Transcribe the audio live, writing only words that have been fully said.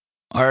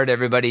All right,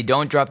 everybody,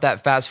 don't drop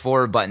that fast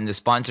forward button. The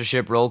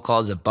sponsorship roll call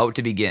is about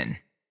to begin.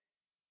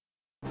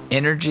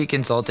 Energy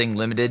Consulting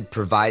Limited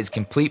provides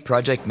complete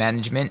project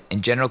management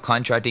and general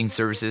contracting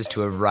services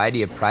to a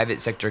variety of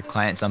private sector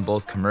clients on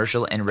both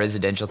commercial and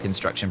residential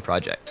construction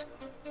projects.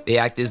 They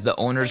act as the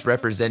owner's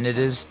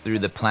representatives through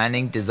the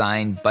planning,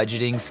 design,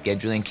 budgeting,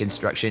 scheduling,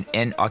 construction,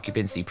 and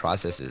occupancy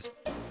processes.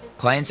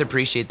 Clients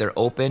appreciate their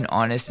open,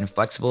 honest, and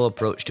flexible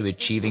approach to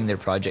achieving their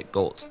project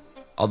goals.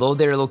 Although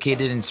they are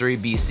located in Surrey,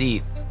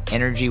 BC,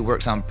 Energy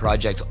works on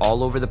projects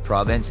all over the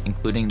province,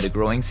 including the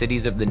growing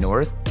cities of the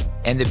north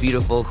and the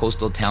beautiful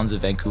coastal towns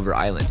of Vancouver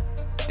Island.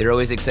 They're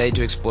always excited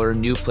to explore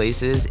new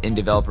places and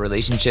develop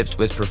relationships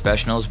with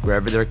professionals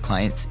wherever their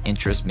clients'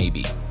 interest may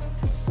be.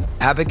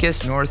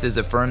 Abacus North is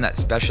a firm that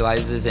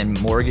specializes in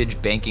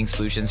mortgage banking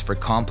solutions for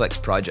complex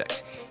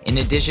projects. In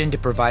addition to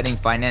providing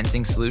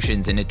financing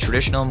solutions in a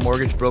traditional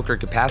mortgage broker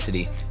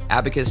capacity,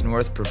 Abacus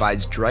North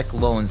provides direct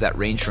loans that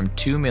range from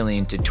 $2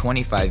 million to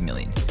 $25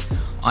 million.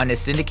 On a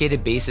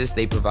syndicated basis,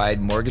 they provide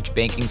mortgage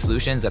banking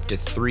solutions up to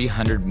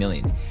 $300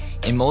 million.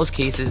 In most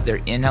cases, their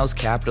in-house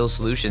capital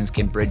solutions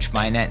can bridge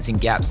financing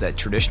gaps that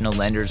traditional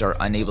lenders are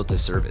unable to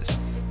service.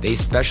 They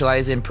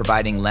specialize in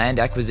providing land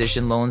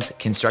acquisition loans,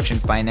 construction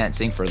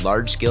financing for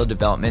large-scale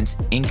developments,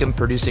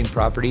 income-producing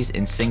properties,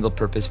 and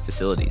single-purpose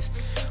facilities.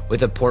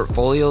 With a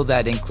portfolio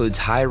that includes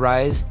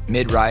high-rise,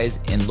 mid-rise,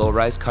 and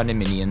low-rise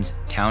condominiums,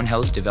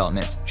 townhouse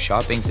developments,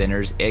 shopping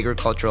centers,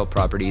 agricultural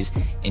properties,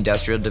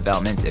 industrial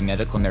developments, and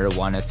medical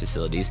marijuana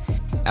facilities,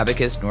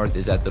 Abacus North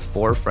is at the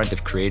forefront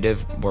of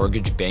creative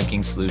mortgage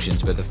banking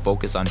solutions with a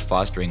focus on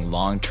fostering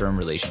long-term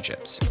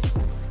relationships.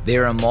 They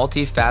are a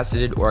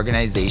multifaceted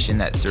organization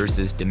that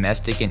services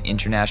domestic and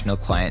international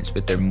clients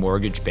with their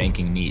mortgage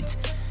banking needs.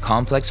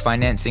 Complex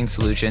financing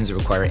solutions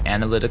require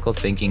analytical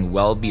thinking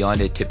well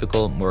beyond a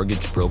typical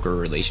mortgage broker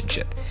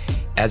relationship.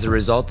 As a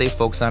result, they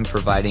focus on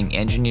providing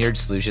engineered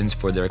solutions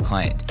for their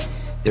client.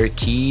 Their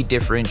key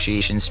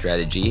differentiation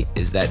strategy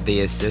is that they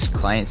assist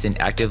clients in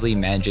actively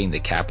managing the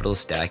capital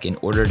stack in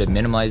order to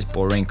minimize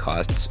borrowing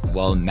costs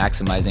while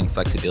maximizing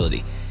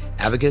flexibility.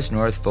 Abacus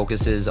North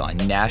focuses on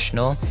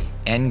national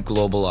and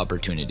global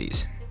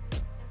opportunities.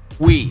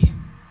 We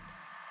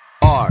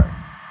are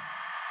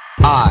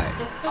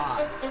I.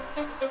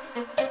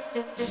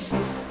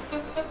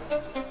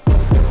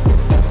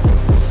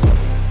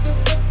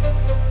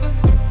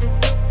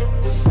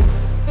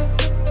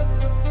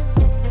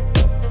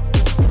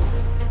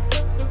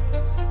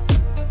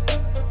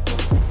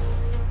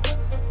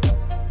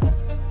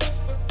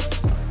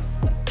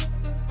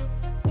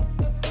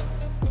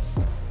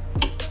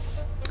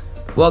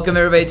 Welcome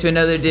everybody to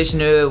another edition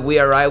of We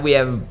Are I. We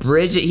have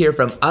Bridget here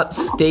from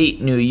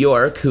upstate New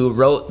York who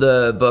wrote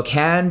the book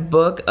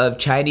Handbook of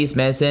Chinese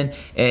Medicine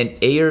and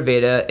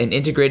Ayurveda, an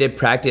integrated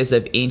practice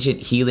of ancient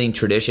healing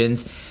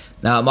traditions.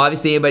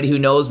 Obviously anybody who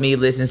knows me,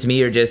 listens to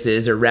me, or just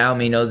is around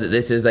me knows that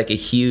this is like a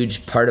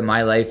huge part of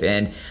my life,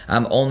 and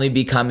I'm only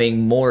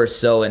becoming more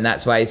so, and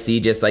that's why I see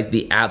just like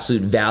the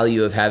absolute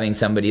value of having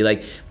somebody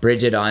like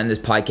Bridget on this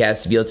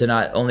podcast to be able to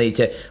not only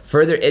to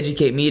further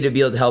educate me, to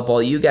be able to help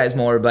all you guys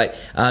more, but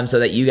so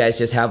that you guys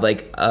just have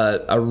like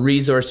a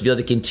resource to be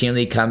able to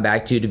continually come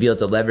back to be able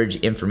to leverage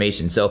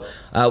information. So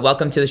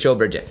welcome to the show,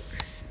 Bridget.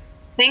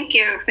 Thank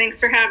you.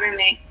 Thanks for having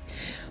me.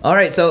 All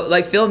right, so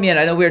like fill me in.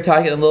 I know we were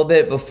talking a little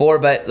bit before,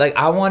 but like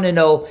I want to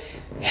know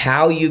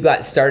how you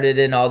got started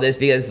in all this,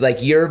 because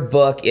like your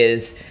book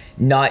is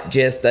not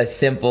just a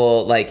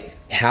simple like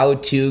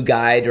how-to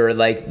guide or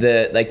like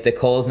the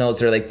Coles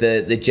notes or like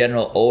the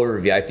general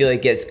overview. I feel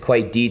like it's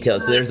quite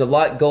detailed. So there's a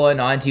lot going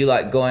on to you, a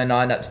lot going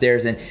on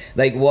upstairs, and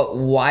like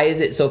why is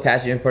it so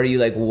passionate for you?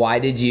 Like why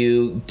did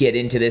you get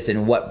into this,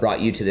 and what brought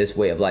you to this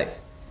way of life?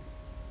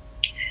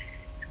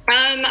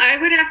 I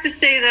would have to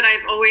say that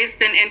I've always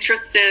been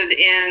interested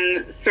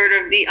in sort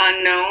of the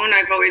unknown.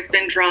 I've always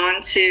been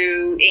drawn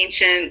to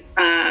ancient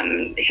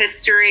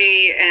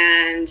history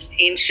and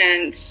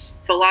ancient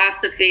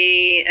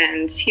philosophy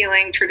and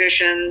healing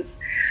traditions.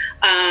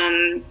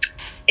 In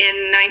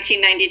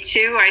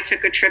 1992, I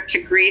took a trip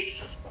to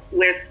Greece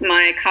with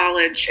my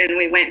college, and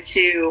we went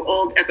to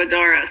Old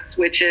Epidaurus,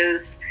 which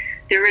is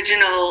the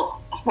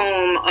original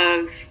home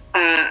of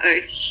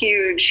a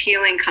huge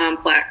healing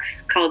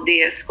complex called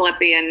the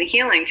Asclepian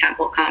Healing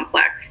Temple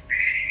Complex.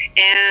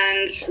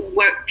 And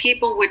what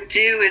people would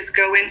do is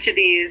go into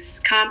these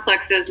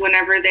complexes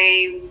whenever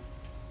they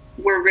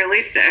were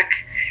really sick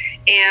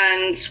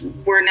and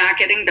were not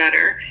getting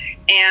better.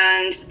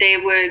 And they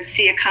would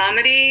see a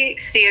comedy,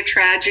 see a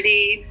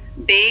tragedy,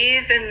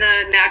 bathe in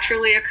the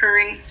naturally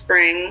occurring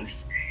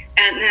springs.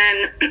 And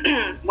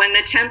then when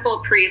the temple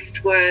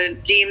priest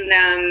would deem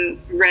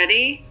them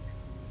ready,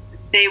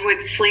 they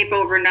would sleep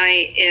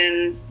overnight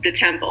in the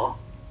temple,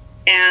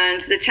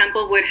 and the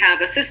temple would have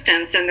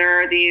assistants, and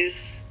there are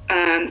these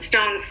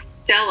stone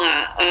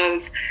stela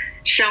of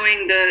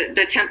showing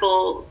the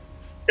temple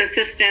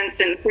assistants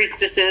and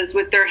priestesses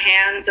with their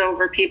hands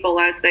over people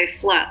as they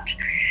slept.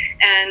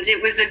 And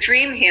it was a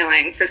dream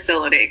healing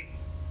facility.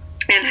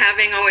 And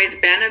having always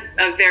been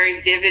a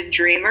very vivid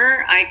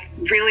dreamer, I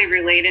really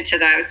related to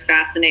that. I was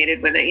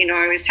fascinated with it. You know,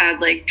 I always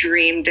had like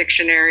dream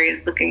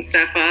dictionaries, looking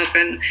stuff up,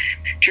 and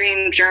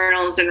dream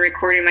journals and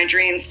recording my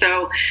dreams.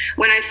 So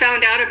when I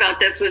found out about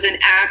this was an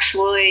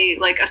actually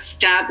like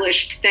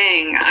established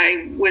thing,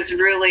 I was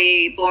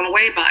really blown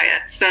away by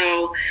it.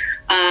 So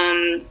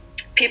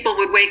people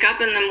would wake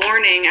up in the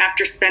morning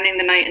after spending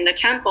the night in the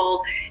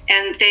temple,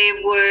 and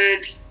they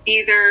would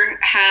either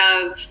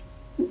have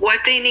what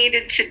they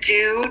needed to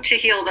do to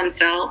heal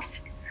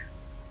themselves,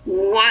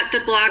 what the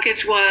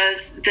blockage was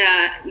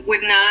that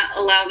would not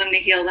allow them to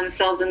heal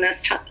themselves in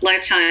this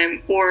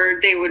lifetime, or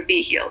they would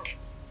be healed.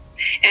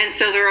 And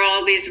so there are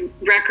all these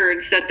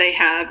records that they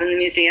have in the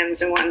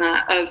museums and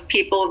whatnot of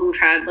people who've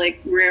had like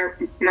rare,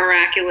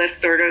 miraculous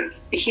sort of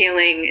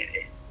healing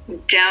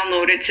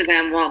downloaded to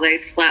them while they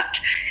slept,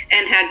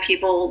 and had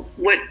people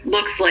what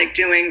looks like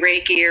doing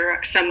Reiki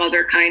or some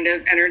other kind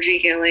of energy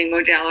healing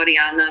modality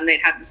on them.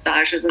 They'd have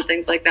massages and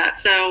things like that.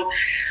 So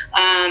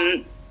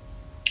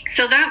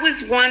so that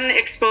was one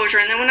exposure.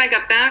 And then when I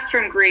got back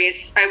from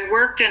Greece, I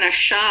worked in a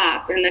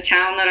shop in the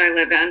town that I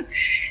live in,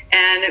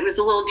 and it was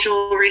a little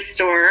jewelry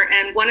store.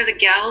 And one of the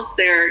gals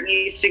there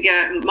used to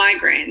get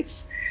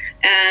migraines.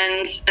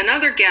 And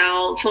another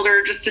gal told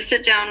her just to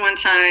sit down one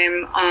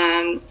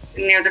time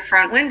near the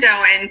front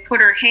window and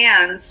put her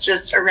hands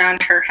just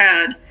around her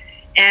head.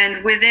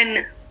 And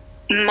within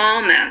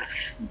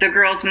moments, the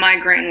girl's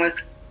migraine was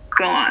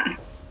gone.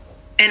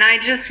 And I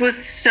just was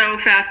so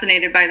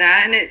fascinated by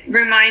that. And it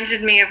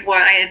reminded me of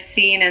what I had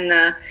seen in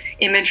the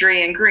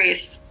imagery in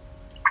Greece.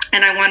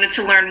 And I wanted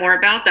to learn more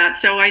about that.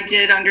 So I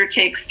did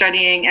undertake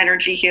studying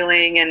energy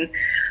healing and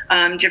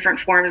different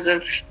forms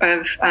of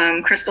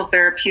crystal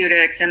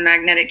therapeutics and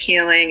magnetic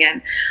healing.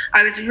 And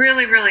I was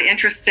really, really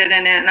interested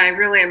in it. And I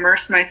really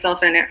immersed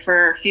myself in it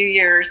for a few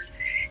years.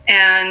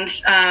 And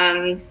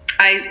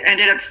I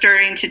ended up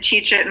starting to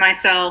teach it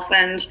myself.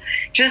 And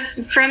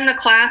just from the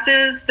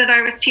classes that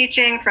I was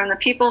teaching, from the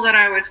people that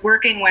I was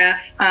working with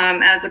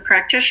as a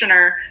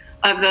practitioner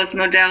of those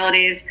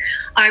modalities,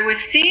 I was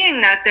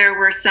seeing that there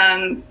were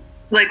some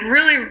like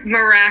really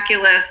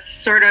miraculous,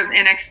 sort of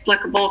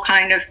inexplicable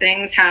kind of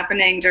things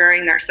happening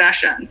during their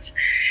sessions.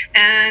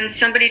 And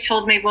somebody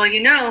told me, well,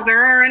 you know,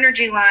 there are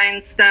energy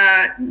lines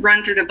that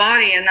run through the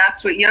body, and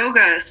that's what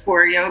yoga is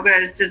for. Yoga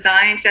is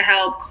designed to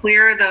help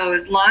clear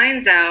those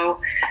lines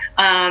out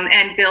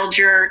and build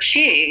your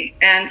chi,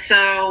 and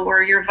so,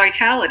 or your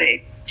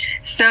vitality.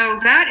 So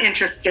that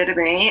interested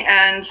me.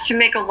 And to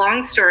make a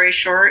long story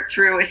short,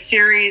 through a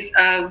series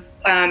of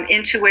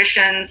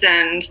intuitions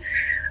and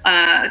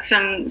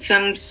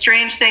some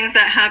strange things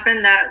that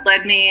happened that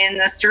led me in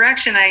this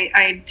direction,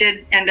 I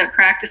did end up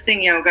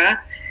practicing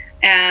yoga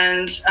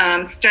and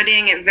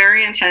studying it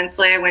very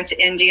intensely. I went to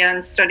India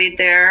and studied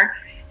there,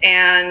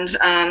 and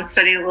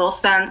studied a little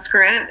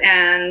Sanskrit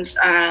and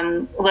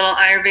a little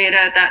Ayurveda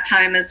at that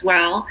time as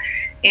well,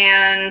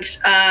 and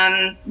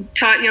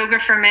taught yoga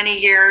for many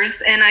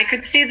years. And I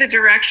could see the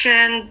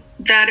direction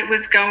that it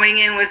was going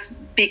in was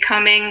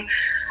becoming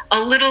a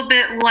little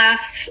bit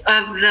less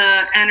of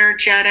the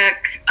energetic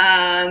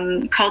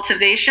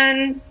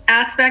cultivation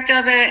aspect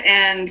of it,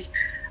 and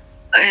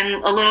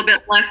a little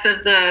bit less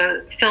of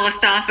the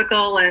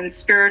philosophical and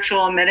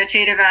spiritual and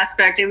meditative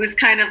aspect. It was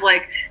kind of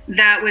like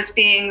that was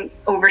being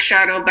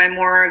overshadowed by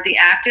more of the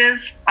active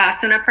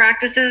asana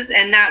practices,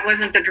 and that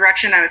wasn't the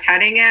direction I was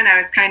heading in. I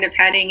was kind of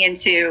heading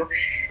into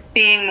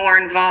being more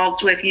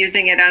involved with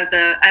using it as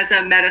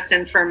a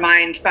medicine for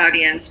mind,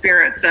 body, and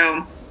spirit.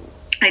 So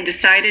I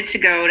decided to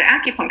go to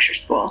acupuncture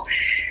school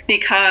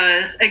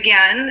because,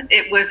 again,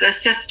 it was a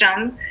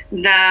system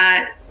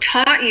that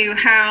taught you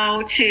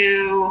how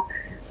to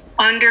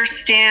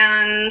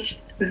understand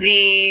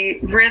the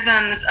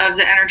rhythms of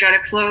the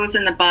energetic flows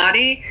in the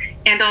body,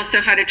 and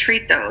also how to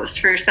treat those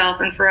for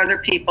yourself and for other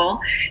people.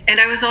 And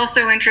I was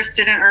also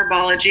interested in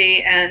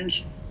herbology, and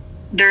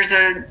there's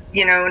an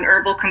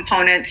herbal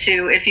component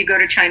to if you go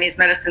to Chinese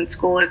medicine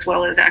school as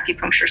well as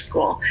acupuncture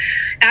school.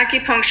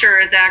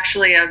 Acupuncture is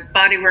actually a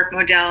bodywork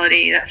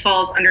modality that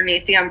falls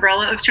underneath the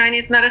umbrella of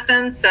Chinese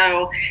medicine.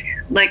 So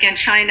like in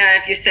China,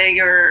 if you say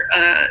you're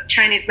a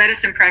Chinese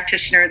medicine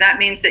practitioner, that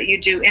means that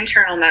you do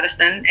internal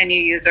medicine and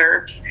you use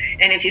herbs.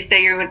 And if you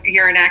say you're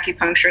an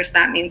acupuncturist,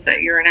 that means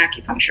that you're an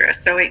acupuncturist.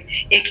 So it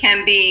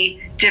can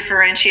be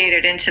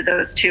differentiated into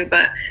those two,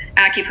 but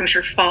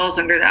acupuncture falls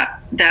under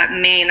that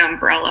main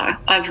umbrella,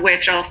 of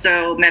which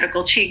also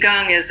medical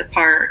qigong is a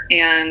part,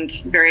 and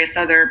various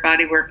other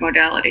bodywork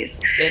modalities.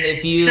 And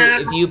if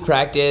you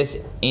practice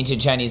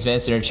ancient Chinese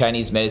medicine or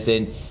Chinese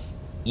medicine,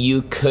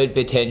 you could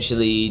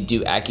potentially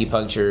do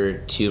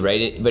acupuncture too,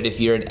 right? But if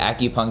you're an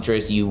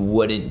acupuncturist, you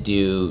wouldn't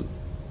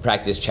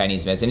practice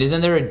Chinese medicine.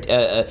 Isn't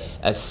there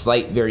a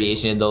slight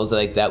variation in those,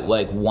 like that,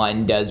 like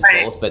one does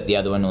right, both, but the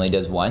other one only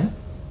does one?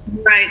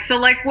 Right. So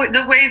like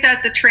the way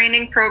that the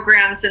training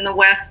programs in the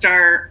West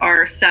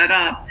are set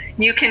up,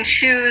 you can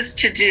choose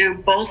to do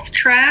both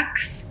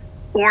tracks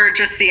or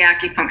just the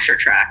acupuncture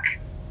track.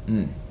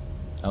 Mm.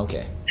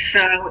 Okay.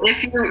 So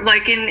if you're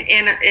like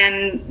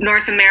in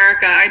North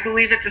America, I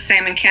believe it's the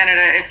same in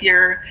Canada. If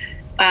you're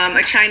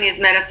a Chinese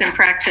medicine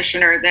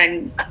practitioner,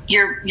 then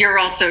you're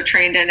also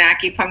trained in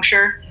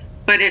acupuncture.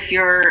 But if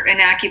you're an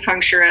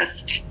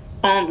acupuncturist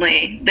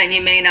only, then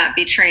you may not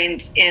be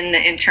trained in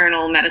the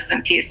internal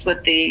medicine piece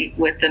with the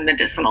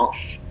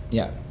medicinals.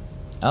 Yeah.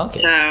 Okay.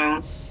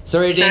 So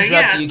Sorry to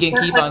interrupt you. You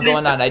can keep on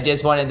going there's- on. I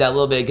just wanted that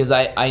little bit because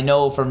I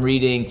know from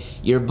reading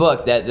your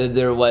book that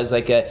there was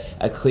like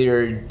a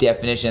clear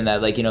definition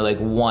that like, like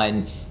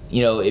one,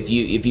 if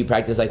you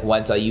practice like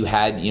one style, you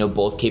had,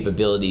 both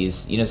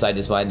capabilities, so I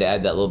just wanted to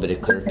add that little bit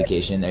of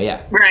clarification there.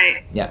 Yeah.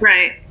 Right. Yeah.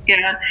 Right.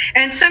 Yeah.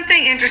 And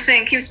something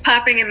interesting keeps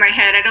popping in my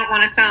head. I don't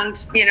want to sound,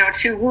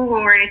 too woo-woo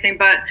or anything,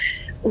 but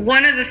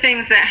one of the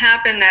things that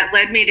happened that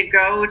led me to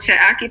go to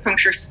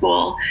acupuncture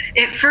school,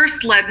 it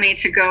first led me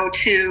to go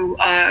to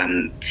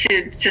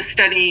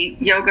study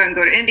yoga and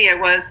go to India,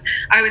 was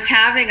I was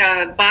having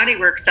a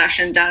bodywork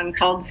session done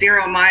called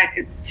zero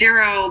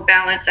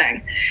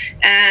balancing.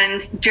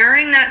 And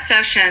during that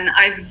session,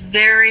 I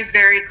very,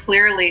 very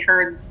clearly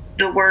heard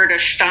the word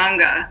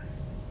Ashtanga.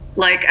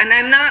 And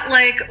I'm not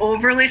like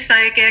overly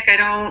psychic. I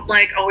don't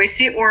like always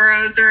see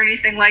auras or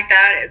anything like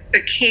that.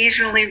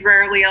 Occasionally,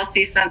 rarely, I'll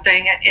see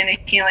something in a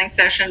healing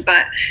session,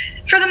 but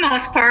for the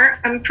most part,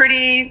 I'm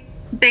pretty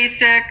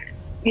basic,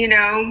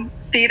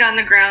 feet on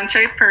the ground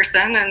type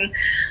person.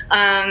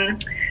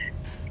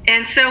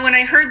 And so when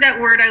I heard that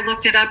word, I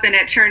looked it up, and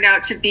it turned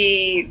out to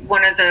be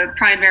one of the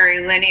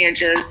primary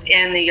lineages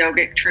in the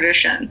yogic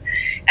tradition.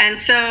 And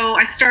so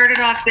I started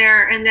off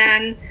there, and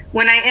then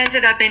when I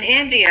ended up in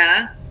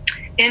India,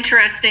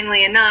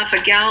 interestingly enough, a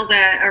gal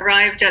that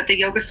arrived at the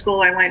yoga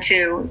school I went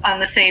to on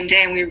the same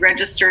day, and we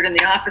registered in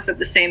the office at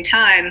the same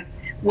time,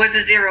 was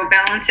a zero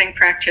balancing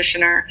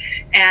practitioner.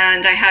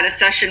 And I had a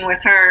session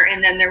with her,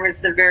 and then there was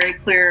the very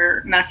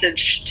clear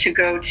message to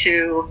go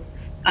to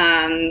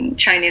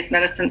Chinese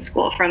medicine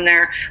school from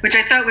there, which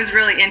I thought was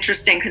really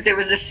interesting because it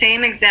was the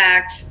same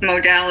exact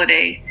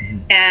modality.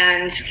 Mm-hmm.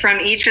 And from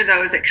each of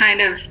those, it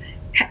kind of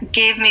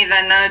gave me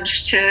the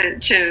nudge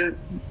to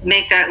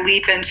make that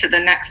leap into the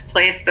next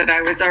place that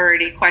I was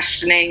already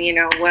questioning,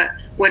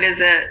 what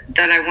is it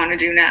that I want to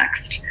do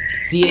next?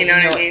 See, what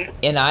I mean?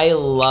 And I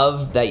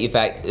love that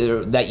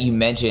that you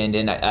mentioned,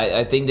 and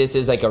I think this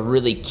is like a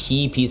really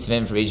key piece of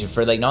information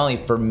for like not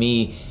only for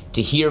me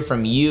to hear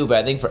from you, but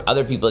I think for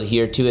other people to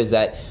hear too, is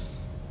that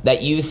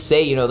you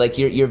say, like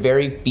you're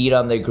very feet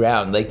on the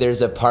ground. Like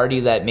there's a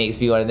party that makes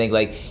me want to think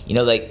like,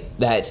 like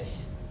that,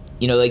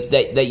 like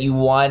that you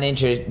want to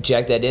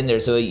interject that in there.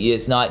 So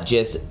it's not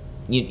just,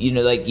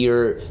 like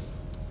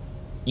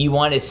you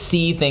want to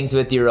see things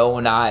with your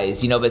own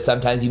eyes, but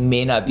sometimes you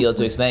may not be able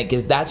to explain it,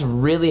 because that's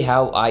really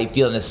how I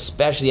feel. And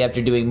especially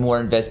after doing more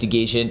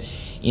investigation,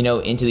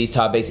 into these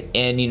topics,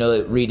 and,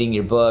 reading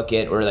your book,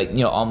 or like,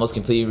 almost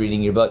completely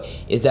reading your book,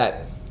 is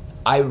that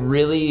I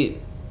really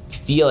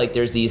feel like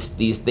there's these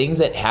things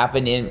that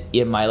happen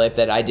in my life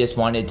that I just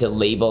wanted to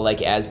label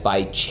like as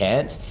by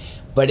chance.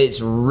 But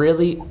it's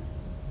really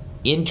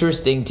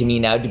interesting to me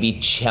now to be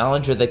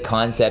challenged with the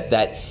concept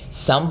that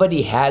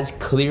somebody has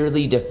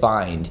clearly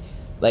defined,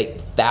 like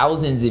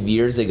thousands of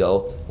years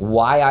ago,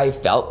 why I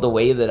felt the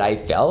way that I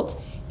felt.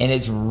 And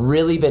it's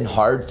really been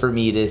hard for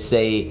me to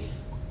say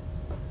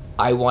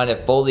I want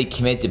to fully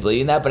commit to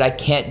believing that, but I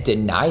can't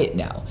deny it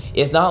now.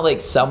 It's not like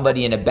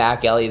somebody in a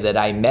back alley that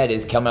I met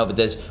is coming up with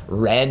this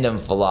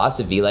random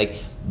philosophy. Like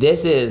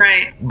this has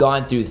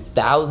gone through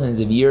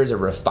thousands of years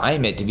of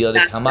refinement to be able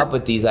to come up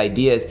with these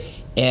ideas.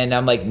 And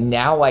I'm like,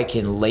 now I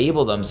can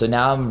label them. So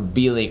now I'm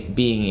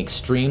being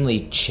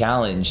extremely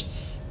challenged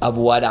of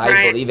what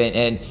I believe in.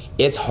 And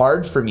it's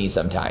hard for me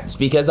sometimes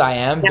because I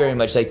am very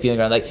much like feeling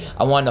around, like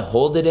I want to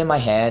hold it in my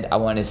hand. I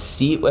want to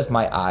see it with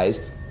my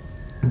eyes.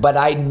 But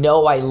I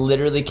know I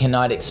literally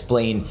cannot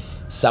explain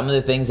some of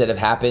the things that have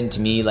happened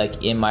to me,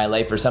 like in my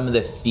life, or some of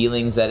the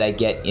feelings that I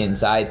get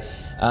inside.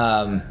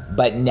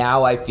 But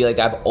now I feel like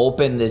I've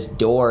opened this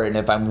door, and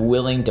if I'm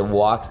willing to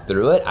walk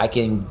through it, I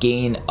can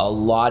gain a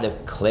lot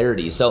of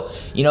clarity. So,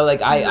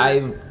 like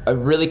I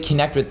really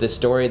connect with the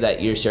story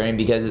that you're sharing,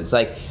 because it's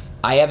like,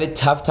 I have a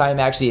tough time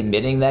actually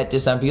admitting that to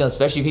some people,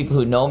 especially people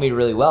who know me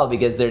really well,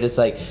 because they're just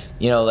like,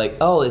 like,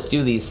 oh, let's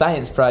do these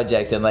science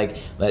projects, and like,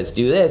 let's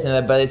do this.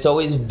 But it's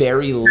always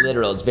very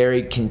literal. It's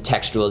very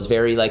contextual. It's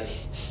very like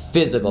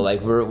physical.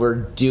 Like we're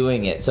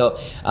doing it. So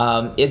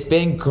it's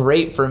been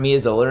great for me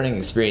as a learning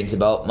experience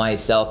about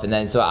myself. And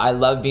then, so I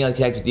love being able to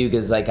connect with you,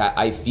 because like,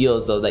 I feel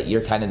as though that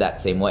you're kind of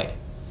that same way.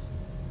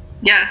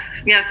 Yes,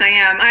 I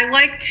am. I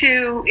like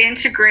to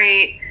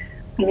integrate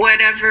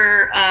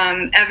whatever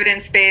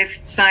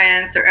evidence-based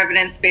science or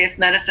evidence-based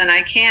medicine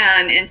I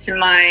can into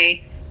my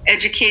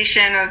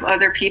education of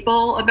other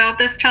people about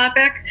this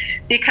topic,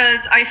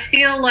 because I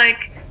feel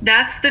like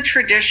that's the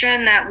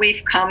tradition that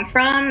we've come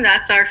from.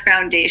 That's our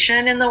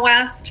foundation in the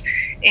West.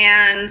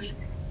 And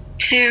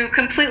to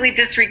completely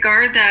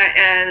disregard that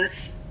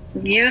as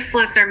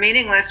useless or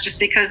meaningless just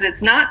because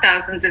it's not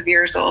thousands of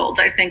years old,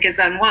 I think is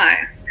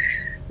unwise.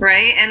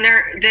 right? And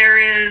there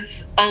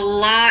are a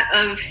lot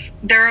of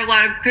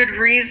good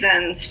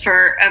reasons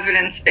for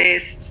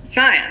evidence-based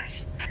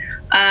science.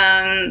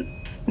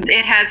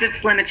 It has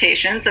its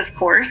limitations, of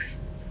course.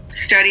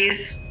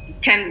 Studies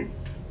can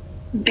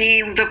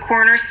be the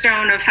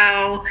cornerstone of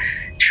how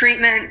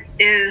treatment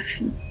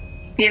is,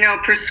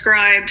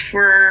 prescribed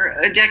for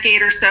a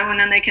decade or so, and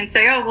then they can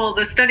say, oh, well,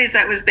 the studies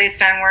that was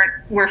based on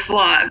were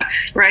flawed,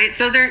 right?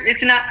 So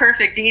it's not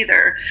perfect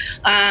either.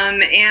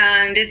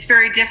 And it's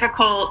very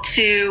difficult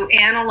to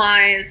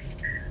analyze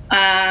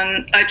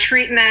a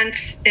treatment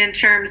in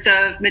terms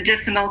of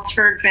medicinals,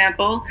 for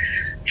example,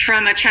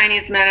 from a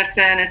Chinese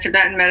medicine, a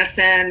Tibetan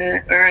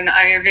medicine, or an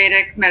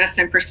Ayurvedic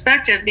medicine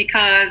perspective,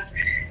 because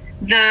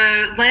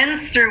the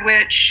lens through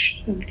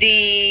which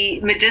the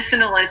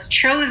medicinal is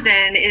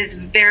chosen is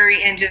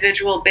very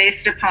individual,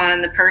 based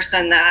upon the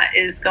person that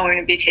is going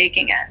to be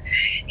taking it.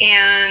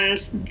 And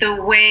the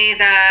way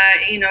that,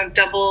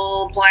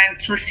 double-blind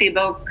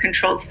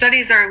placebo-controlled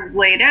studies are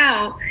laid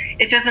out,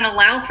 it doesn't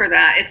allow for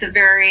that. It's a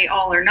very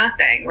all or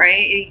nothing,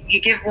 right?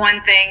 You give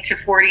one thing to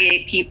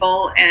 48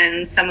 people,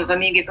 and some of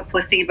them you give a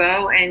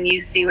placebo, and you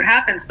see what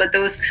happens. But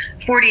those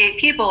 48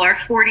 people are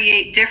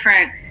 48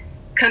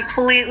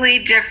 completely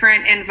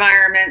different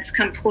environments,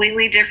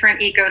 completely different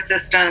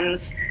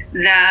ecosystems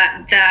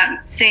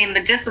that same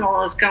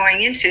medicinal is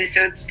going into.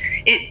 So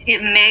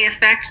it may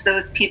affect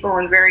those people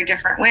in very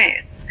different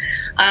ways.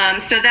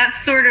 So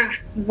that's sort of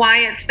why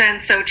it's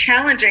been so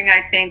challenging,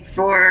 I think,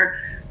 for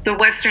the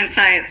Western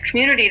science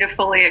community to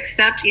fully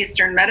accept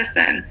Eastern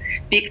medicine,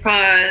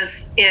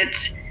 because it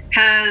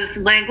has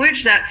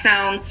language that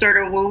sounds sort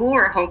of woo-woo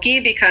or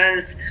hokey,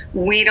 because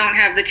we don't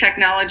have the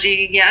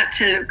technology yet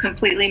to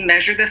completely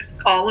measure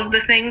all of the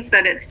things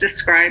that it's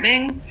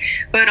describing,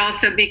 but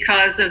also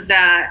because of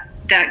that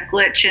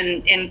glitch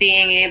in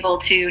being able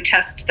to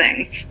test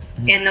things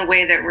in the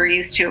way that we're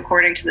used to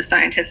according to the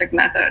scientific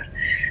method.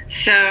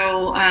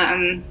 So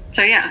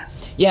yeah.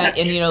 Yeah,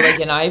 and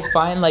and I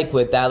find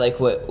with that,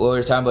 what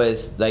we're talking about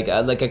is like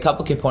a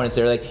couple components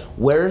there. Like,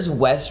 where's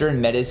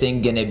Western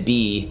medicine gonna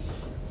be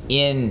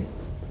in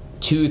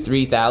 2,000,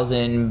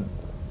 3,000,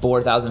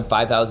 4,000,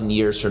 5,000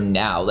 years from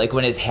now? Like,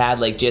 when it's had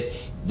just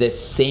the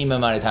same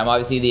amount of time.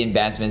 Obviously, the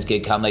advancements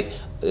could come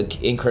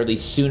incredibly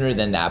sooner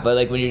than that.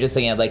 But when you're just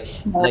thinking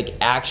of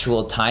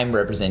actual time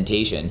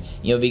representation,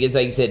 because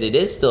like you said, it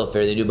is still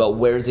fairly new. But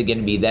where's it going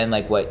to be then?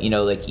 What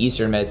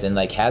Eastern medicine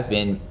has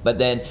been. But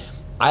then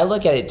I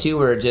look at it too,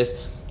 where just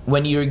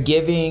when you're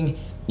giving,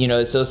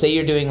 so say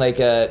you're doing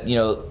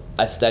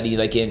a study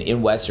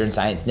in Western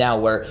science now,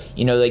 where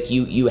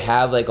you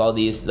have all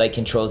these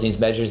controls, these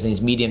measures, these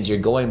mediums you're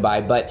going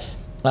by, but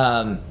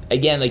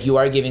again, you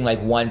are giving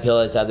one pill,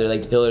 that's either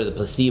the pill or the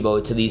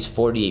placebo, to these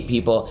 48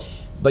 people,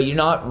 but you're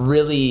not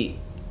really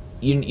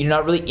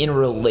in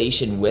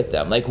relation with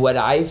them. What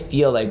I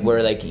feel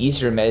where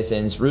Eastern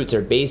medicine's roots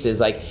or base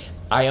is,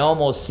 I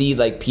almost see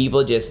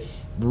people just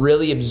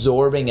really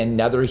absorbing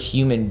another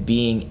human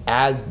being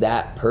as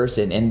that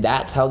person, and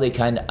that's how they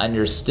kind of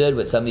understood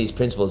what some of these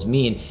principles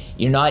mean.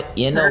 You're not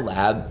in a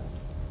lab.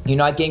 You're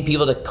not getting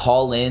people to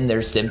call in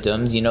their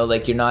symptoms, you're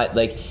not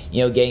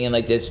getting in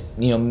this,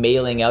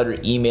 mailing out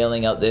or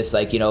emailing out this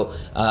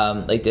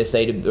this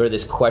site or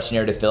this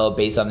questionnaire to fill out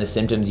based on the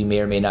symptoms you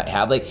may or may not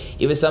have.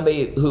 It was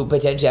somebody who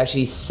potentially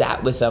actually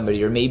sat with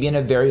somebody, or maybe in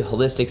a very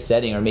holistic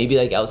setting, or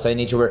maybe outside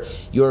nature, where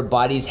your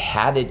bodies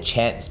had a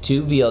chance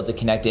to be able to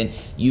connect in.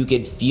 You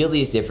could feel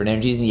these different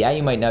energies, and yeah,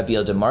 you might not be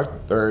able to mark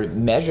or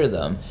measure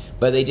them,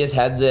 but they just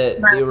had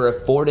they were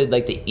afforded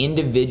the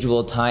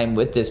individual time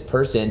with this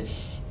person.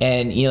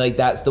 And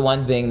that's the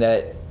one thing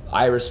that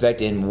I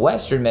respect in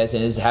Western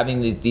medicine, is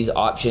having these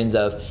options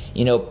of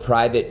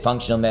private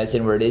functional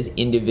medicine, where it is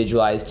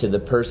individualized to the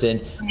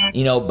person.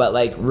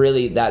 But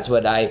really, that's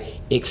what I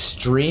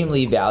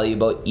extremely value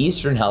about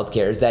Eastern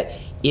healthcare, is that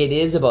it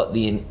is about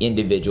the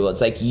individual.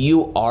 It's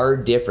you are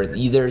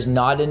different. There's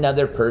not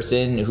another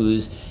person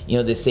who's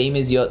the same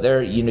as you out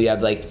there. You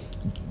have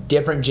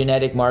different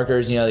genetic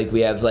markers,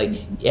 we have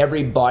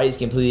every body's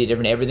completely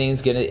different.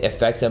 Everything's going to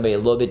affect somebody a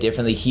little bit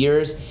differently.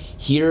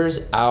 Here's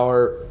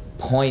our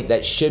point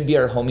that should be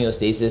our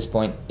homeostasis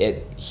point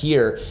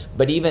here,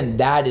 but even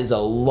that is a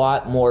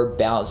lot more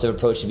balanced of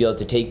approach to be able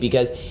to take,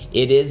 because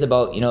it is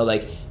about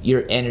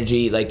your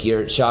energy,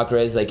 your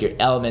chakras, your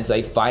elements,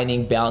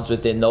 finding balance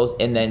within those,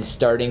 and then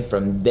starting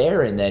from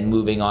there and then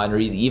moving on, or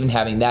even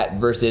having that,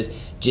 versus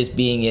just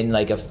being in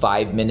a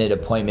 5-minute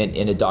appointment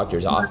in a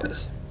doctor's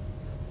office.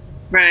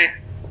 Right.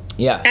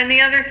 Yeah. And the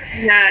other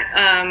thing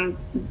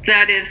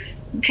that is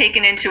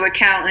taken into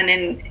account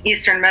in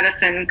Eastern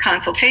medicine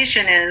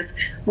consultation is,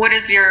 what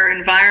is your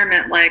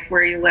environment like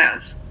where you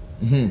live?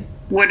 Mm-hmm.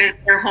 What is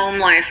your home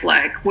life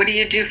like? What do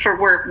you do for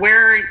work?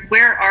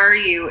 Where are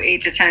you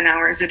 8 to 10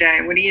 hours a day?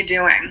 What are you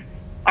doing?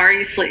 Are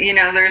you sleep?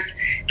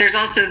 There's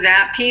also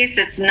that piece.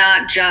 It's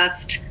not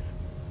just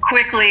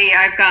quickly,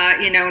 I've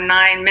got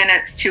 9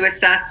 minutes to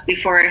assess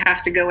before I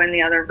have to go in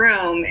the other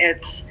room.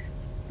 It's,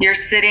 you're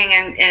sitting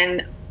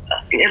and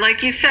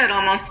like you said,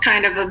 almost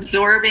kind of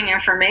absorbing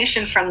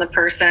information from the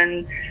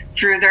person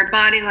through their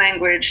body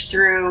language,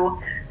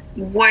 through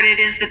what it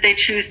is that they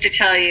choose to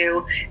tell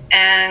you,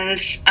 and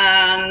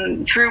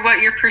through what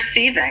you're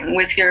perceiving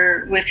with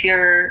your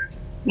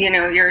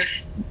your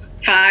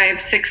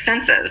five, six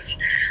senses,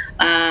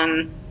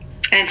 and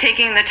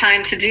taking the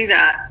time to do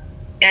that.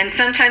 And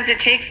sometimes it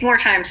takes more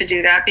time to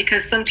do that,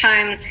 because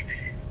sometimes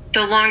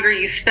the longer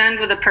you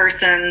spend with a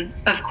person,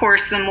 of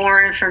course, the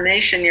more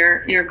information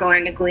you're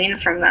going to glean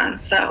from them.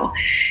 So,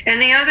 and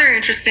the other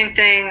interesting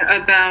thing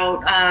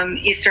about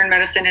Eastern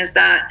medicine is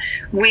that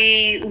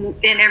in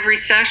every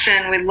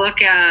session, we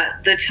look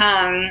at the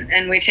tongue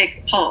and we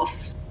take the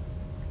pulse.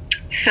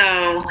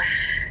 So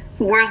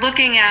we're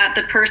looking at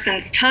the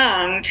person's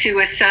tongue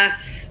to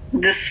assess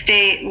the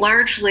state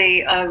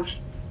largely of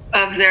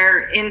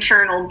their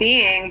internal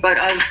being, but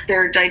of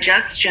their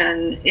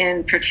digestion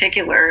in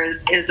particular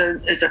is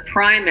a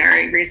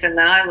primary reason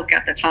that I look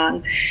at the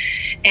tongue.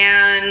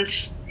 And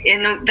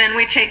then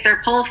we take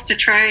their pulse to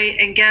try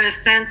and get a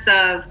sense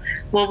of,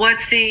 well,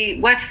 what's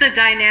the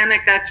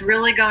dynamic that's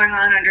really going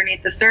on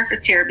underneath the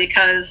surface here?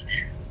 Because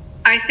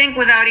I think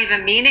without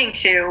even meaning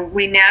to,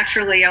 we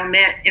naturally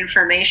omit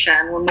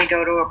information when we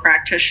go to a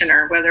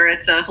practitioner, whether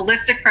it's a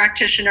holistic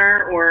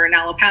practitioner or an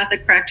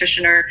allopathic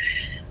practitioner.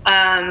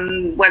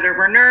 Whether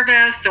we're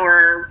nervous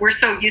or we're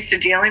so used to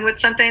dealing with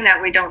something that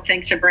we don't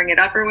think to bring it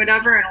up or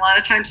whatever. And a lot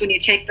of times when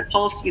you take the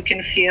pulse, you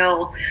can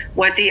feel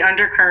what the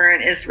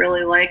undercurrent is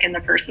really like in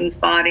the person's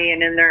body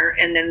and in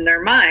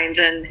their mind,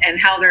 and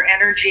how their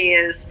energy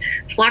is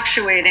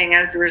fluctuating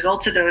as a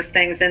result of those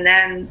things. And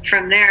then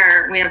from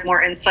there, we have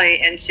more insight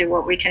into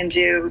what we can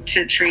do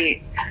to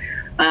treat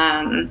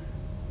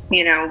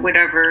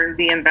whatever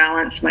the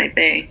imbalance might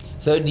be.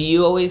 So do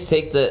you always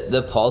take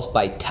the pulse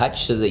by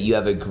touch so that you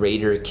have a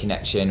greater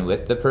connection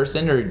with the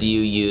person, or do you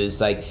use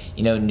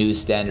new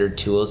standard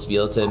tools to be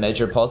able to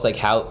measure pulse? Like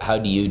how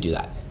do you do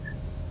that?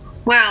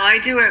 Well, I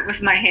do it with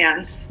my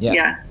hands.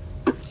 Yeah.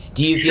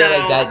 Do you feel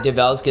like that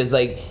develops, because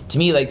to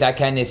me that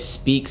kind of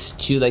speaks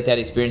to that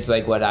experience,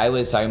 what I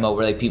was talking about,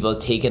 where people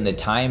taking the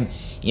time,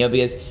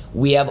 because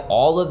we have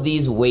all of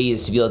these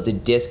ways to be able to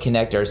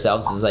disconnect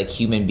ourselves as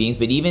human beings,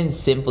 but even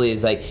simply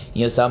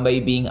as somebody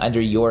being under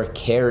your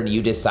care,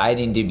 you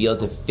deciding to be able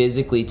to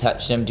physically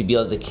touch them, to be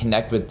able to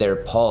connect with their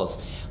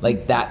pulse,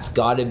 that's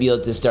got to be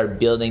able to start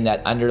building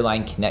that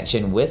underlying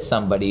connection with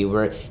somebody,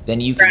 where then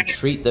you can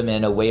treat them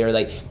in a way,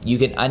 or you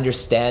can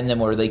understand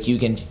them, or you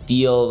can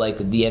feel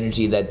the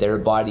energy that their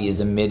body is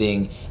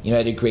emitting,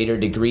 at a greater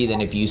degree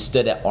than if you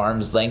stood at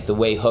arm's length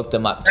away, hooked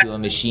them up to a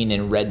machine,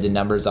 and read the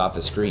numbers off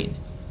a screen.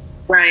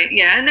 Right.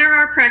 Yeah. And there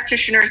are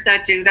practitioners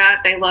that do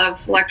that. They love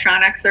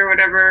electronics or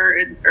whatever,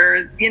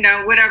 or,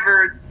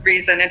 whatever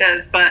reason it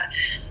is. But,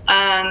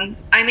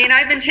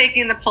 I've been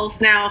taking the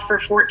pulse now for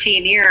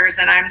 14 years,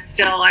 and I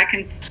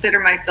consider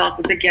myself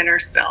a beginner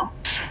still.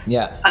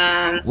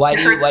 Yeah. Why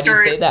do you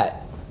say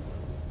that?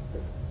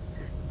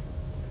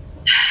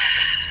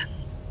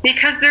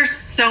 Because there's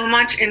so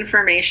much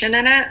information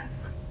in it.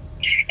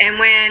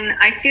 And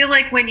I feel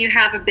like when you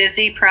have a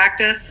busy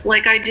practice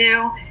like I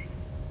do,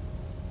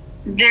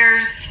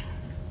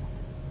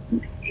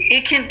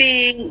 it can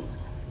be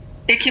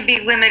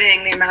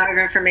limiting the amount of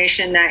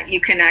information that you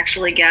can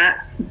actually get,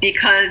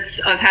 because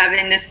of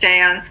having to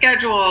stay on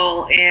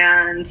schedule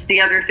and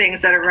the other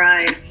things that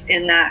arise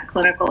in that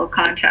clinical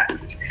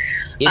context.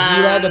 If you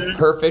had a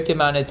perfect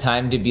amount of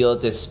time to be able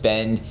to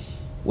spend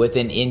with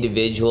an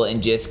individual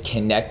and just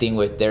connecting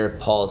with their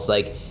pulse,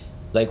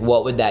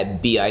 what would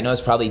that be? I know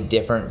it's probably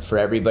different for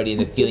everybody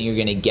and the feeling you're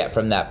going to get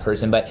from that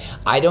person, but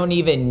I don't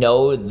even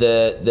know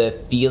the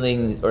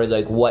feeling or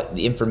what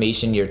the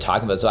information you're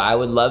talking about. So I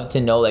would love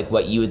to know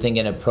what you would think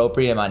an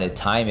appropriate amount of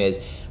time is,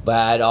 but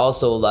I'd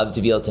also love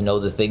to be able to know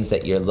the things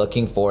that you're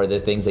looking for, the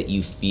things that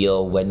you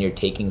feel when you're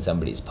taking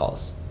somebody's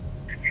pulse.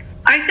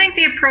 I think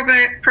the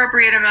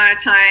appropriate amount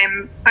of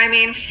time,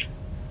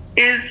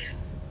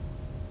 is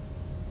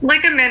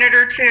like a minute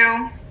or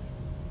two,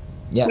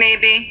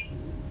 maybe.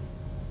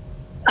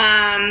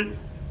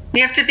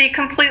 You have to be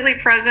completely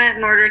present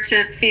in order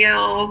to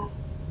feel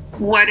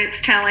what it's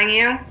telling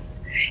you.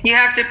 You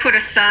have to put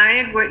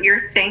aside what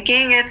you're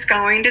thinking it's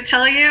going to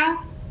tell you.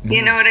 Mm-hmm.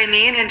 You know what I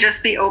mean? And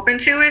just be open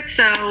to it.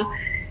 So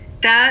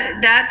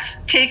that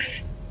takes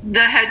the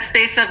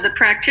headspace of the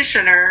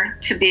practitioner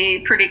to be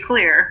pretty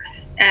clear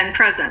and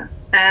present.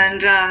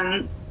 And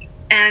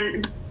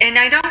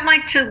I don't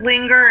like to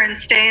linger and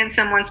stay in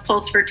someone's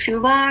pulse for too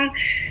long.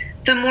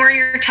 The more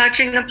you're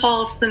touching the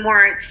pulse, the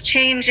more it's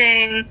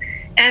changing.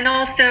 And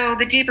also,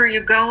 the deeper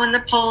you go in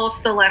the pulse,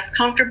 the less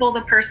comfortable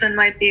the person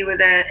might be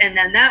with it. And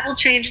then that will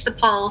change the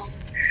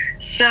pulse.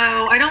 So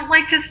I don't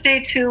like to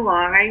stay too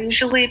long. I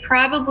usually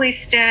probably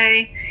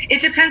stay,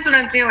 it depends what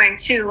I'm doing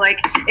too.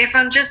 If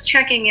I'm just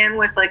checking in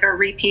with a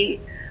repeat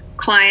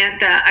client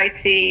that I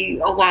see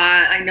a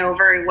lot, I know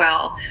very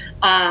well,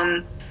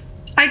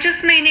 I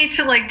just may need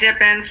to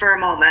dip in for a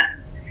moment.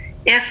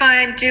 If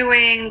I'm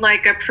doing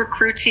a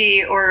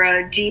Prakruti or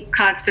a deep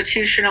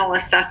constitutional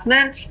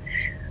assessment,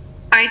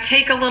 I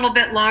take a little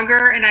bit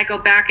longer and I go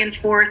back and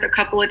forth a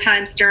couple of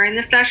times during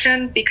the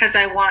session because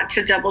I want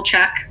to double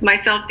check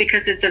myself,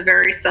 because it's a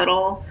very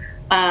subtle,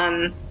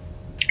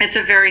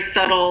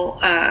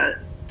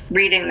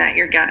 reading that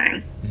you're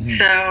getting. Mm-hmm.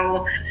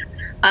 So,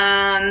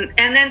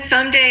 and then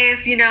some days,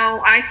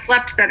 I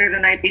slept better the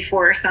night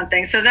before or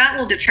something. So that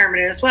will determine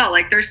it as well.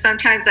 Like there's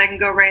sometimes I can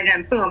go right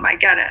in, boom, I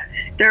get it.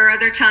 There are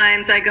other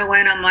times I go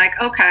in, I'm like,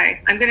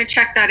 okay, I'm going to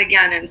check that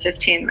again in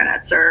 15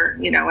 minutes or,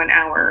 an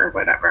hour or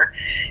whatever.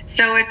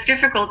 So it's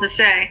difficult to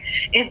say.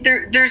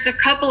 There's a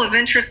couple of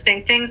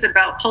interesting things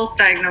about pulse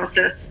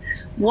diagnosis.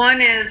 One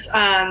is,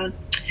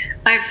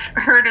 I've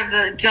heard of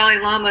the Dalai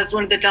Lama's,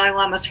 one of the Dalai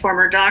Lama's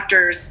former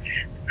doctors,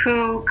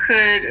 who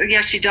could,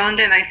 Yeshe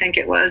Dondon, I think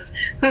it was,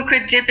 who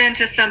could dip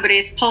into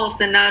somebody's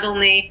pulse and not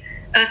only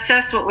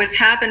assess what was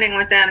happening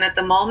with them at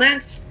the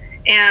moment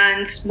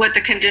and what the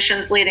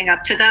conditions leading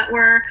up to that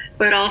were,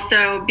 but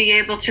also be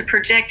able to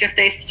predict, if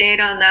they stayed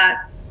on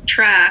that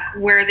track,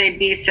 where they'd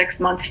be 6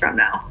 months from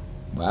now.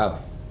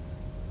 Wow.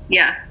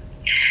 Yeah.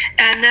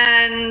 And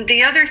then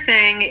the other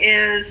thing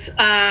is,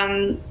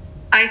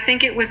 I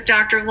think it was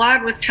Dr.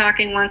 Laud was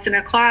talking once in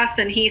a class,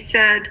 and he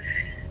said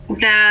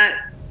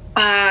that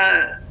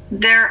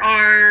there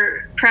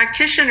are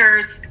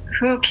practitioners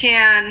who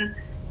can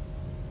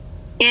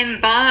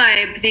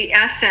imbibe the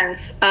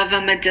essence of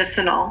a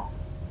medicinal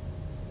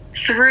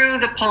through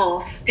the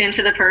pulse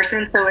into the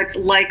person, so it's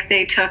like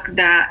they took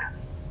that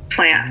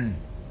plant. Mm-hmm.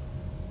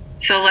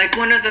 So like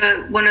one of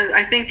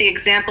I think the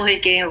example he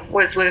gave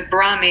was with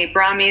Brahmi.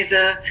 Brahmi's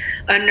a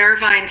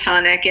nervine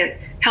tonic. It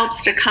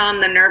helps to calm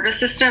the nervous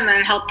system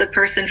and help the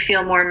person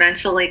feel more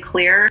mentally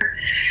clear.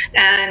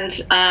 And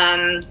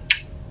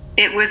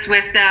it was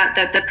with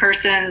that the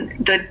person,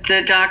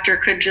 the doctor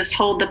could just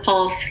hold the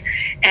pulse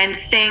and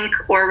think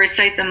or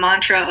recite the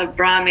mantra of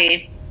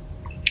Brahmi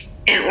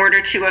in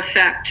order to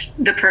affect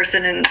the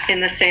person in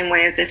the same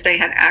way as if they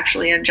had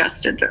actually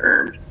ingested the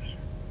herb.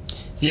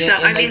 See, so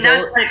I mean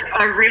that's like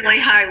a really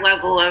high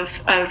level of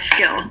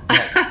skill.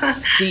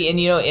 Yeah. See, and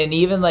and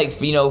even like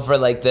for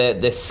like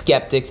the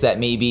skeptics that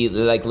may be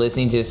like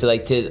listening to this,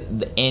 like to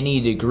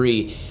any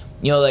degree,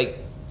 like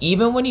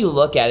even when you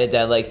look at it,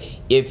 that like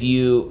if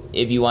you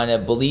want to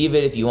believe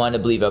it, if you want to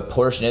believe a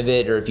portion of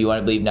it, or if you want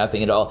to believe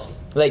nothing at all,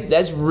 like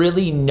that's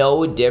really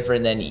no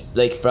different than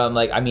like from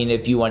like, I mean,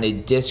 if you want to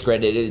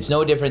discredit it, it's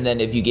no different than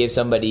if you gave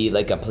somebody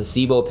like a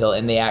placebo pill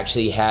and they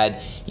actually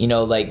had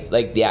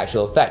like the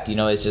actual effect.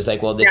 It's just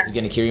like, well, this is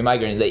going to cure your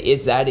migraine. Like,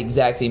 it's that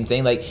exact same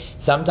thing. Like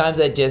sometimes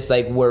that just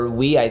like where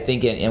we, I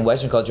think in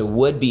Western culture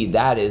would be,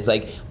 that is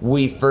like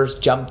we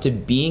first jump to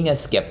being a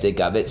skeptic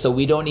of it, so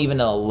we don't even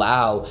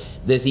allow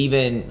this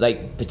even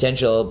like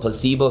potential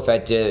placebo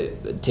effect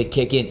to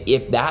kick in,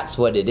 if that's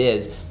what it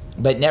is.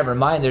 But never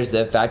mind, there's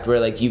the fact where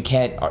like you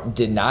can't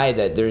deny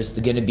that there's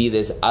going to be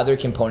this other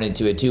component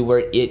to it too, where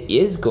it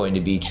is going to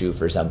be true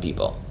for some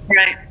people.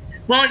 Right.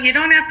 Well, you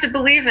don't have to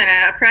believe in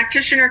it. A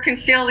practitioner can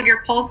feel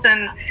your pulse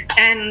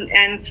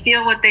and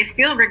feel what they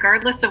feel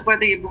regardless of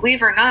whether you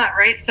believe or not,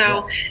 right?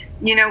 So,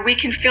 we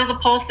can feel the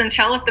pulse and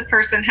tell if the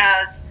person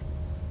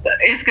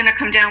is going to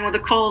come down with a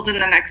cold in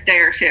the next day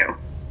or two.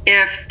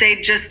 If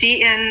they've just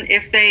eaten,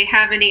 if they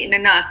haven't eaten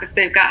enough, if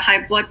they've got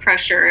high blood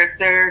pressure, if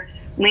they're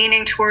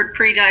leaning toward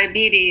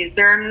prediabetes.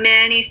 There are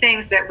many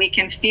things that we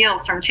can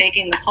feel from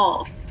taking the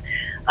pulse.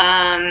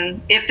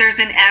 If there's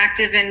an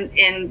active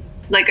in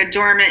like a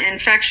dormant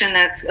infection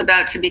that's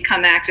about to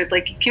become active,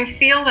 like you can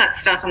feel that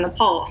stuff in the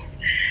pulse.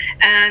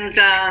 And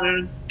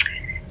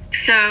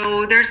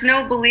so there's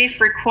no belief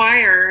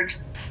required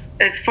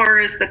as far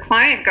as the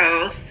client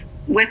goes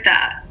with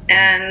that.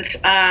 And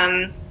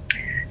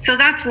so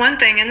that's one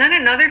thing. And then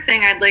another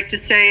thing I'd like to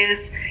say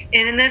is,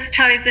 and this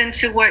ties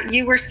into what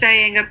you were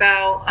saying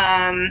about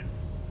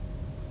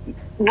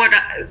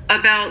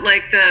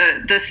like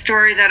the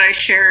story that I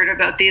shared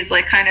about these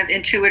like kind of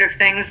intuitive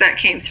things that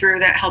came through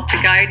that helped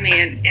to guide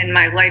me in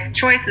my life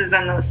choices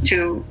on those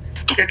two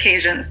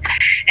occasions.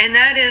 And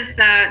that is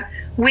that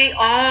we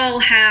all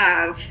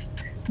have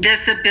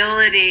this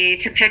ability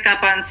to pick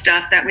up on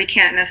stuff that we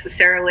can't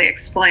necessarily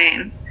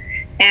explain.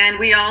 And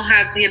we all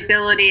have the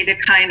ability to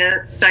kind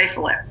of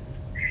stifle it.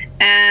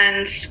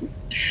 And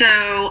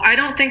so I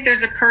don't think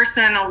there's a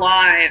person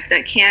alive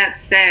that can't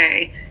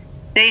say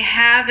they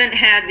haven't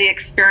had the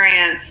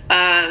experience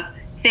of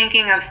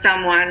thinking of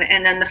someone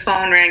and then the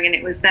phone rang and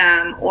it was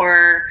them,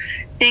 or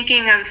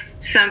thinking of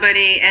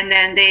somebody and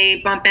then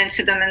they bump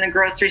into them in the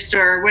grocery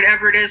store, or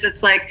whatever it is.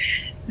 It's like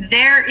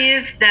there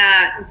is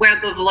that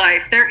web of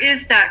life, there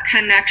is that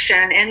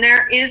connection, and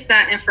there is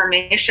that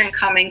information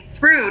coming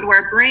through to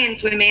our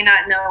brains. We may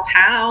not know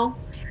how,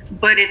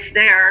 but it's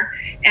there.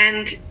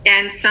 And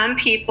some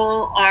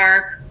people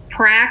are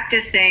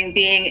practicing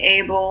being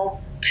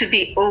able to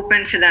be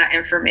open to that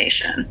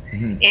information.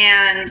 Mm-hmm.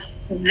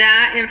 And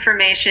that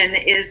information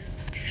is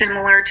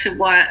similar to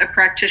what a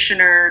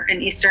practitioner,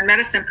 an Eastern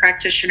medicine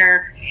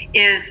practitioner,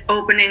 is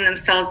opening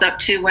themselves up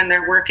to when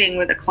they're working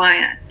with a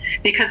client.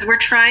 Because we're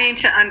trying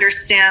to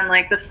understand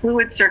like the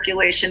fluid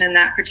circulation in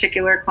that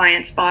particular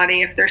client's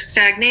body, if there's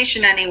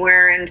stagnation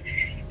anywhere,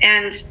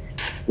 and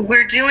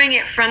we're doing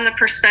it from the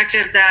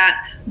perspective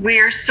that we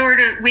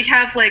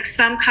have like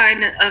some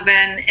kind of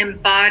an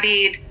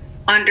embodied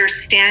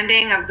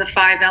understanding of the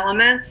five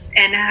elements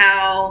and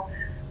how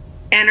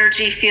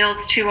energy feels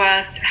to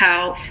us,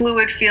 how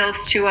fluid feels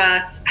to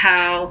us,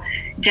 how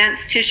dense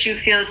tissue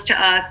feels to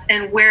us,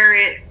 and where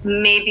it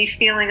may be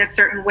feeling a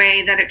certain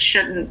way that it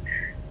shouldn't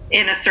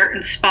in a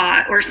certain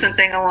spot or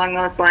something along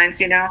those lines,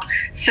 you know?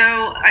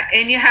 So,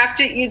 and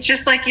you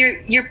just like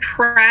you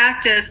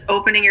practice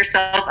opening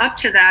yourself up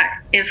to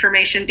that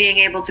information being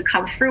able to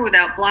come through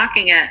without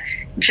blocking it,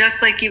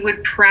 just like you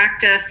would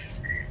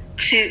practice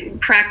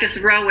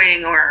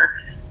rowing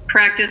or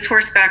practice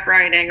horseback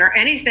riding or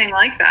anything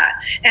like that.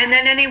 And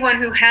then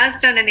anyone who has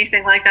done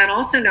anything like that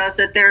also knows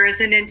that there is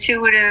an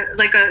intuitive,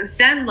 like a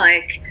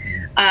Zen-like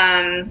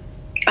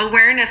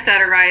awareness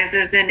that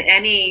arises in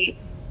any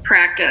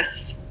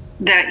practice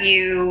that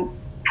you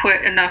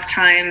put enough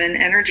time and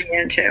energy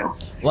into.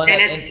 Well,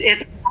 and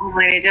it's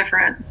probably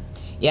different.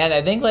 Yeah, and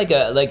I think like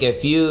a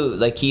few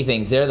like key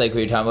things there, like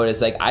we were talking about,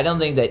 is like I don't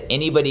think that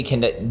anybody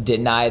can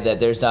deny that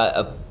there's not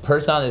a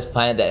person on this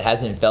planet that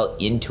hasn't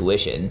felt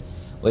intuition,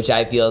 which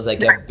I feel is like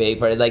a big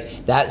part of,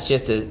 like that's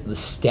just a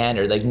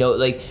standard. Like no,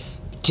 like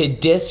to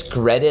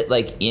discredit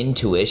like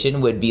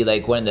intuition would be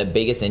like one of the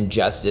biggest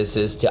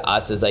injustices to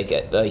us as like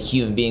a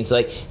human being. So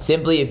like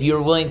simply if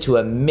you're willing to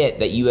admit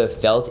that you have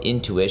felt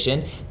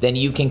intuition, then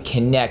you can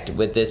connect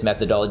with this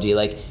methodology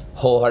like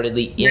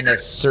wholeheartedly in a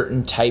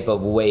certain type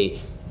of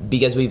way,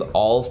 because we've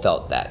all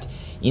felt that,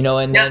 you know.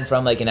 And then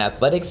from like an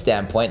athletic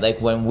standpoint, like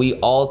when we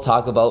all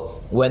talk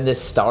about when the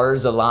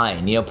stars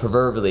align, you know,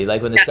 proverbially,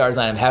 like when the stars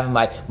align, I'm having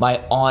my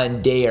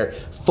on day, or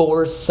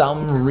for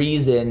some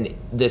reason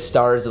the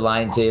stars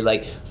align today,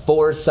 like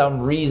for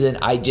some reason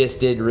I just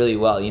did really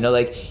well, you know,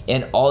 like,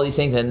 and all these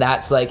things. And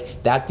that's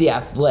the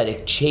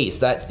athletic chase,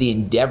 that's the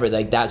endeavor,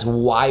 like that's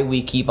why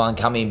we keep on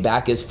coming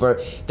back, is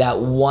for that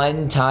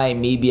one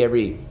time, maybe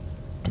every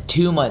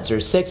 2 months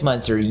or 6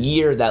 months or a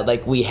year, that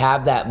like we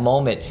have that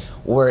moment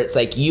where it's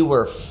like you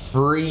were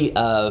free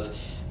of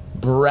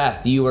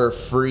breath, you were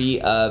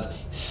free of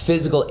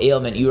physical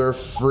ailment, you were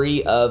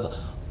free of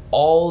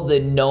all the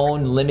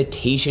known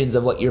limitations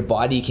of what your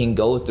body can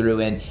go through.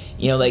 And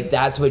you know, like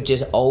that's what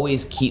just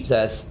always keeps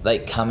us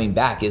like coming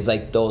back, is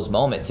like those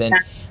moments. And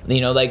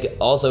you know, like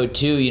also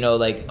too, you know,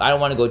 like I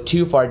don't want to go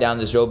too far down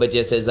this road, but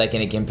just as like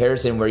in a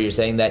comparison where you're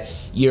saying that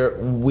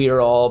we're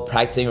all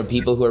practicing, or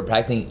people who are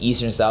practicing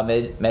Eastern style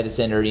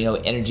medicine, or you know,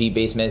 energy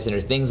based medicine, or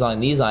things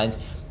along these lines,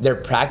 they're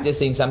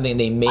practicing something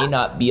they may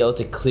not be able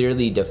to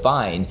clearly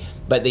define,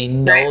 but they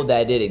know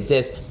that it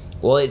exists.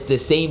 Well, it's the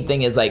same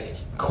thing as like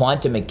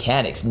quantum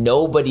mechanics.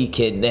 Nobody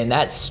can, and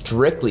that's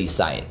strictly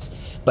science,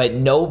 but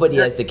nobody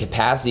has the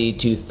capacity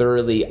to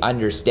thoroughly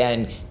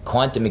understand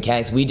quantum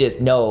mechanics. We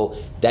just know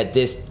that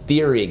this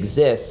theory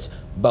exists,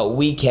 but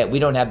we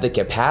don't have the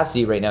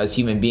capacity right now as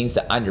human beings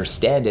to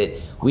understand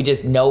it. We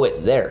just know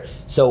it's there.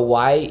 So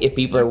why, if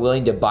people are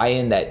willing to buy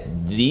in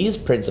that these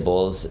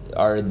principles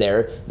are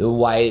there,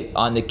 why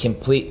on the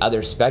complete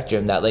other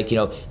spectrum that, like, you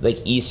know, like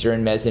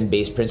Eastern medicine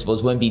based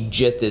principles wouldn't be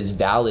just as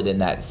valid in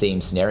that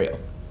same scenario?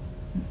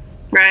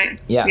 Right.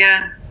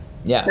 Yeah.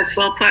 That's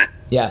well put.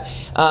 Yeah.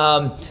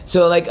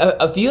 So like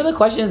a few of the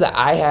questions that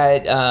I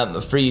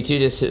had for you too,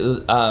 just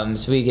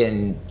so we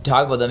can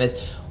talk about them, is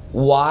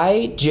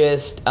why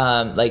just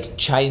like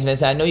Chinese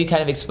medicine? I know you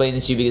kind of explained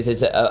this to you because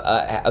it's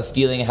a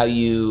feeling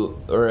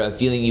a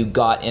feeling you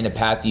got in a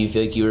path you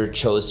feel like you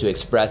chose to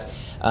express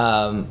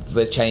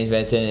with Chinese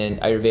medicine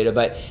and Ayurveda.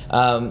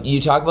 But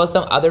you talk about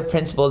some other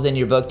principles in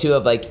your book too,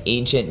 of like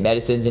ancient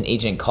medicines and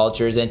ancient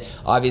cultures. And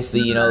obviously,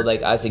 you know,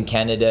 like us in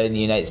Canada and the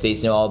United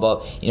States know all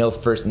about, you know,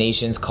 First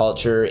Nations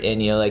culture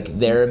and, you know, like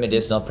their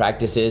medicinal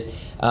practices.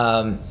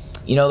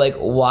 You know, like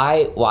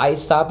why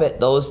stop at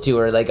those two?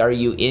 Or like, are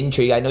you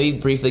intrigued? I know you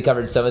briefly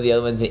covered some of the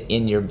other ones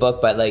in your book,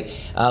 but like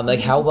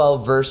how well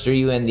versed are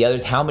you in the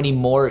others? How many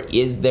more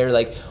is there?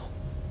 Like,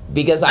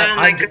 because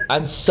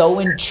I'm so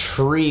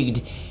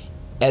intrigued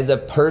as a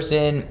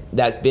person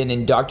that's been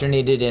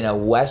indoctrinated in a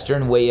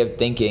Western way of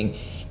thinking,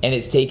 and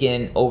it's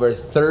taken over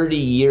 30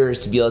 years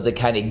to be able to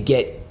kind of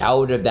get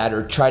out of that,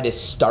 or try to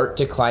start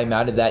to climb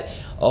out of that.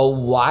 Oh,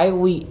 why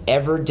we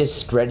ever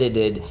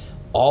discredited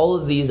all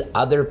of these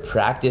other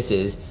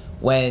practices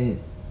when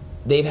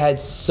they've had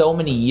so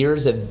many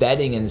years of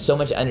vetting and so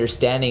much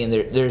understanding, and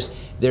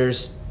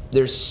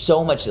there's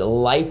so much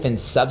life and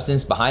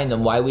substance behind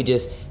them. Why we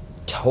just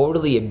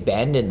totally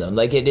abandon them?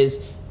 Like, it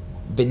is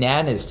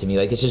bananas to me.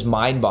 Like, it's just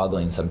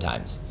mind-boggling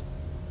sometimes.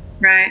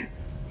 Right.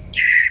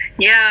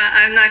 Yeah,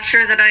 I'm not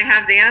sure that I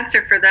have the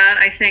answer for that.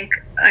 I think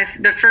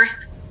the first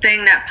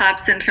thing that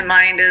pops into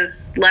mind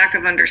is lack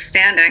of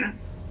understanding.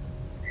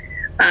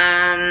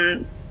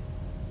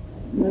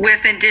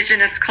 With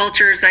indigenous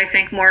cultures, I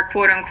think more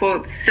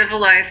quote-unquote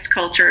civilized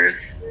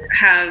cultures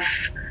have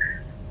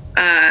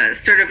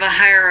sort of a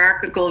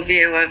hierarchical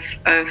view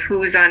of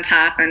who's on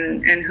top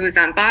and who's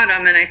on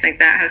bottom, and I think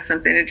that has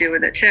something to do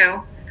with it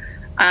too.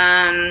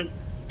 And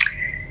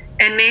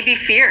maybe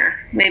fear.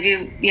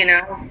 Maybe, you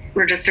know,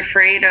 we're just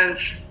afraid of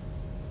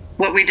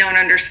what we don't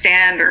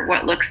understand or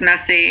what looks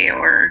messy,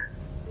 or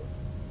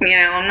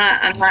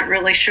I'm not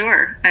really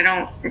sure. I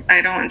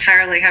don't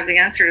entirely have the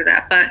answer to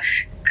that, but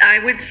I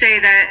would say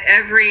that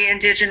every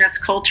indigenous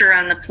culture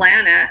on the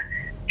planet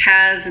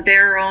has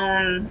their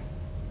own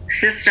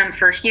system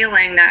for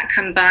healing that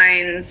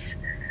combines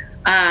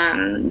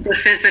the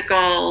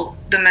physical,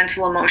 the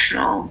mental,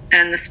 emotional,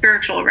 and the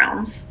spiritual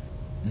realms.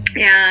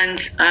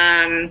 And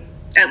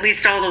at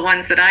least all the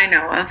ones that I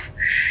know of.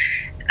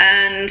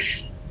 And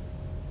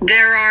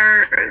there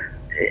are,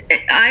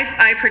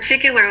 I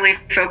particularly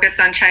focus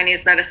on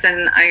Chinese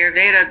medicine,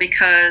 Ayurveda,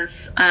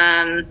 because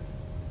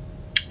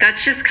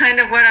that's just kind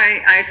of what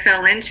I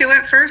fell into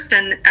at first.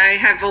 And I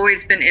have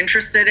always been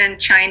interested in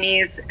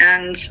Chinese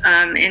and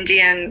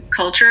Indian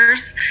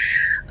cultures.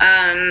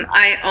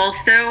 I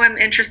also am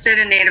interested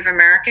in Native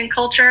American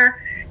culture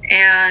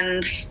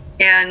and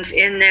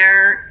in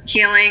their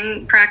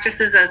healing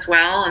practices as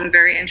well. I'm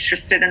very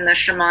interested in the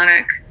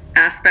shamanic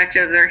aspect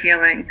of their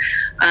healing.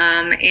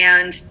 And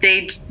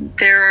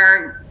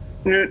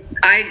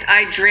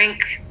I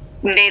drink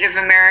Native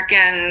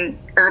American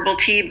herbal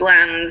tea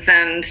blends,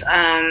 and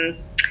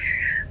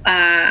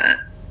I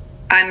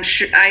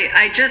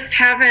just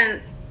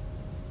haven't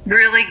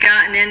really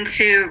gotten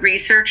into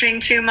researching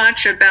too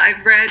much about.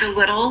 I've read a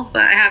little,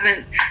 but I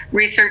haven't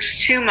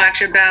researched too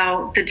much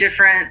about the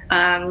different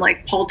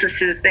like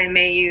poultices they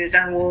may use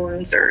on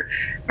wounds or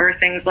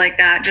things like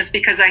that. Just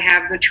because I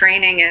have the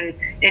training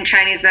in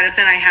Chinese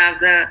medicine, I have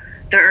the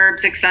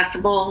herbs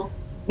accessible,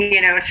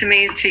 to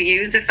me to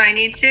use if I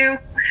need to.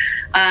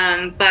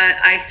 But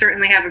I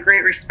certainly have a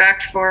great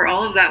respect for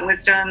all of that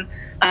wisdom,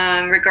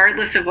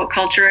 regardless of what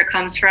culture it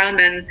comes from.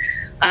 And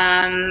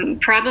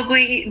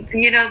probably,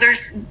 there's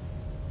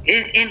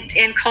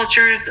in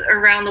cultures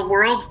around the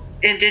world,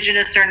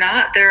 indigenous or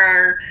not, there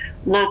are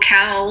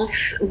locales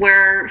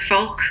where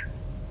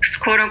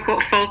quote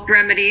unquote folk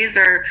remedies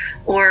or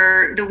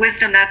the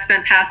wisdom that's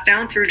been passed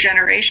down through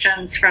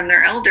generations from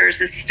their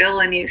elders is still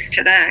in use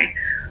today,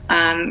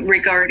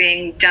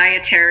 regarding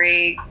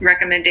dietary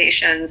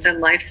recommendations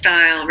and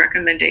lifestyle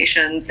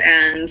recommendations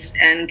and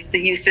the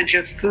usage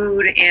of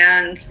food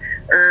and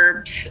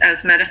herbs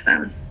as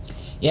medicine.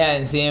 Yeah,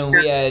 and seeing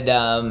we had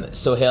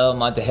Sohail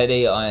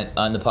Montahedi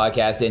on the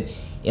podcast, and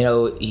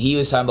he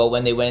was talking about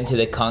when they went into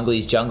the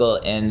Congolese jungle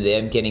and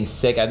them getting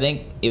sick. I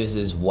think it was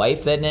his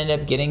wife that ended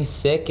up getting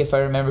sick, if I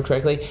remember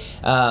correctly.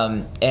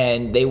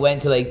 And they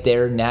went to like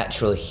their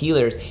natural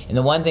healers, and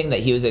the one thing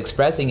that he was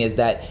expressing is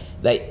that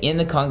like in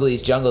the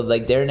Congolese jungle,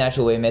 like their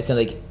natural way of medicine,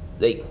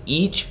 like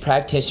each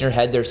practitioner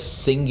had their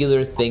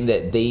singular thing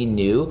that they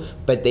knew,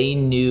 but they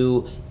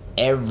knew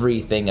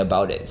everything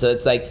about it. So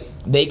it's like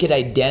they could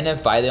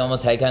identify, they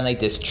almost had kind of like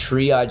this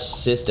triage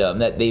system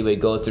that they would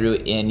go through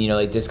in,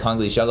 like this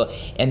Congolese jungle,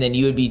 and then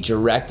you would be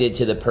directed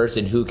to the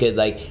person who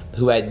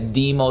had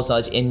the most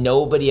knowledge, and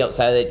nobody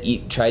outside of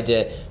that tried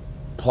to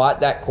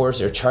plot that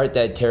course or chart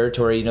that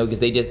territory, because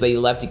they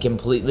left it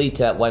completely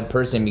to that one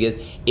person, because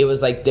it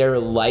was like their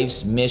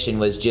life's mission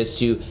was just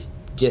to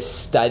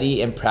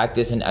study and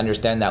practice and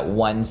understand that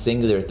one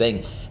singular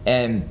thing.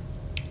 And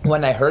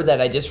when I heard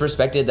that, I just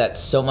respected that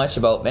so much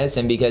about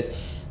medicine, because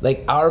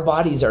like our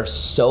bodies are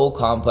so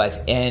complex,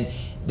 and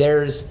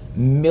there's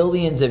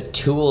millions of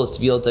tools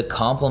to be able to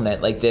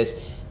complement like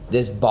this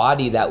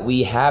body that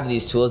we have,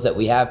 these tools that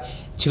we have.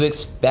 To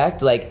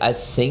expect like a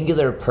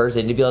singular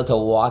person to be able to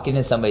walk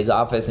into somebody's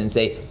office and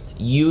say,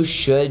 you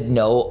should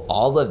know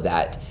all of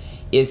that,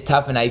 is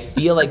tough. And I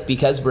feel like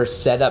because we're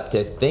set up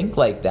to think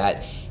like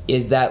that,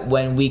 is that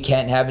when we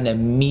can't have an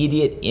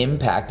immediate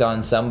impact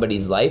on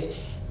somebody's life,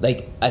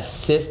 like a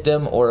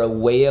system or a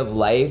way of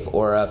life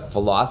or a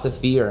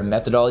philosophy or a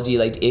methodology,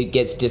 like it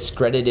gets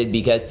discredited,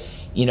 because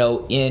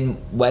in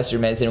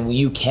Western medicine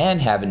you can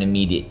have an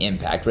immediate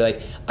impact. We're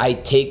like, I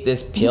take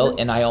this pill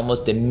and I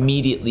almost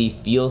immediately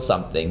feel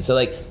something, so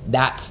like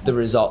that's the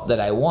result that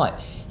I want.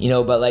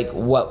 But like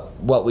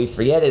what we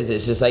forget is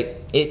it's just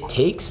like it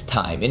takes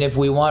time, and if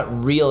we want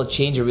real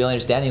change or real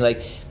understanding,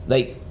 like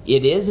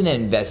it is an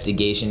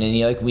investigation, and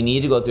like we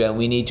need to go through it, and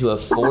we need to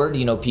afford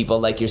people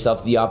like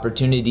yourself the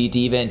opportunity to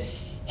even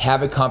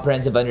have a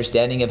comprehensive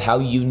understanding of how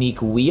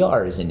unique we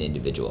are as an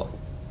individual.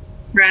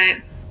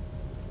 Right.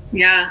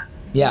 Yeah.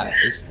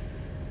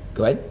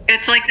 Go ahead.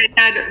 It's like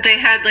they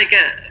had like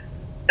a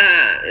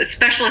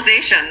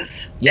specializations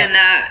in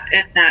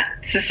that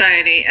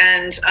society,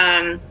 and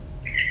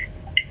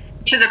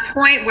to the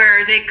point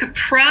where they could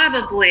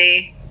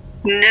probably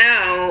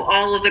know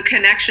all of the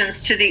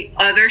connections to the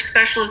other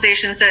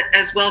specializations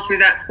as well through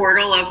that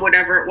portal of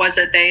whatever it was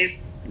that they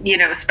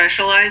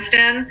specialized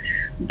in.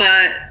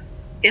 But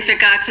if it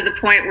got to the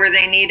point where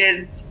they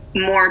needed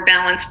more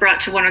balance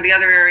brought to one of the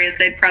other areas,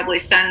 they'd probably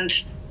send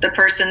the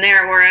person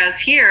there. Whereas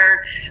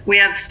here we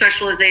have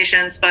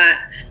specializations, but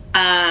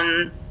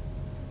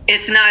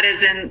it's not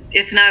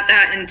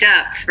that in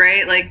depth,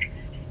 right? Like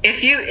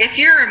if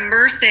you're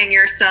immersing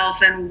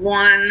yourself in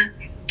one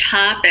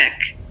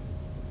topic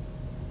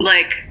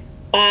like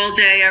all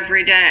day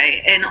every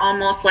day, and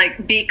almost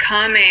like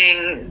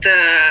becoming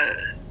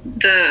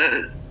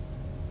the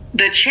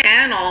the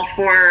channel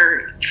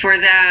for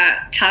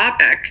that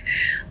topic,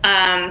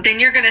 then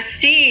you're going to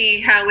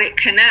see how it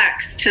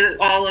connects to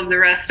all of the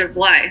rest of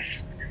life,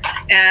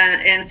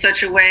 and in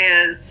such a way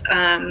as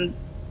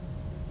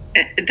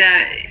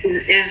that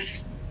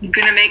is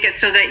going to make it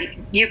so that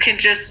you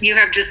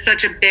have just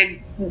such a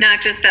big,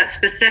 not just that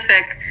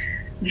specific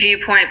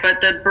viewpoint, but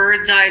the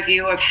bird's eye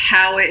view of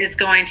how it is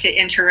going to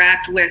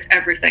interact with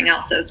everything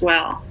else as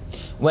well.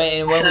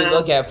 When we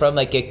look at from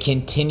like a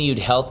continued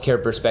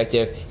healthcare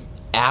perspective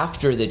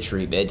after the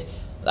treatment,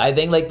 I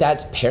think like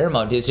that's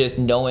paramount. It's just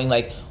knowing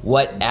like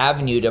what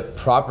avenue to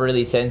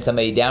properly send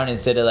somebody down,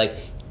 instead of like,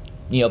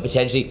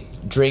 potentially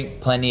drink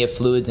plenty of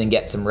fluids and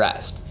get some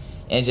rest.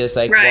 And it's just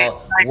like, right,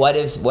 well,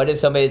 what if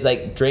somebody's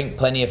like drink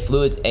plenty of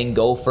fluids and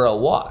go for a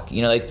walk?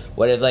 Like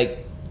what if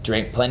like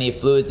drink plenty of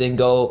fluids and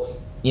go,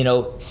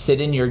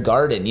 sit in your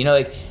garden?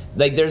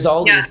 Like there's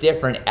all these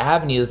different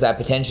avenues that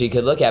potentially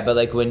could look at. But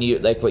like when you,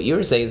 like what you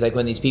were saying is like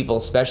when these people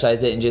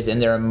specialize it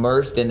and they're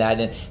immersed in that,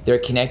 and they're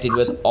connected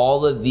with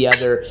all of the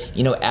other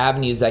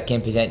avenues that can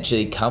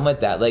potentially come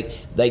with that,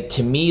 like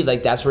to me,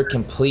 like that's where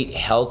complete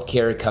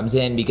healthcare comes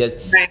in. Because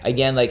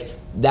again, like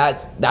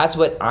that's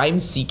what I'm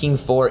seeking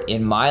for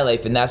in my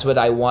life, and that's what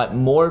I want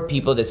more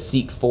people to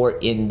seek for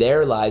in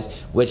their lives,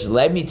 which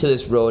led me to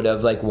this road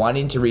of like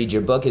wanting to read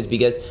your book, is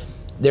because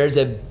there's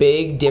a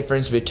big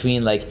difference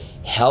between like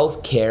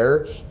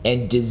healthcare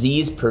and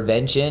disease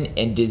prevention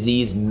and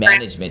disease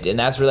management. And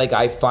that's where like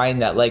I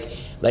find that like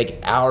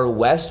our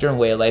Western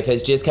way of life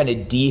has just kind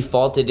of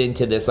defaulted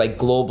into this like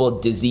global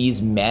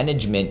disease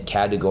management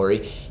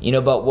category,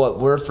 but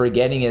what we're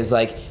forgetting is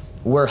like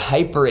we're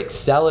hyper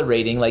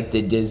accelerating like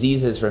the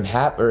diseases from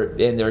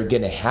and they're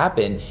going to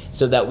happen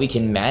so that we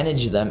can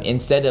manage them,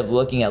 instead of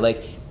looking at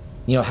like,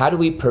 how do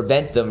we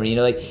prevent them?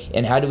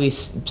 And how do we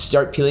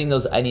start peeling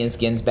those onion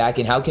skins back?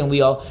 And how can we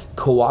all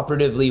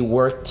cooperatively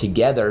work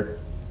together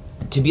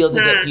to be able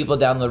to get people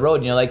down the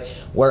road? Like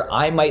where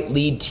I might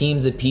lead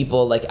teams of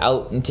people like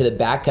out into the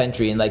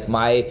backcountry, and like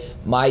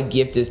my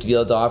gift is to be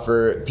able to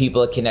offer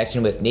people a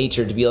connection with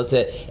nature, to be able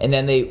to, and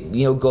then they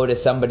go to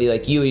somebody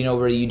like you,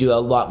 where you do a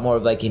lot more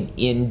of like an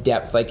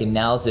in-depth like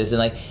analysis and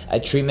like a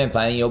treatment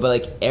plan, but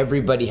like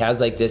everybody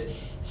has like this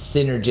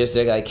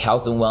synergistic like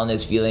health and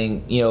wellness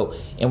feeling,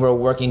 and we're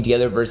working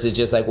together, versus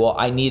just like, well,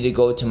 I need to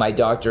go to my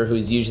doctor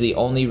who's usually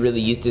only really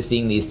used to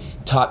seeing these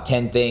top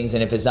 10 things,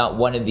 and if it's not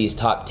one of these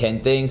top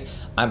 10 things,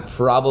 I'm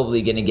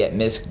probably going to get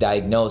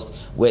misdiagnosed,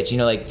 which,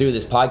 like through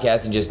this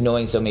podcast and just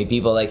knowing so many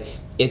people, like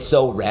it's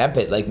so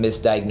rampant, like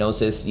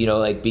misdiagnosis,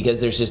 like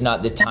because there's just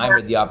not the time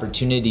or the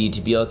opportunity to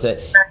be able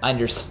to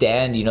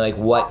understand, like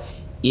what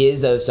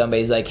is of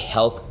somebody's like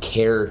health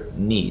care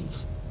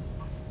needs.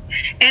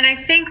 And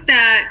I think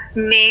that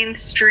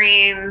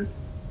mainstream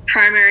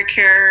primary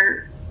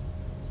care,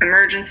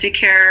 emergency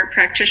care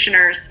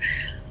practitioners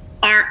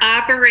are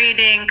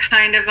operating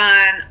kind of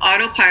on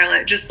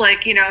autopilot. Just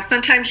like,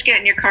 sometimes you get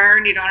in your car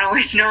and you don't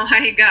always know how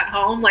you got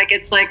home. Like,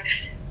 it's like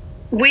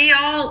we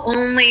all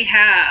only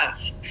have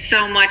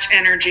so much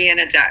energy in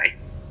a day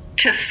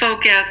to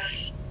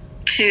focus,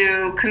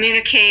 to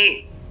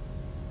communicate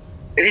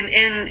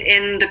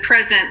in the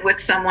present with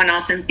someone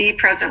else and be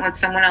present with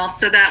someone else,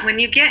 so that when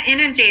you get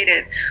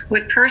inundated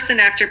with person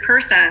after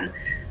person,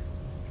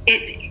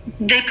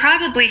 they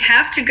probably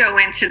have to go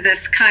into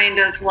this kind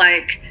of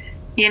like,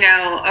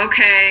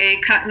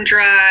 okay, cut and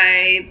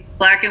dry,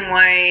 black and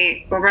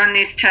white, we'll run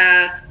these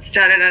tests,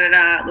 da da da da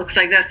da, looks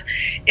like this.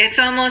 It's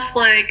almost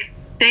like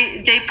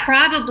they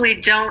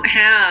probably don't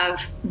have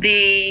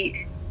the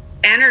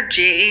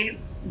energy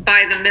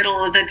by the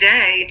middle of the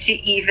day to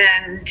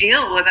even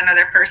deal with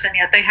another person,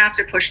 yet they have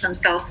to push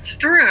themselves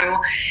through.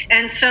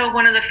 And so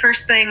one of the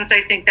first things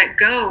I think that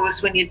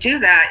goes when you do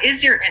that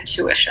is your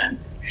intuition,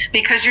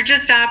 because you're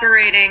just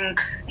operating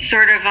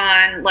sort of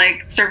on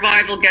like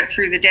survival, get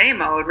through the day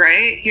mode,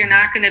 right? You're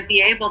not going to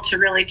be able to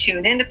really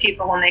tune into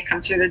people when they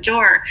come through the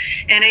door.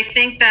 And I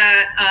think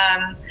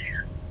that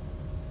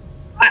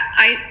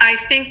I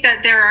think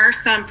that there are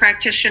some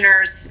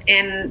practitioners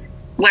in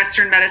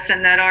Western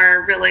medicine that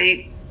are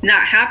really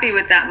not happy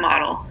with that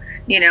model,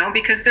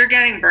 because they're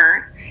getting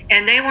burnt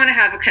and they want to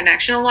have a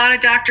connection. A lot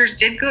of doctors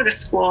did go to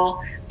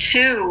school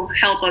to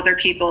help other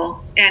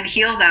people and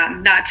heal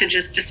them, not to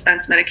just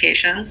dispense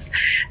medications.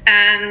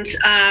 And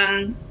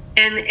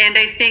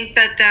I think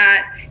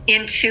that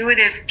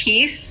intuitive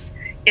piece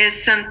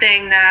is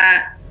something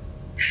that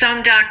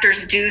some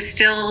doctors do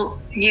still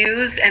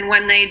use, and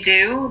when they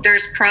do,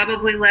 there's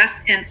probably less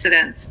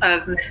incidence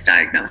of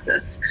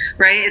misdiagnosis,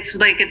 right?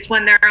 It's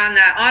when they're on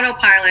that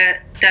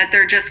autopilot that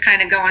they're just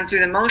kind of going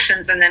through the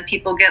motions, and then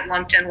people get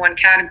lumped in one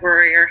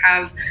category or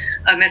have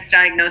a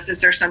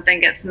misdiagnosis or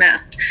something gets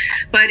missed.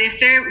 But if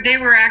they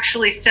were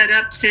actually set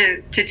up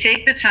to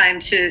take the time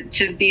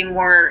to be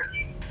more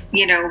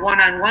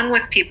one-on-one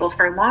with people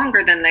for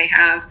longer than they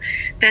have,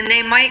 then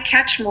they might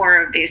catch more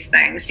of these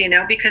things,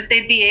 because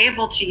they'd be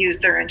able to use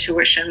their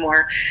intuition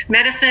more.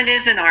 Medicine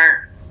is an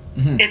art.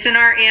 Mm-hmm. It's an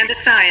art and a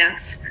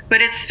science, but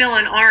it's still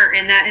an art,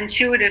 and that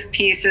intuitive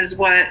piece is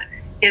what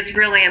is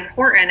really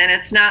important. And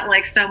it's not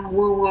like some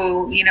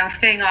woo-woo,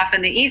 thing off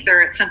in the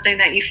ether. It's something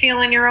that you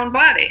feel in your own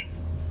body.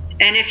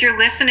 And if you're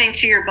listening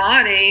to your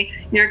body,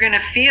 you're going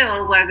to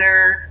feel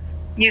whether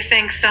you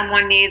think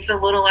someone needs a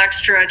little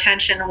extra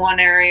attention in one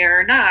area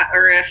or not,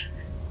 or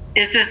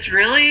is this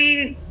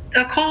really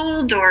a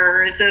cold,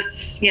 or is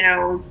this,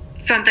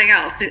 something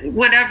else,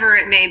 whatever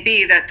it may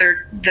be that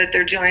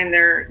they're doing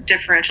their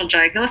differential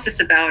diagnosis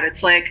about.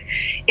 It's like,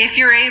 if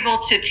you're able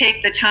to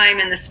take the time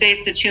and the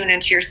space to tune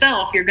into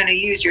yourself, you're going to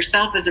use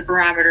yourself as a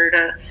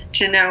barometer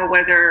to know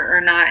whether or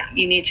not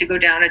you need to go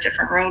down a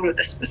different road with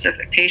a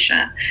specific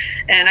patient.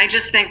 And I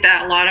just think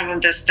that a lot of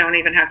them just don't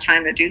even have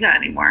time to do that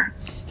anymore.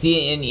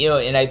 See,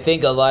 and I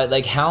think a lot,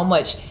 like, how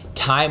much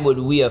time would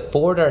we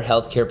afford our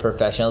healthcare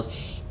professionals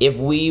if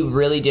we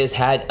really just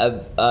had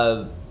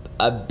a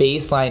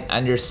baseline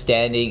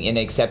understanding and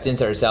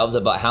acceptance ourselves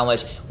about how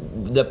much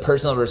the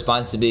personal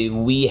responsibility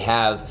we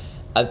have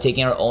of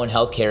taking our own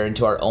healthcare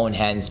into our own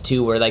hands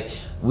too, where like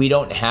we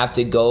don't have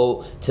to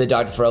go to the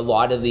doctor for a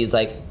lot of these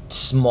like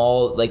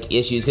small like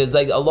issues, because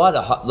like a lot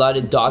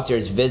of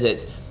doctors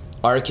visits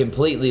are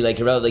completely like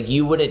irrelevant. Like,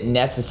 you wouldn't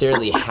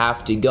necessarily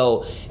have to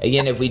go,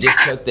 again, if we just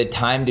took the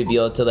time to be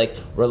able to like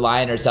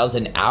rely on ourselves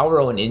and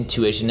our own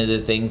intuition of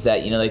the things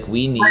that like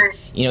we need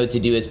to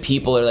do as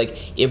people, or like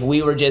if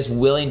we were just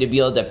willing to be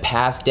able to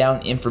pass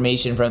down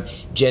information from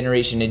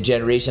generation to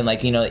generation,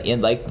 like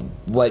in like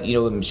what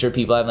I'm sure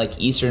people have like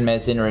Eastern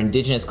medicine or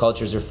indigenous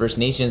cultures or First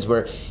Nations,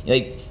 where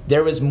like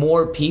there was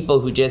more people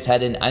who just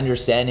had an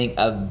understanding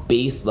of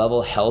base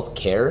level health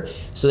care,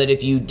 so that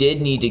if you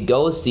did need to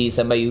go see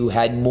somebody who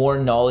had more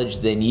knowledge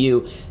than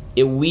you,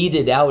 it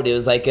weeded out. It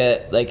was like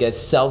a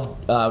self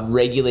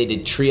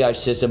regulated triage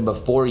system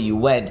before you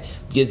went,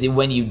 because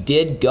when you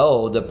did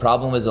go, the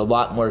problem was a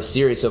lot more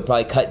serious. So it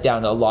probably cut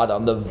down a lot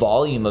on the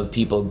volume of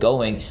people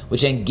going,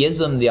 which then gives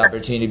them the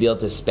opportunity to be able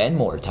to spend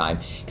more time.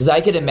 Because I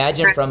could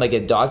imagine from like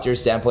a doctor's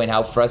standpoint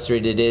how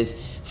frustrating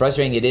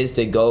it is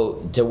to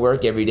go to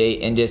work every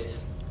day and just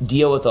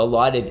deal with a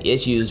lot of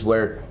issues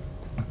where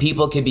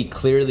people could be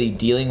clearly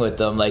dealing with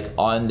them like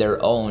on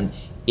their own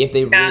if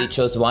they really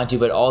chose to want to,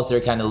 but also they're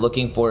kind of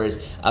looking for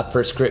is a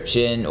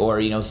prescription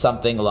or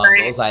something along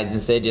those lines,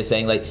 instead of just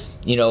saying like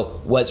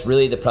what's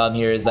really the problem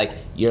here is like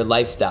your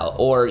lifestyle,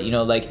 or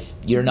like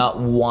you're not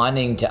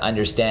wanting to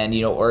understand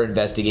or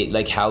investigate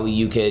like how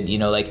you could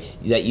like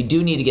that you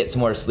do need to get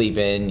some more sleep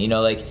in,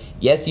 like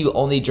yes, you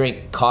only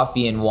drink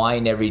coffee and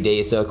wine every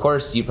day, so of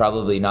course you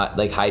probably not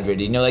like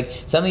hydrated, like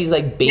some of these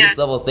like base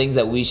level things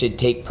that we should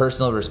take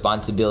personal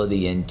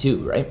responsibility in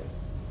too, right?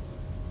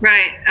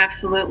 Right,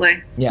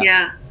 absolutely.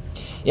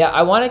 Yeah,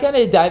 I want to kind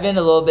of dive in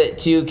a little bit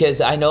too,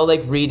 because I know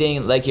like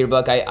reading like your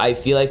book, I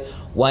feel like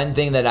one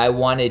thing that I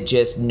want to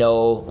just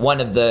know, one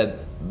of the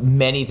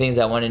many things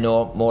I want to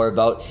know more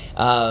about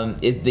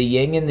is the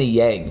yin and the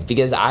yang,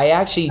 because I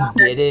actually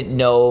didn't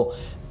know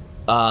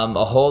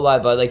a whole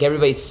lot about, like,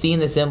 everybody's seen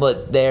the symbol,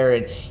 it's there,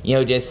 and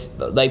just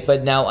like,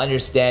 but now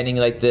understanding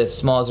like the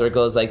small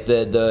circles, like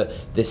the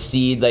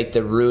seed, like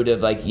the root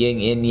of like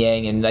yin and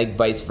yang, and like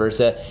vice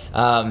versa,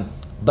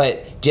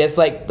 but just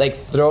like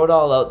throw it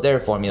all out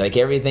there for me, like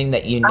everything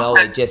that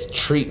like just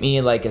treat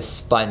me like a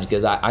sponge,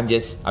 because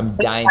I'm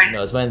dying to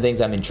know. It's one of the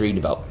things I'm intrigued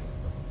about.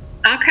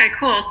 Okay,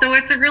 cool. So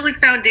it's a really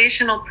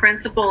foundational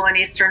principle in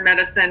Eastern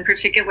medicine,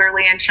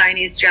 particularly in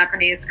Chinese,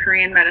 Japanese,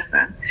 Korean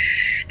medicine.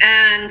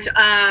 And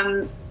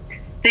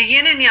the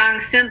yin and yang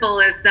symbol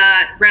is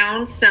that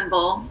round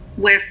symbol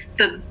with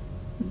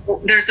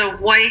there's a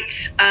white,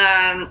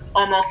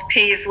 almost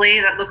paisley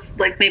that looks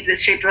like maybe the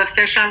shape of a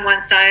fish on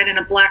one side and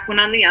a black one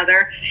on the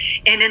other.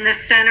 And in the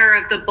center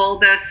of the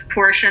bulbous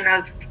portion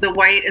of the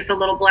white is a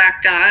little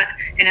black dot.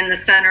 And in the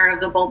center of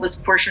the bulbous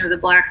portion of the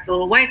black is a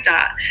little white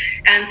dot.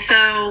 And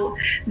so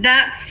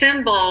that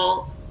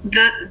symbol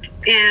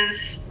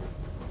it's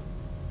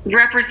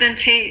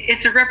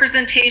a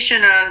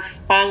representation of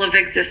all of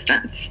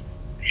existence.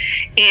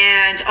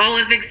 And all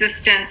of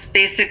existence,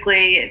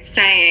 basically, it's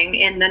saying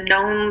in the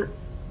known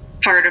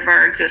part of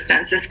our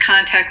existence is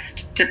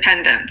context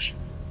dependent.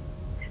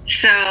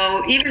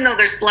 So even though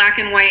there's black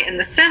and white in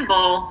the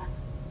symbol,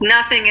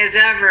 nothing is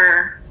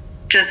ever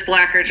just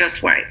black or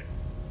just white.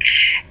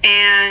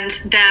 And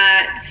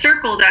that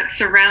circle that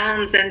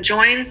surrounds and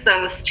joins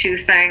those two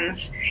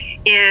things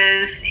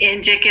is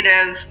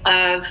indicative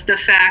of the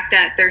fact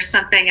that there's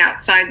something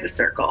outside the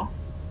circle.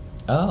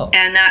 Oh.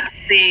 And that's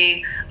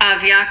the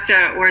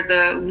Avyakta, or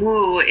the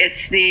Wu.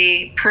 It's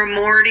the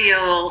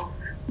primordial,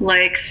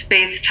 like,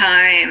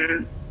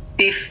 space-time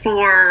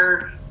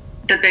before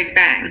the Big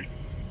Bang.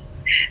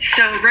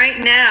 So right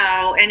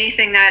now,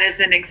 anything that is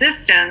in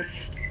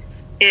existence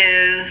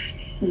is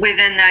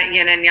within that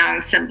yin and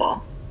yang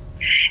symbol.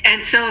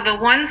 And so the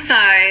one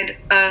side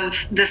of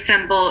the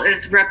symbol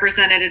is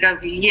representative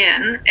of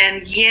yin,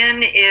 and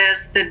yin is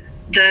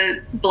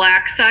the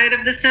black side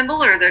of the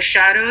symbol, or the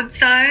shadowed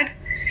side.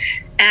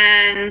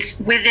 And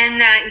within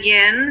that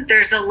yin,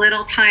 there's a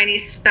little tiny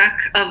speck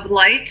of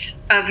light,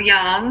 of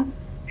yang.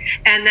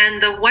 And then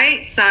the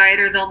white side,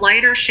 or the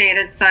lighter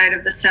shaded side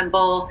of the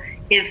symbol,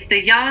 is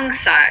the yang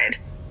side.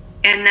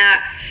 and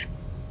that's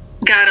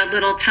got a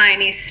little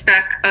tiny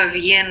speck of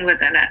yin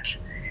within it.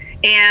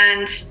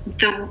 And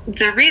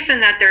the reason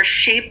that they're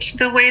shaped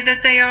the way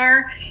that they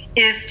are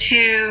is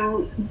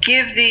to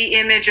give the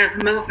image of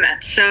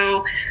movement.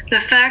 So the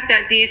fact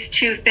that these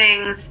two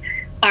things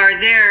are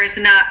there is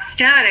not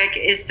static,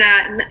 is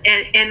that,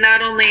 and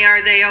not only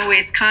are they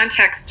always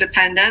context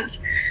dependent,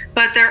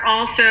 but they're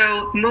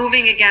also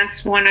moving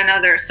against one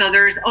another. So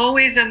there's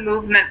always a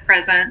movement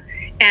present,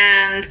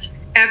 and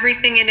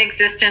everything in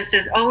existence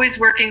is always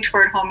working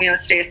toward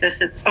homeostasis.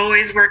 It's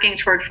always working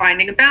toward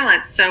finding a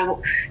balance.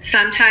 So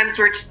sometimes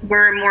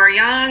we're more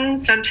yang,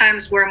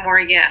 sometimes we're more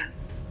yin.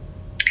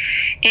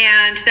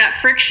 And that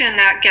friction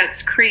that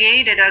gets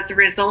created as a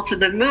result of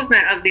the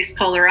movement of these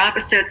polar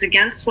opposites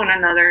against one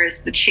another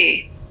is the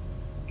qi.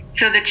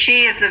 So the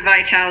qi is the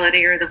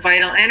vitality or the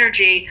vital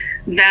energy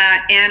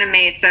that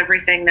animates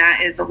everything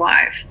that is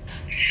alive.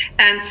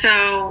 And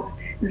so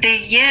the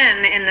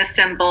yin in the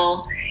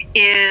symbol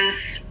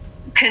is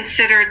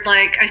considered,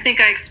 like, I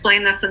think I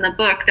explained this in the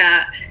book,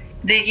 that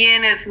the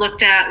yin is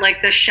looked at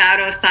like the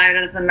shadow side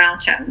of the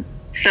mountain.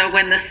 So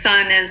when the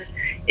sun is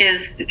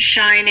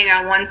shining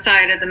on one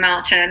side of the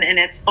mountain and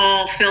it's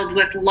all filled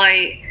with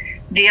light,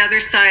 the other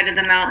side of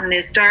the mountain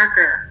is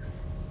darker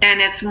and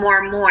it's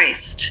more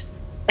moist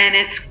and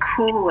it's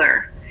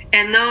cooler.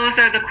 And those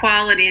are the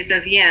qualities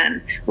of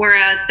yin.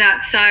 Whereas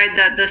that side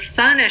that the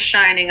sun is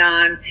shining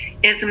on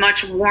is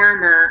much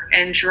warmer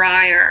and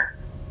drier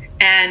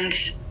and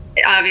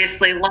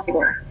obviously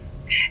lighter.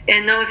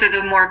 And those are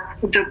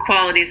the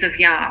qualities of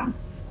yang.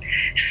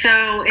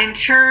 So in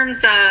terms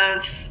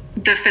of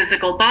the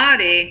physical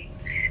body,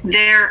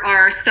 there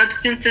are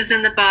substances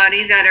in the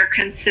body that are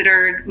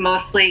considered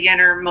mostly yin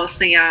or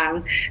mostly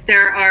yang.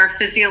 There are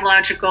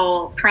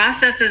physiological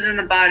processes in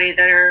the body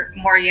that are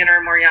more yin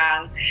or more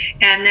yang.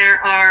 And there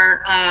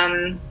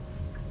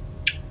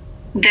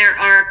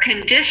are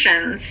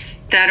conditions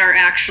that are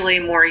actually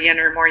more yin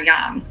or more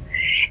yang.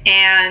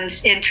 And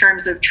in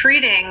terms of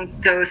treating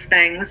those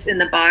things in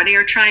the body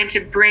or trying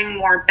to bring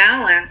more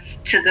balance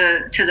to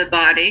the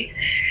body,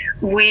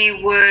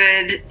 we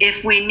would,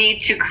 if we need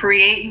to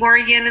create more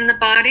yin in the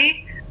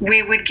body,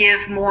 we would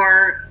give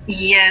more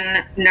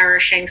yin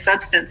nourishing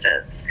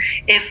substances.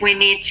 If we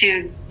need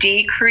to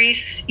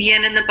decrease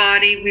yin in the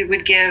body, we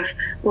would give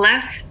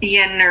less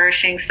yin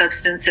nourishing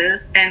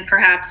substances and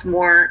perhaps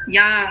more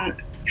yang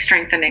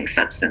strengthening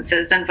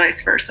substances, and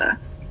vice versa.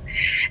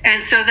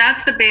 And so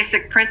that's the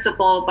basic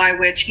principle by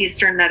which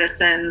Eastern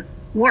medicine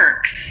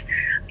works.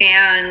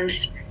 And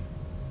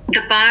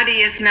the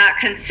body is not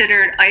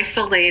considered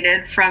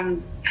isolated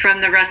from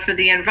the rest of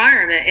the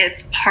environment.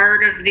 It's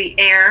part of the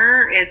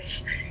air.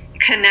 It's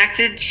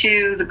connected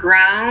to the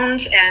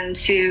ground and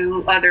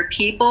to other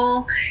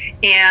people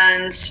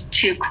and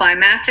to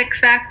climatic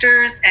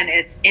factors, and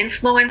it's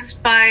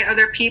influenced by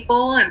other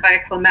people and by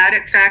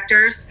climatic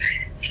factors.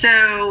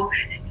 So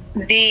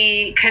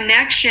the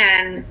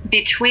connection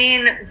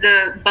between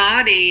the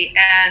body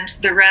and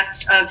the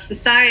rest of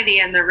society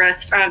and the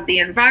rest of the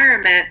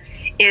environment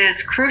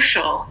is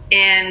crucial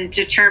in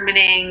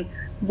determining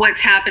what's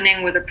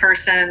happening with a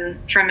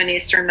person from an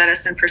Eastern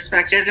medicine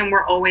perspective. And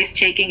we're always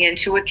taking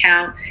into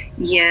account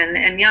yin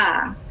and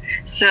yang.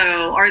 So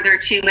are there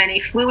too many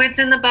fluids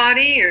in the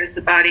body, or is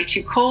the body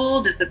too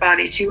cold? Is the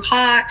body too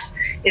hot?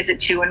 Is it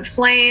too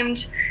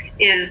inflamed?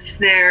 Is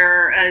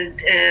there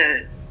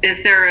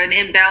an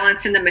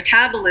imbalance in the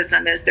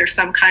metabolism? Is there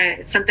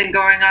something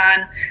going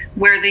on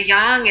where the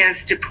yang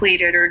is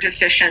depleted or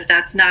deficient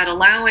that's not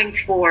allowing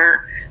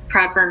for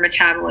proper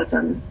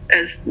metabolism,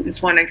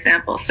 as one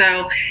example?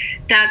 So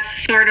that's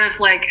sort of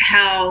like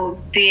how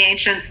the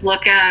ancients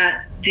look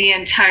at the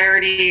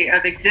entirety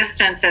of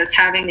existence, as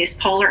having these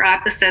polar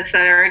opposites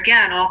that are,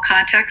 again, all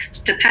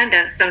context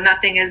dependent. So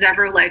nothing is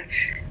ever like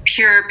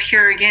pure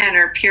yin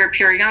or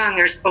pure yang.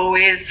 There's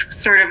always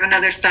sort of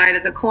another side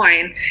of the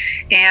coin,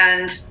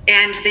 and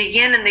the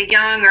yin and the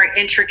yang are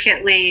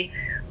intricately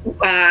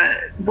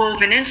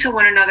woven into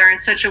one another in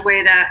such a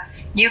way that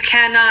you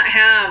cannot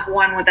have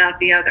one without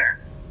the other.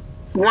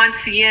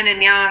 Once yin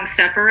and yang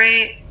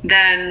separate,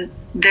 then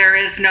there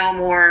is no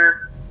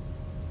more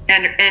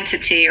an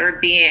entity or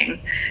being.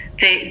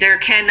 There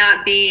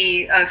cannot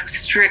be a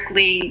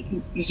strictly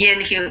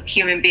yin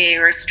human being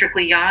or a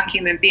strictly yang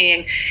human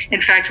being.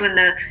 In fact, when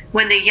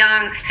the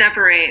yang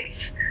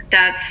separates,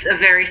 that's a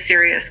very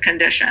serious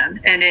condition,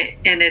 and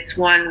it's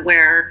one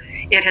where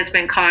it has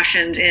been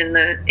cautioned in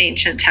the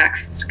ancient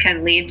texts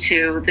can lead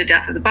to the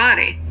death of the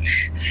body.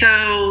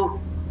 So,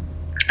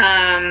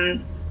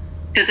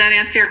 does that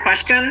answer your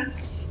question?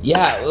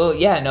 Yeah, well,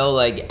 yeah, no,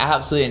 like,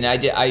 absolutely. And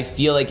I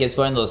feel like it's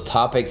one of those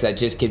topics that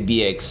just could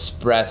be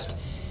expressed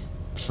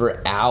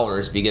for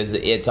hours, because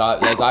it's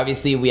like,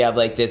 obviously we have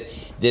like this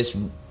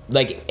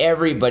like,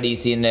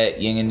 everybody's seen the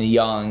yin and the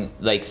yang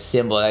like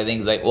symbol. I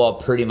think, like, well,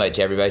 pretty much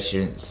everybody,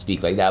 shouldn't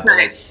speak like that, but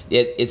like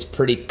it's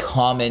pretty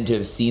common to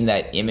have seen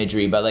that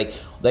imagery, but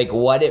like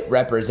what it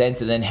represents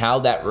and then how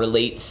that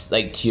relates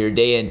like to your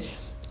day. And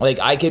like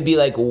I could be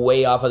like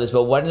way off of this,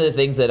 but one of the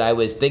things that I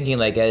was thinking,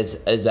 like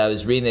as I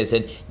was reading this,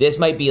 and this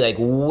might be like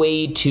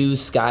way too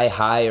sky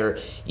high, or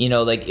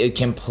like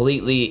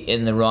completely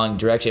in the wrong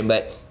direction,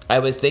 but I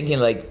was thinking,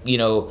 like,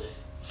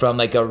 from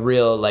like a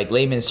real like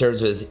layman's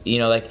terms, was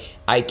like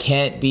I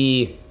can't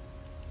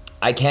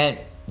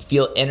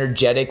feel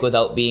energetic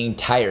without being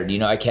tired.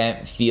 I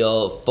can't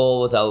feel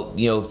full without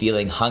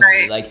feeling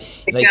hungry. Right.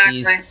 Like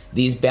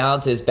these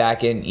balances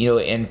back and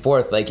and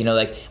forth. Like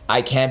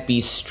I can't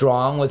be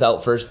strong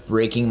without first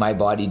breaking my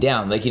body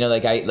down. I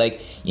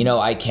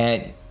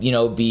can't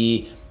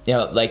be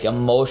like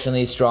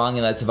emotionally strong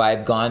unless if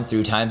I've gone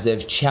through times that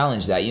have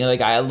challenged that.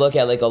 Like I look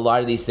at like a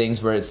lot of these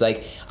things where it's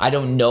like I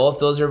don't know if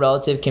those are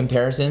relative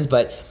comparisons,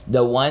 but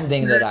the one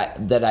thing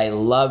that I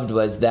loved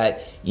was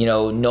that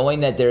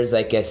knowing that there's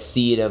like a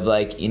seed of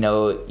like yin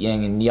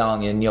and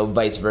yang and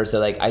vice versa.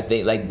 Like I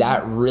think like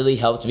that really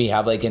helped me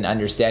have like an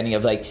understanding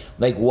of like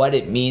what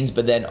it means,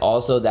 but then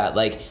also that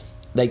like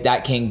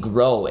that can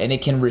grow and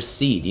it can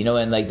recede,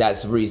 and like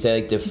that's where you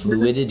say like the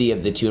fluidity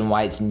of the two and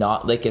why it's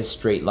not like a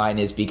straight line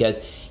is because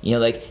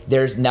like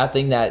there's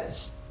nothing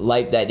that's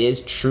life that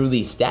is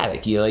truly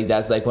static. Like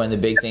that's like one of the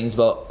big things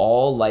about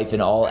all life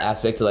and all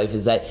aspects of life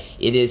is that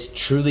it is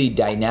truly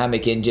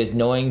dynamic, and just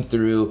knowing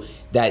through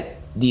that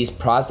these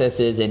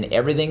processes and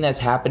everything that's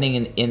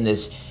happening in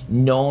this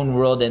known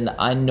world and the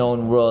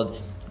unknown world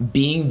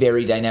being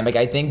very dynamic.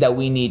 I think that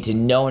we need to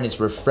know, and it's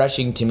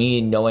refreshing to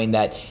me knowing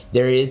that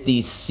there is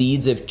these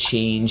seeds of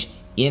change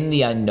in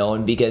the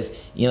unknown, because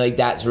like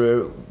that's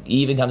where it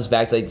even comes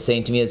back to like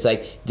saying to me, it's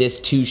like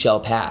this too shall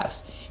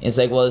pass. And it's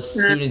like, well, as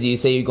soon as you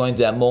say you're going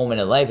through that moment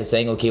in life, it's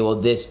saying, okay,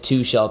 well, this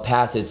too shall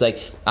pass. It's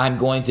like I'm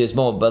going through this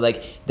moment, but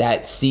like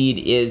that seed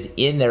is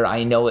in there.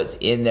 I know it's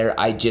in there.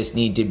 I just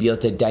need to be able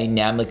to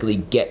dynamically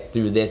get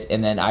through this,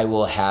 and then I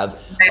will have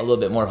a little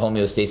bit more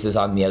homeostasis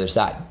on the other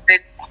side.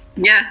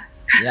 Yeah.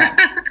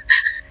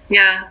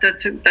 Yeah,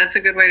 that's a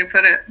good way to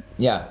put it.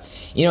 Yeah.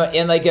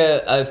 And like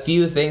a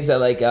few things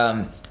that like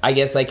I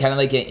guess like kind of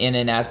like in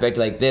an aspect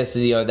like this,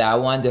 that I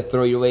wanted to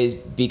throw your ways,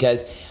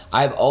 because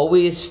I've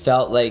always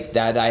felt like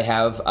that I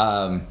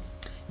have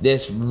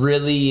this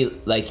really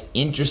like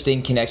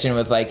interesting connection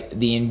with like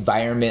the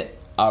environment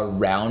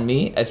around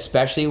me,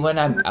 especially when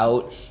I'm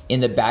out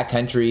in the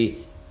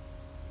backcountry,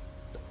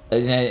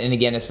 and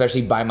again,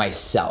 especially by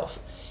myself,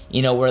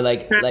 where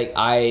like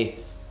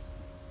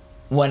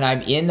when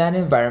I'm in that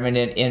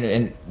environment,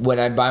 and when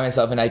I'm by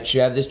myself and I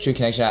have this true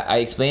connection, I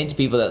explain to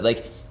people that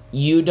like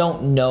you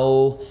don't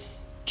know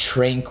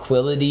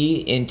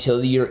tranquility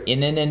until you're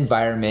in an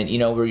environment,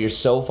 where you're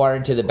so far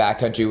into the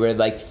backcountry where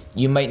like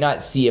you might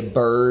not see a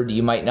bird,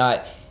 you might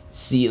not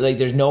see, like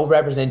there's no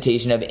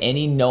representation of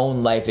any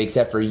known life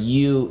except for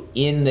you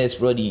in this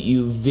world.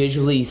 You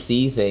visually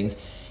see things,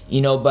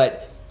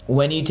 but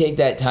when you take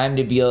that time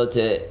to be able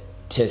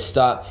to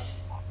stop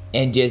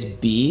and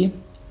just be,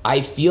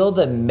 I feel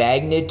the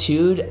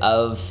magnitude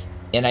of,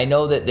 and I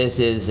know that this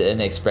is an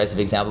expressive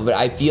example, but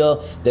I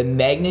feel the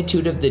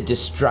magnitude of the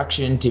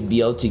destruction to be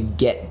able to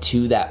get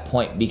to that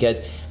point, because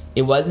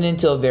it wasn't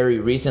until very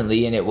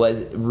recently, and it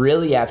was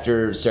really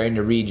after starting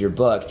to read your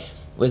book,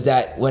 was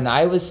that when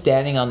I was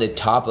standing on the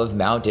top of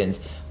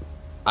mountains,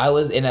 I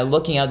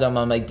looking at them,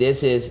 I'm like,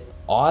 this is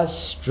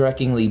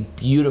awe-struckingly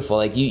beautiful.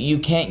 Like you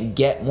can't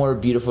get more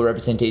beautiful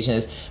representation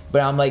of this.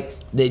 But I'm like,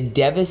 the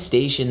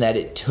devastation that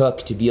it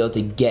took to be able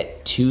to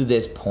get to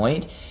this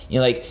point,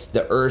 like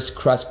the Earth's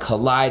crust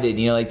collided,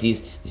 like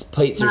these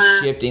plates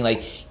are shifting,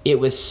 like it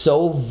was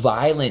so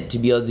violent to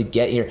be able to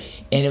get here.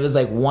 And it was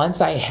like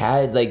once I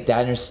had like that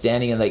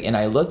understanding, and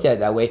I looked at it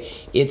that way,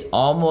 it's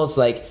almost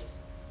like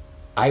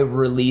I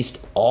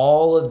released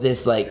all of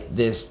this like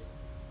this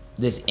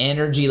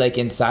energy like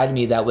inside of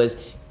me that was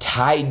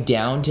tied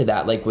down to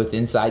that, like with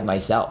inside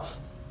myself.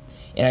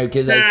 And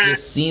because I was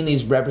just seeing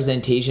these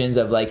representations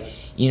of like,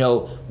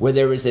 where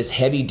there was this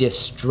heavy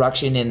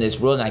destruction in this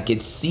world, and I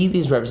could see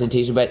these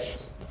representations, but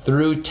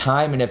through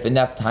time, and if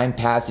enough time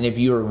passed, and if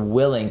you were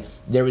willing,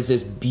 there was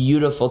this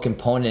beautiful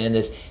component and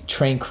this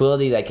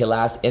tranquility that could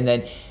last. And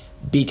then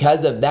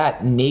because of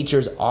that,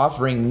 nature's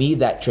offering me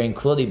that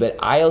tranquility, but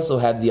I also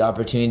have the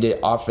opportunity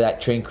to offer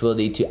that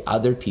tranquility to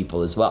other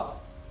people as well.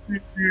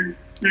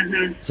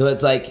 So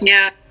it's like,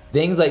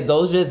 things like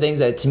those are the things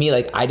that to me,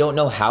 like, I don't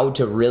know how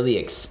to really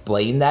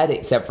explain that,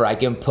 except for I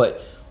can put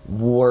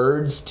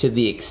words to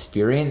the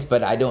experience,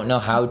 but I don't know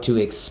how to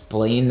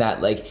explain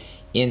that like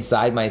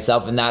inside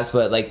myself. And that's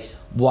what like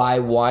why I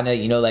want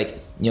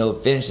to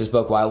finish this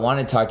book, why I want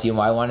to talk to you,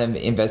 why I want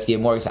to investigate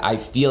more, because I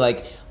feel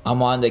like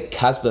I'm on the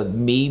cusp of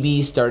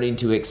maybe starting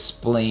to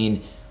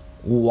explain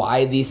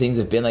why these things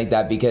have been like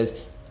that, because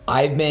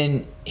I've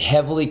been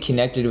heavily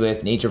connected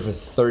with nature for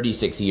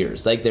 36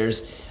 years. Like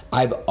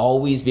I've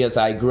always been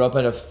outside. I grew up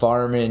on a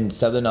farm in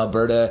southern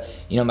Alberta.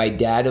 My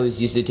dad always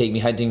used to take me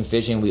hunting,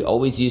 fishing. We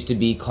always used to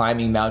be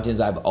climbing mountains.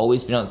 I've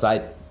always been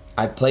outside.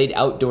 I've played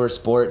outdoor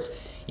sports.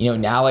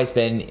 Now I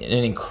spend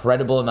an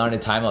incredible amount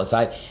of time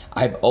outside.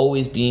 I've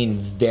always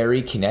been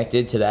very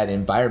connected to that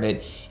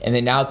environment. And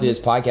then now through this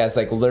podcast,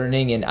 like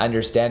learning and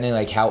understanding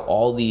like how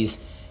all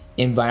these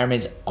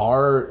environments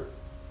are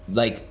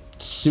like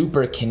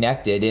super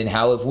connected, and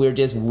how if we're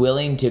just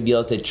willing to be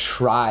able to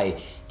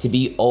try to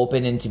be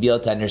open and to be able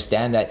to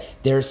understand that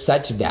there's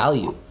such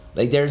value,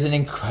 like there's an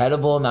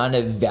incredible amount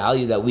of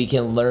value that we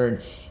can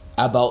learn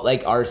about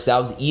like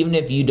ourselves, even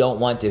if you don't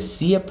want to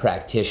see a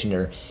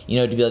practitioner, you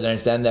know, to be able to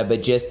understand that,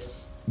 but just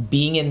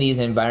being in these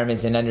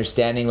environments and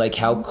understanding like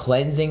how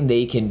cleansing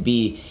they can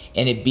be,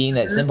 and it being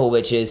that simple,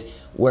 which is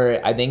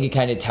where I think it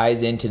kind of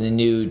ties into the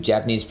new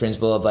Japanese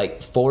principle of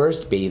like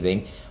forest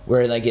bathing,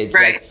 where like it's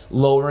like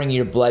lowering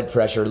your blood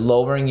pressure,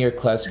 lowering your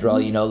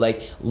cholesterol, you know,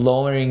 like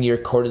lowering your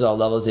cortisol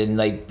levels, and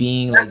like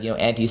being like, you know,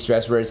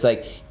 anti-stress, where it's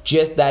like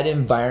just that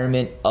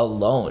environment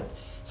alone.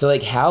 So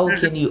like how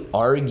can you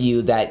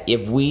argue that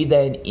if we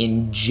then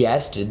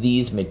ingest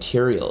these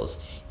materials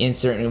in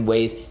certain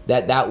ways,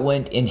 that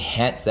wouldn't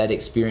enhance that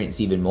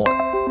experience even more?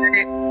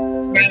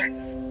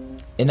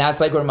 And that's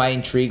like where my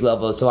intrigue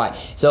level is so high.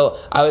 So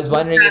I was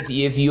wondering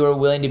if you were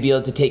willing to be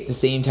able to take the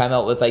same time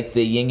out with like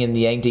the yin and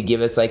the yang to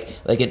give us like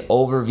an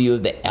overview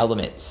of the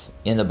elements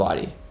in the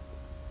body.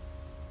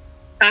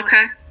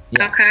 Okay.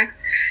 Yeah. Okay.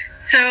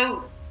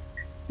 So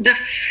the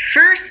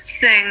first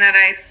thing that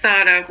I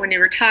thought of when you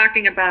were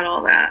talking about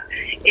all that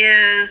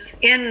is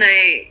in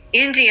the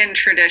Indian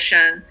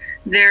tradition,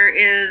 there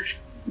is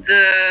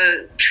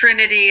the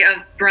trinity of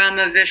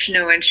Brahma,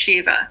 Vishnu, and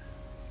Shiva.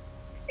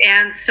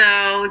 And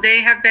so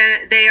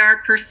they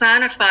are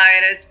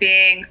personified as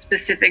being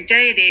specific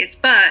deities,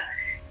 but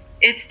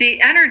it's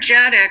the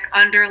energetic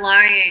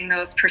underlying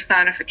those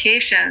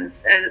personifications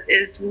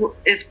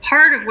is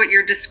part of what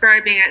you're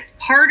describing. It's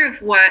part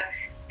of what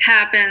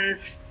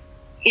happens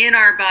in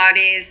our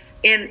bodies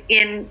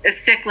in a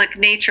cyclic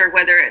nature,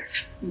 whether it's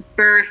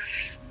birth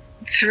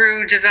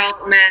through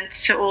development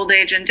to old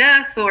age and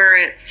death, or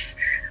it's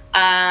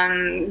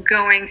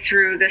going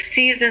through the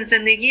seasons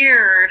in the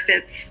year, or if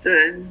it's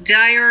the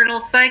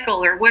diurnal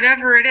cycle or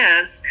whatever it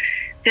is.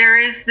 There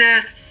is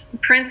this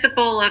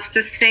principle of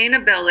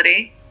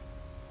sustainability,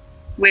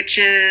 which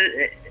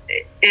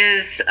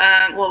is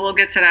well, we'll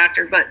get to that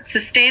after, but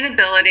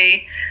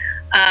sustainability,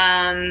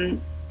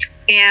 and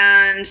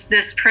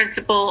this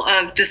principle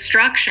of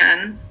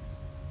destruction,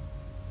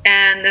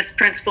 and this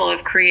principle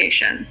of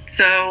creation.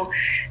 So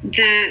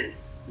the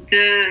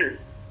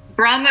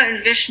Brahma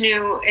and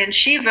Vishnu and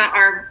Shiva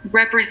are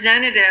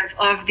representative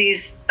of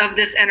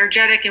this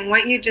energetic, and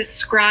what you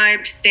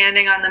described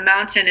standing on the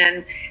mountain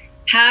and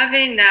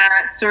having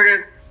that sort of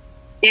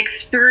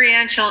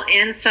experiential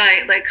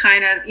insight, like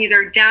kind of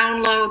either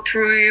download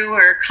through you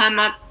or come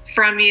up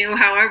from you,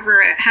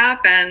 however it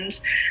happened,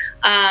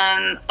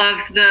 of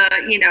the,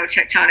 you know,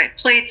 tectonic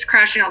plates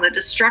crashing, all the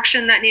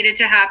destruction that needed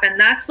to happen.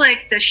 That's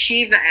like the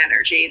Shiva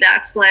energy.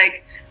 That's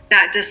like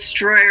that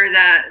destroyer,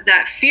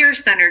 that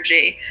fierce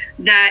energy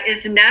that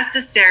is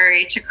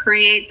necessary to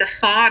create the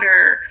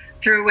fodder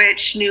through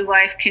which new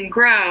life can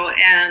grow,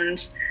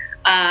 and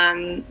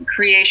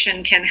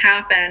creation can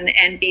happen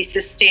and be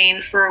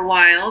sustained for a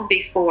while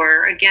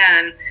before,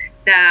 again,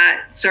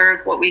 that sort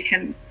of what we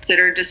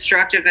consider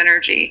destructive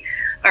energy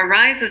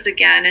arises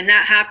again. And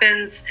that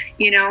happens,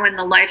 you know, in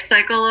the life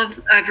cycle of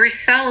every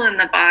cell in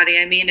the body.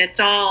 I mean,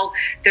 it's all,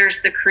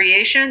 there's the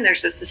creation,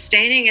 there's the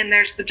sustaining, and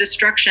there's the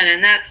destruction.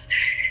 And that's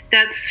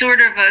sort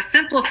of a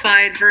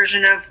simplified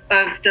version of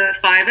the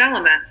five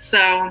elements.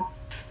 So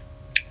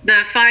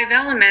the five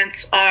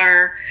elements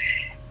are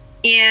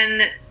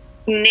in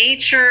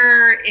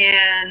nature,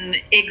 in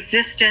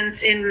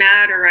existence, in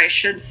matter, I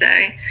should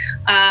say.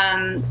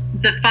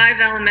 The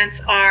five elements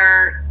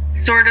are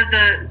sort of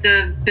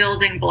the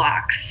building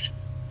blocks.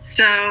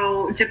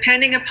 So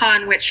depending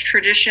upon which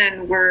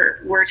tradition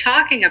we're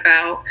talking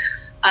about,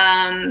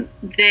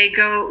 they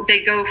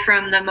go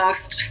from the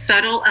most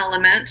subtle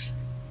element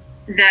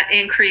that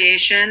in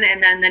creation,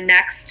 and then the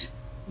next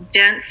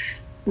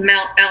dense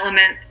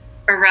element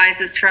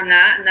arises from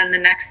that, and then the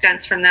next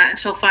dense from that,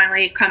 until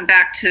finally you come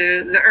back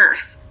to the earth,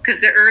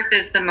 because the earth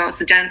is the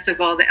most dense of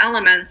all the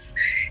elements,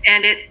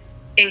 and it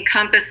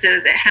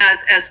has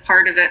as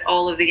part of it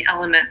all of the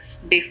elements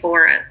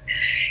before it.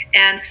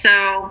 And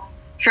so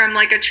from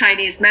like a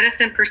Chinese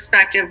medicine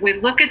perspective, we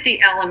look at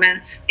the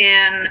elements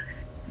in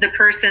the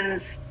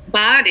person's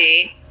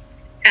body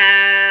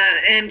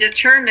and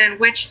determine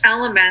which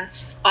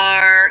elements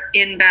are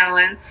in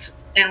balance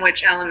and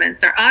which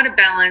elements are out of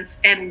balance,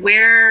 and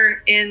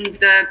where in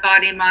the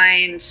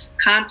body-mind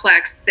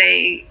complex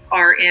they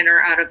are in or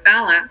out of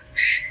balance.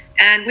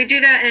 And we do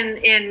that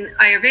in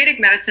Ayurvedic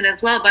medicine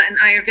as well, but in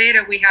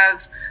Ayurveda we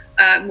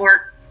have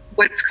more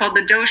what's called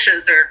the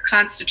doshas, or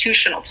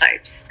constitutional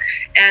types.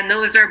 And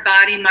those are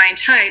body-mind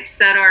types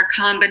that are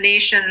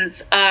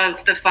combinations of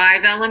the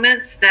five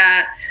elements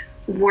that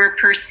were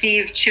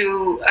perceived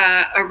to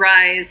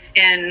arise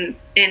in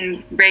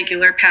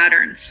regular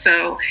patterns.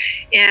 So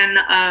in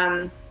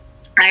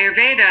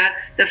Ayurveda,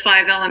 the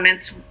five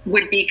elements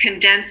would be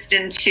condensed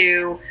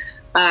into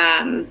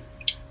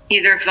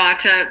either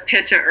Vata,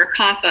 Pitta, or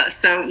Kapha.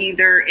 So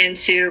either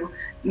into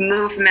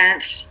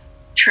movement,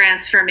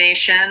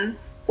 transformation,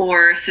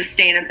 or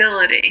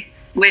sustainability,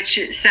 which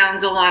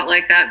sounds a lot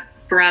like that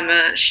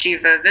Brahma,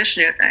 Shiva,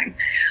 Vishnu thing.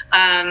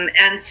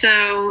 And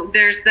so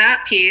there's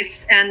that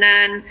piece. And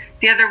then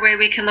the other way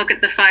we can look at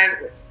the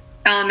 5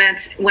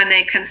 elements when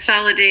they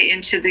consolidate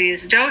into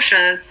these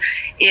doshas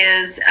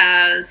is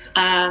as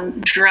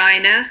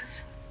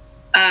dryness,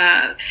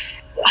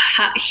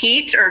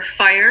 heat or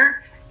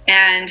fire,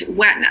 and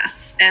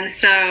wetness. And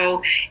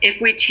so if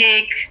we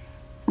take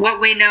what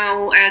we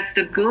know as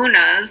the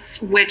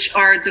gunas, which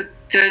are the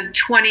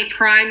 20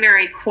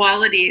 primary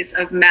qualities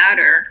of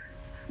matter,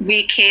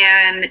 we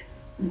can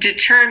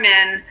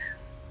determine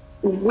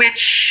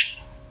which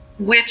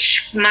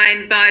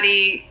mind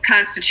body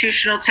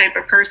constitutional type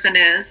of person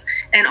is,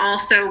 and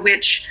also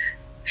which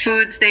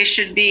foods they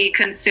should be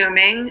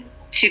consuming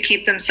to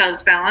keep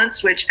themselves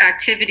balanced, which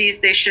activities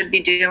they should be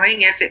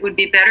doing, if it would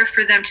be better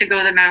for them to go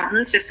to the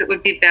mountains, if it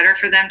would be better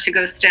for them to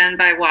go stand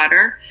by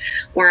water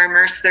or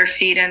immerse their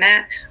feet in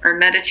it or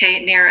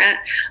meditate near it.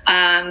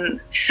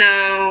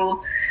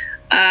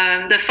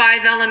 The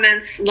 5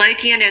 elements,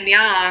 like yin and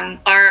yang,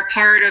 are a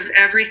part of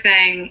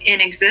everything in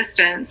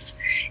existence,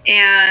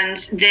 and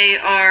they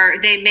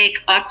make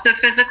up the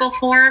physical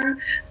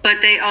form,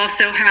 but they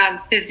also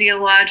have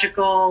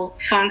physiological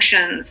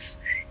functions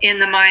in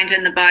the mind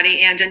and the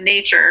body and in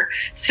nature.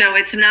 So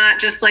it's not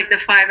just like the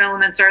 5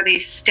 elements are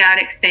these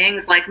static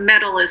things. Like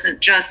metal isn't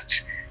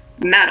just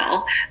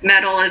metal.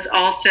 Metal is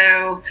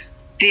also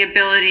the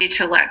ability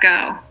to let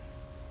go.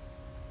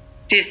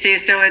 Do you see?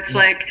 So it's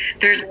like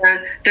there's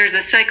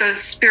a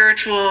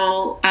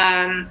psycho-spiritual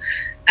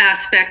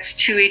aspect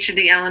to each of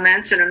the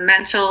elements, and a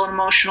mental,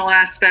 emotional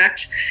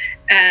aspect,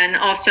 and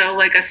also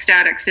like a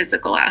static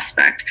physical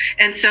aspect.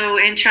 And so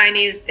in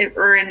Chinese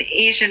or in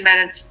Asian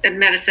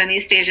medicine,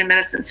 East Asian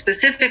medicine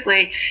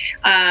specifically,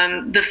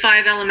 the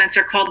 5 elements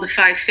are called the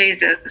 5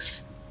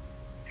 phases,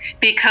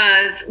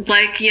 because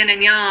like yin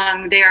and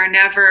yang, they are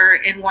never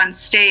in one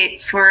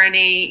state for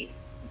any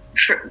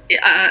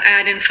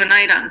ad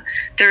infinitum.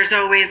 There's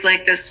always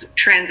like this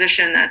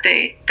transition that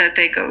they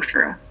go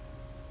through.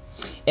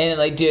 And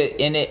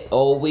it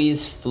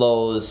always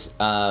flows.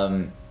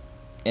 So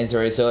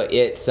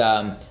it's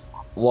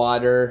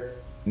water,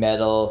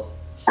 metal,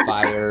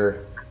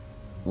 fire,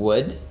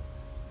 wood.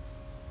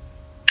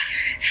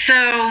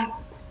 So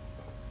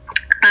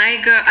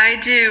I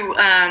do.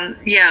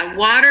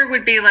 Water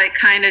would be like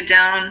kind of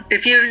down.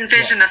 If you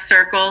envision a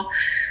circle,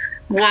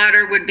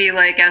 water would be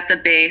like at the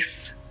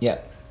base. Yeah.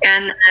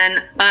 And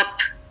then up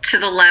to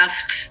the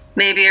left,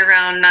 maybe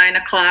around 9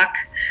 o'clock,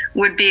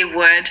 would be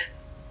wood.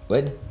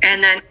 Wood.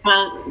 And then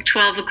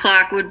 12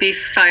 o'clock would be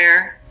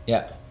fire.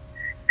 Yeah.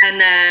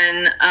 And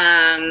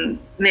then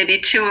maybe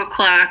 2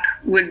 o'clock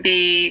would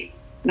be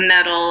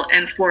metal,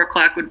 and 4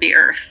 o'clock would be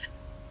earth.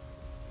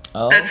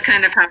 Oh. That's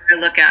kind of how I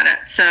look at it.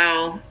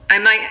 So I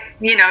might,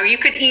 you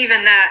could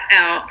even that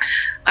out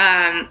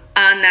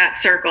on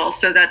that circle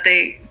so that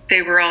they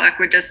were all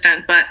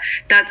equidistant, but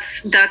that's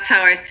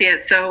how I see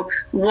it. So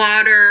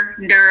water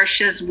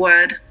nourishes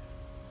wood.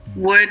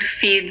 Wood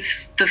feeds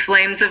the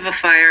flames of a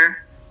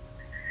fire.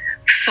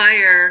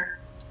 Fire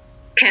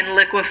can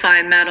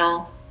liquefy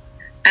metal,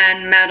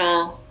 and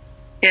metal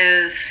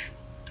feeds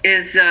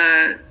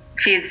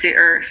the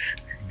earth,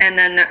 and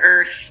then the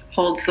earth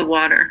holds the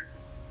water.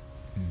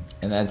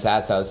 And that's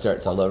how it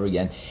starts all over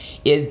again.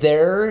 Is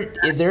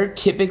there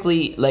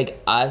typically, like,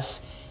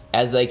 us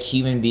as like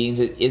human beings,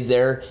 is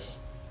there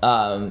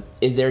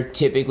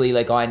typically,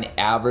 like, on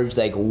average,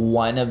 like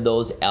one of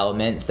those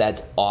elements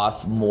that's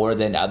off more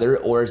than other,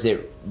 or is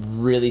it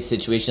really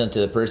situational to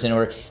the person?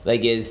 Or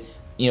like is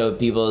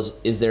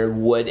their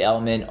wood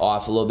element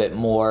off a little bit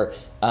more?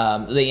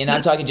 And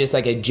I'm talking just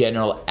like a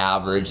general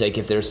average, like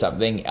if there's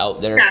something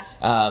out there,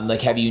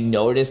 like have you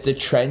noticed a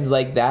trend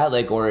like that?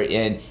 Like,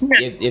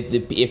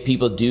 if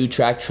people do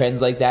track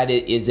trends like that,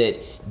 is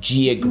it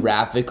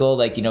geographical?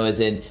 Like, is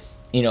it,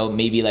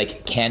 maybe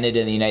like Canada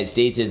and the United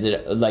States, is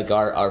it like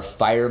our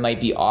fire might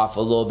be off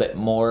a little bit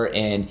more,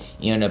 and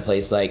in a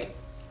place like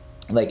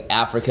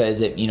Africa, is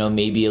it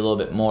maybe a little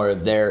bit more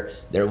of their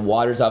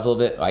water's off a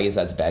little bit? I guess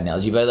that's a bad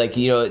analogy, but like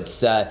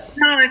it's no,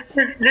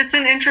 that's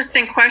an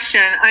interesting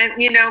question.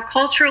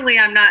 Culturally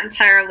I'm not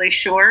entirely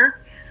sure.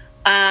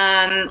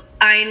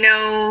 I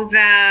know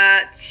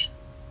that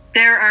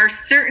there are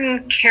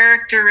certain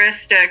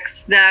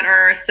characteristics that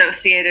are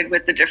associated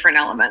with the different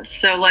elements.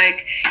 So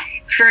like,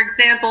 for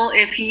example,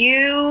 if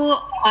you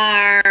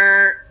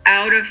are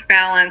out of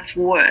balance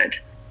wood,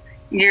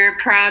 you're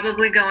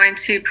probably going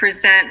to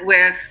present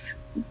with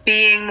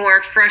being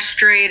more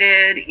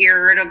frustrated,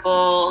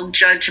 irritable,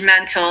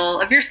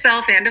 judgmental of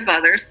yourself and of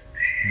others,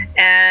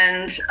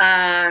 and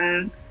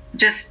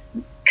just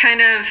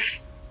kind of,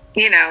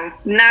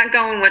 not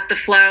going with the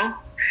flow.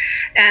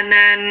 And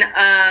then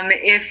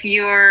if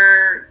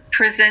you're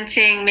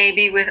presenting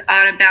maybe with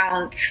out of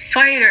balance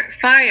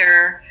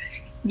fire,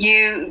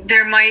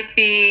 there might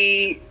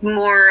be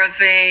more of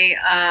a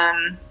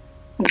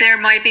there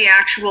might be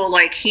actual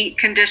like heat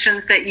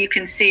conditions that you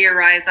can see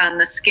arise on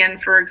the skin,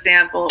 for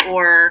example,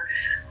 or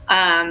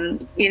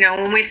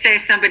when we say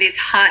somebody's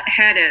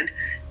hot-headed,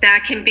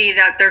 that can be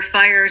that their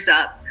fire's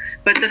up.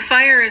 but the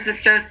fire is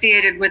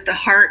associated with the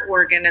heart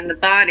organ in the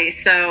body.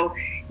 So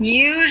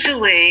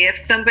usually if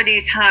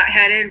somebody's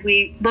hot-headed,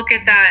 we look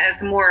at that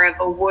as more of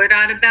a wood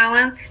out of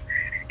balance,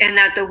 and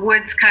that the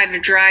wood's kind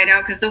of dried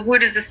out, because the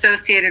wood is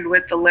associated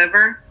with the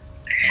liver.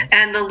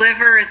 And the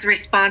liver is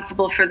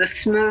responsible for the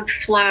smooth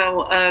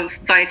flow of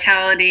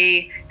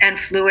vitality and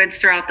fluids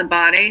throughout the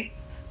body,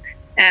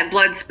 and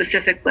blood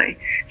specifically.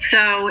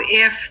 So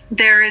if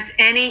there is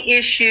any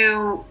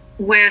issue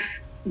with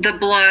the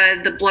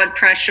blood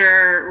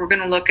pressure, we're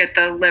going to look at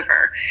the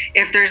liver.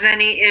 If there's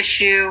any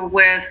issue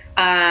with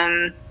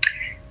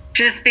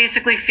just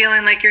basically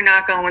feeling like you're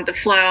not going with the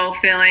flow,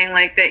 feeling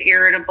like the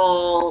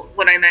irritable,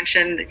 what I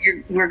mentioned,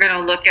 we're going to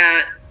look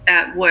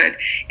at wood.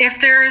 If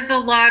there is a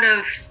lot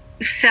of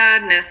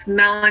sadness,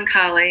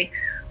 melancholy,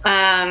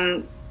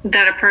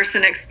 that a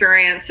person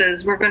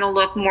experiences, we're going to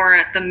look more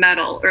at the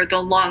metal or the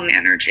lung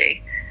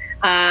energy.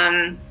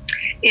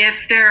 If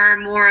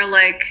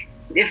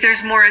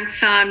there's more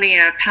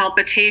insomnia,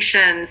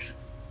 palpitations,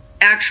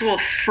 actual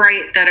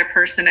fright that a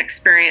person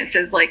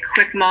experiences, like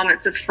quick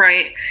moments of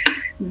fright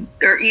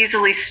or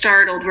easily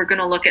startled, we're going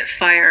to look at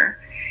fire.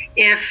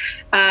 If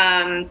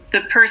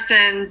the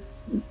person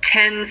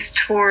tends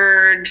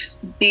toward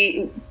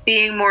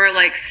being more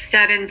like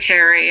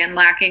sedentary and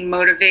lacking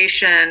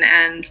motivation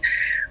and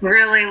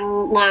really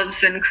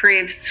loves and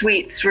craves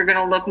sweets, we're going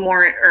to look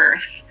more at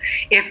earth.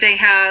 If they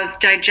have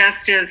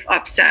digestive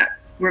upset,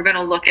 we're going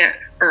to look at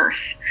earth.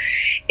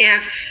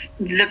 If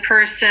the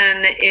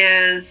person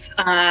is,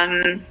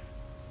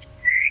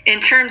 in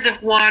terms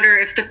of water,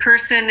 if the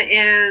person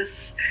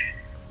is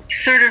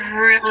sort of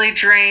really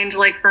drained,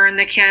 like burn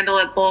the candle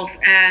at both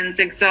ends,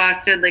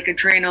 exhausted, like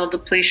adrenal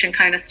depletion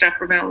kind of stuff,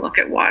 we're going to look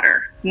at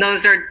water. And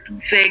those are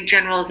vague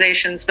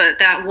generalizations, but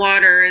that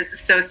water is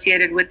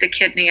associated with the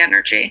kidney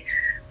energy.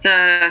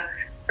 The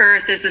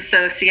earth is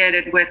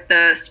associated with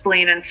the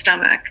spleen and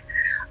stomach.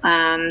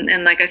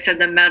 And like I said,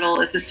 the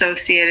metal is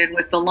associated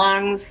with the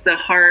lungs, the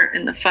heart,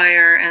 and the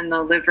fire, and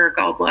the liver,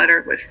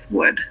 gallbladder with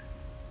wood.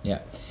 Yeah.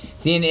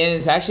 See, and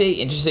it's actually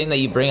interesting that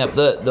you bring up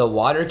the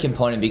water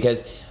component,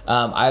 because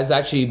I was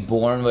actually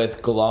born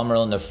with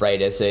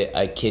glomerulonephritis,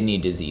 a kidney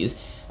disease.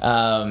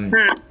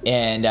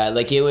 And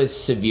like it was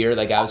severe,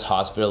 like I was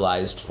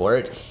hospitalized for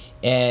it.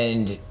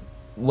 And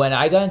when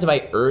I got into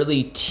my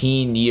early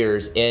teen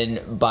years,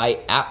 and by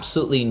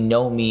absolutely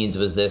no means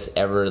was this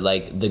ever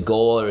like the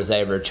goal, or was I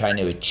ever trying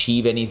to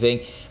achieve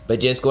anything, but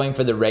just going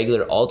for the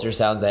regular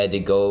ultrasounds I had to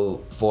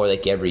go for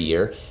like every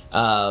year.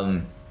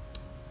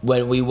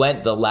 When we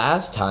went the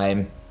last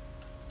time,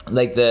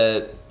 like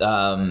the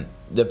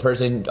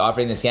person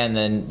offering the scan,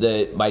 and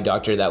then my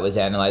doctor that was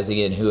analyzing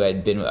it, who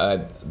had been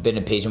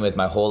a patient with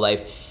my whole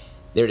life,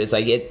 they're just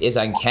like, it's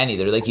uncanny.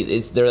 They're like,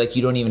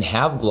 you don't even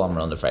have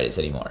glomerulonephritis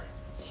anymore.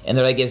 And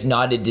they're like, it's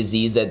not a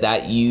disease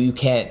that you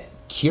can't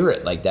cure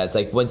it like that. It's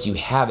like once you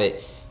have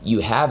it, you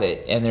have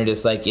it. And they're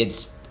just like,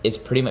 it's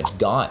pretty much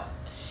gone.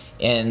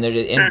 And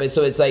but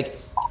so it's like,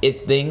 it's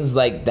things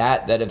like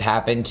that have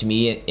happened to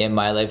me in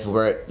my life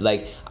where,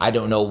 like, I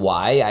don't know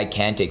why, I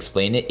can't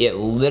explain it. It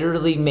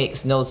literally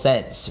makes no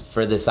sense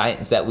for the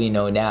science that we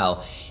know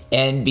now.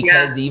 And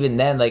because even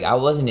then, like, I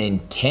wasn't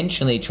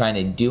intentionally trying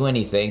to do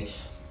anything.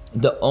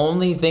 The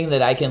only thing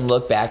that I can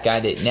look back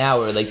at it now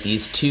are like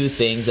these two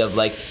things of,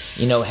 like,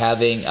 you know,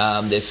 having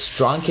this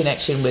strong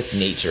connection with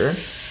nature,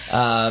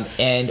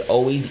 and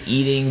always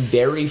eating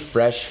very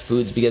fresh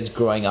foods, because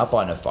growing up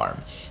on a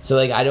farm. So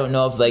like, I don't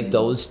know if like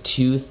those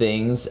two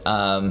things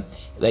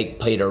like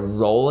played a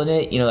role in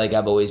it. You know, like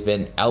I've always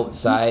been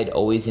outside,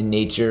 always in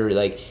nature,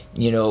 like,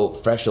 you know,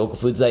 fresh local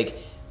foods, like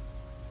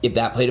if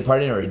that played a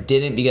part in it or it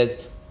didn't, because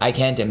I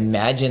can't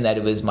imagine that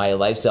it was my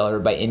lifestyle or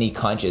by any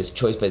conscious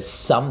choice, but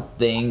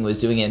something was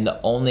doing it. And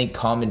the only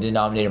common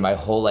denominator my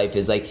whole life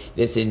is like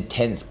this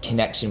intense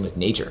connection with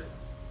nature.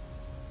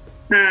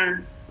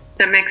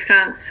 That makes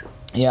sense.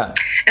 Yeah.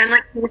 And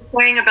like you were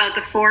saying about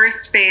the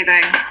forest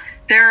bathing,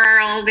 there are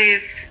all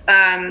these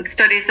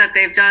studies that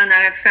they've done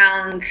that have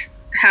found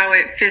how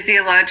it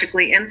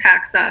physiologically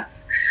impacts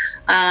us.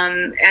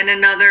 And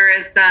another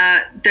is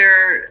that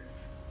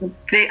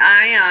the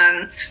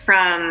ions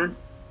from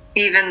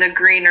even the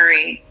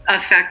greenery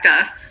affect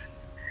us.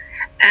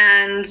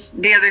 And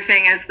the other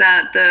thing is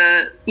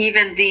that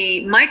even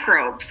the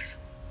microbes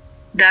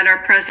that are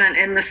present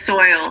in the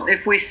soil,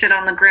 if we sit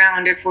on the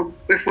ground, if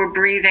we're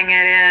breathing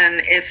it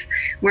in, if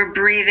we're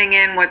breathing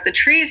in what the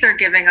trees are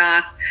giving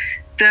off,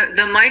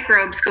 the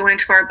microbes go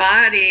into our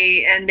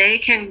body, and they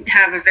can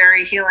have a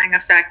very healing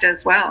effect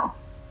as well.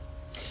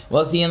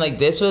 Well, see, and like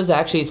this was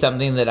actually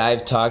something that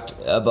I've talked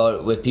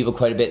about with people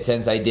quite a bit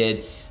since I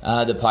did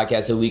the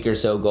podcast a week or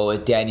so ago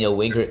with Daniel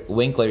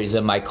Winkler. He's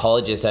a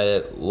mycologist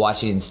at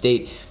Washington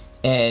State,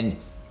 and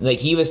like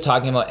he was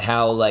talking about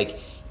how, like,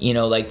 you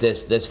know, like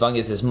this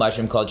fungus, this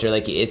mushroom culture,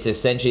 like it's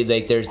essentially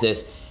like there's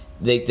this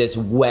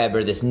web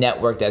or this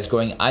network that's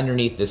growing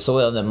underneath the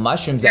soil, and the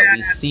mushrooms that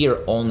we see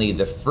are only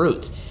the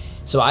fruits.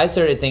 So I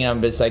started thinking, I'm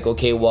just like,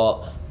 okay,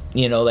 well,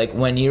 you know, like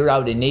when you're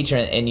out in nature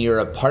and you're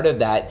a part of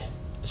that.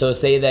 So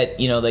say that,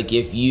 you know, like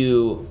if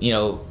you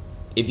know,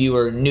 if you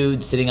were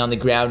nude sitting on the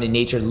ground in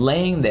nature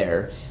laying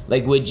there,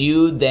 like would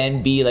you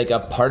then be like a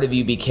part of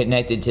you be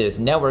connected to this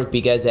network?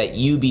 Because at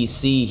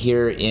UBC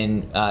here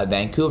in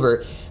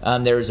Vancouver,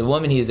 there was a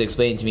woman who was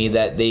explaining to me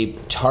that they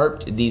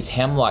tarped these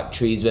hemlock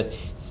trees with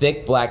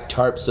thick black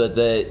tarp so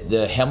that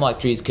the hemlock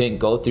trees couldn't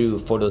go through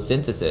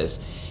photosynthesis,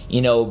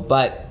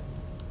 but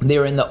they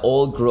were in the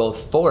old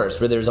growth forest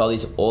where there's all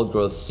these old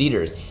growth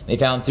cedars. They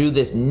found through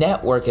this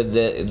network of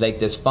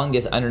this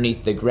fungus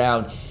underneath the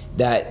ground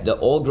that the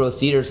old growth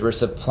cedars were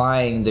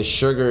supplying the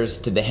sugars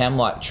to the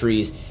hemlock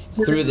trees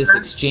through this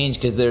exchange,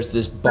 because there's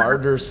this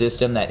barter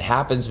system that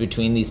happens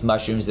between these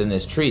mushrooms and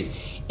these trees.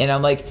 And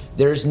I'm like,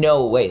 there's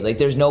no way. Like,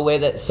 there's no way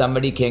that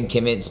somebody can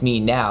convince me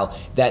now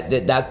that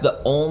that's the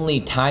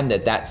only time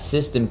that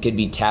system could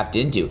be tapped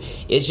into.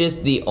 It's just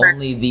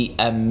only the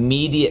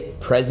immediate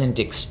present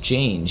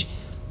exchange.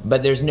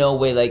 But there's no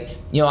way, like,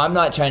 I'm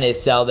not trying to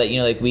sell that,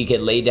 like we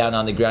could lay down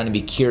on the ground and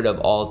be cured of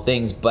all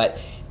things. But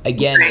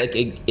again,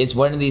 like it's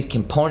one of these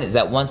components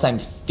that once I'm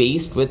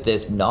faced with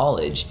this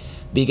knowledge,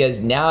 because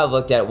now I've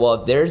looked at, well,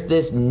 if there's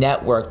this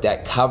network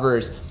that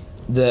covers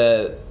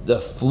the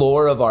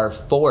floor of our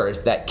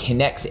forest that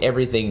connects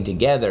everything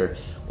together,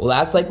 well,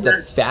 that's like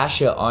the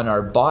fascia on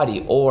our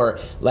body, or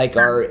like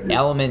our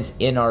elements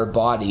in our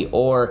body,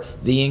 or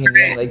the yin and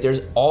yang. Like,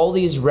 there's all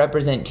these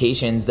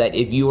representations that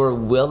if you are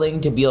willing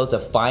to be able to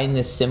find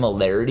the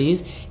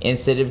similarities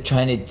instead of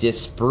trying to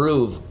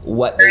disprove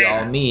what they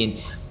all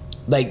mean,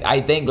 like, I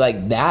think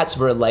like that's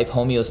where life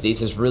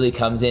homeostasis really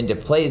comes into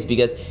place,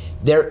 because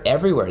they're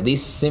everywhere.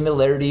 These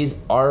similarities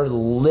are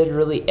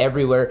literally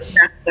everywhere,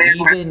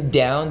 even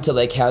down to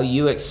like how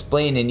you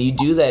explain, and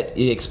you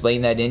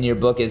explain that in your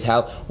book, is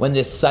how when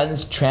the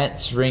sun's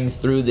transferring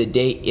through the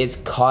day, it's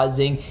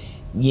causing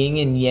yin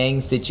and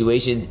yang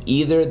situations,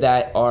 either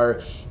that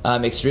are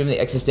extremely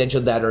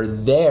existential, that are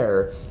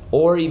there,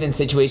 or even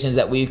situations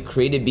that we've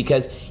created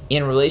because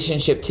in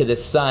relationship to the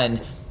sun,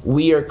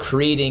 we are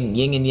creating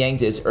yin and yang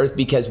to this earth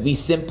because we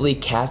simply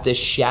cast a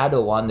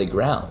shadow on the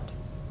ground.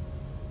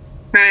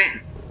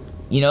 Right.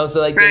 So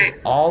like there's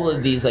all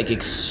of these like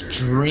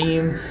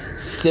extreme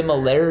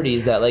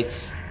similarities that like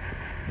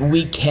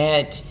we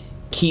can't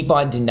keep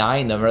on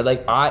denying them, or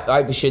like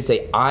I should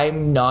say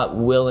I'm not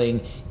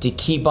willing to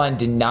keep on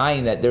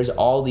denying that there's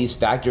all these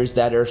factors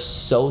that are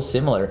so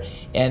similar,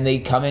 and they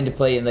come into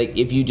play. And like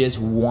if you just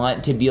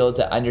want to be able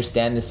to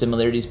understand the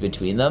similarities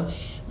between them,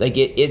 like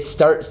it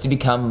starts to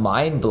become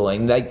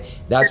mind-blowing. Like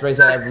that's why I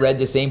said I've read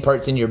the same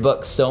parts in your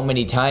book so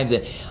many times,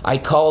 and I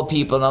call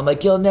people and I'm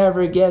like, you'll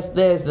never guess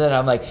this, and then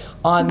I'm like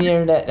on the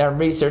internet and I'm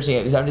researching it,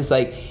 because I'm just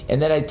like,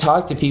 and then I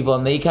talk to people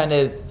and they kind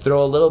of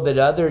throw a little bit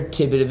of other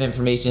tidbit of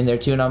information in there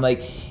too, and I'm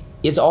like,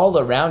 it's all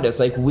around us.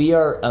 Like we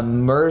are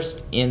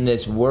immersed in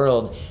this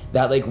world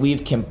that like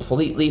we've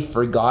completely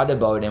forgot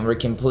about, and we're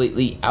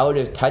completely out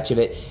of touch of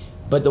it.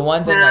 But the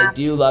one thing I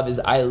do love is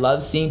I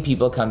love seeing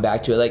people come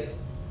back to it, like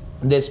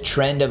this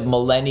trend of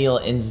millennial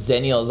and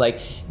zennials, like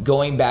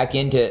going back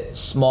into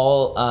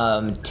small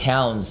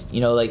towns,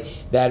 like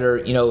that are,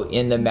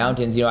 in the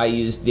mountains. I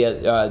used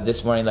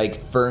this morning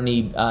like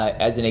Fernie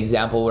as an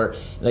example, where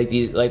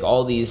like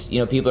all these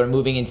people are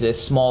moving into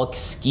this small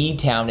ski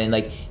town and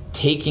like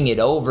taking it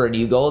over, and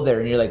you go there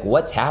and you're like,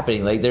 what's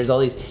happening? Like there's all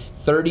these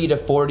 30 to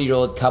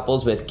 40-year-old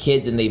couples with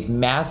kids, and they've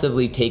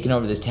massively taken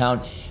over this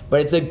town. But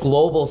it's a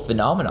global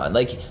phenomenon.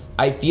 Like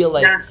I feel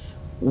like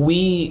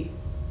we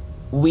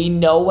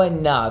know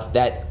enough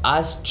that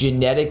us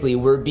genetically,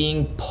 we're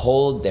being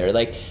pulled there.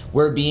 Like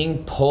we're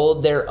being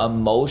pulled there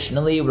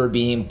emotionally, we're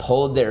being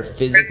pulled there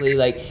physically.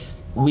 Like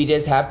we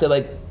just have to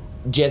like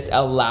just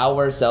allow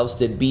ourselves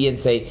to be and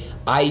say,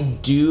 I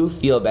do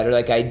feel better.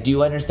 Like I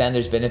do understand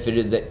there's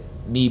benefit of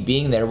me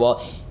being there.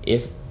 Well,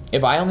 if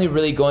I only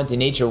really go into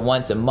nature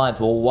once a month,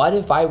 well, what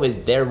if I was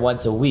there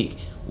once a week?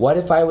 What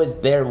if I was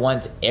there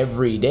once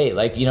every day?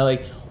 Like,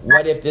 like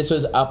what if this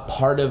was a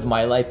part of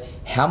my life?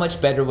 How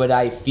much better would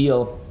I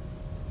feel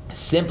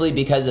simply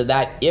because of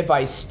that, if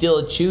I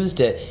still choose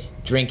to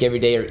drink every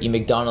day or eat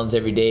McDonald's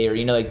every day, or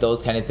like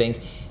those kind of things?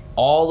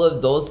 All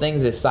of those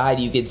things aside,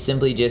 you could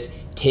simply just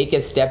take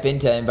a step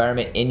into the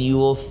environment and you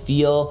will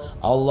feel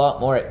a lot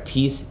more at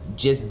peace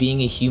just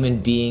being a human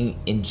being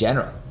in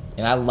general.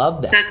 And I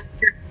love that. That's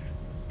true.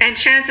 And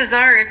chances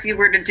are, if you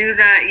were to do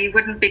that, you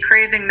wouldn't be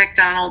craving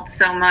McDonald's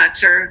so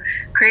much, or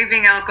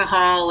craving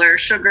alcohol or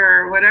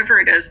sugar or whatever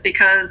it is,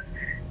 because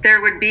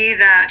there would be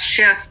that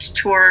shift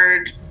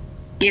toward,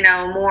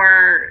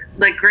 more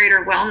like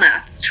greater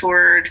wellness,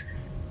 toward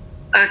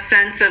a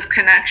sense of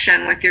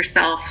connection with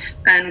yourself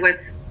and with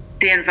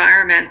the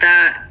environment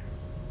that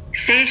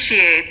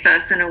satiates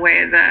us in a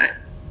way that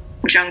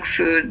junk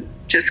food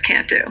just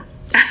can't do.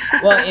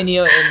 Well, and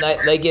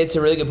like it's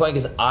a really good point,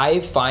 because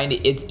I find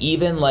it's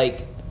even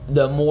like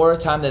the more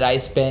time that I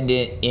spend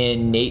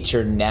in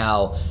nature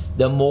now,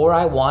 the more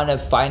I want to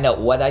find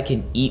out what I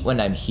can eat when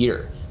I'm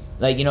here.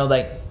 Like,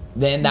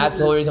 then that's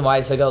the whole reason why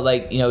I said,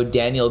 like,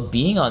 Daniel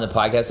being on the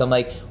podcast. I'm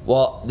like,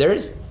 well,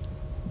 there's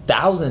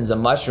thousands of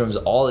mushrooms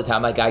all the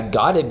time. Like, I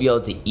gotta be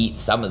able to eat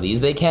some of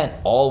these. They can't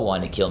all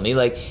want to kill me.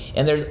 Like,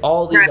 and there's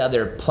all these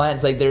other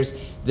plants. Like, there's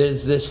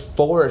this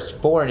forest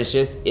for, and it's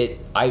just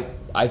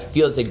I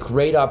feel it's a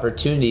great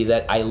opportunity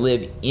that I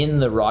live in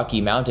the Rocky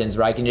Mountains,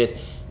 where I can just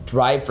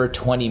drive for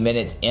 20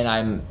 minutes and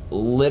I'm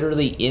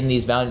literally in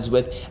these mountains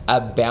with a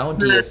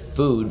bounty of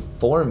food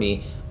for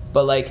me.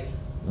 But like,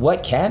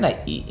 what can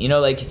I eat? You know,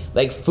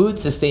 like food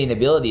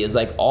sustainability is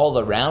like all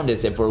around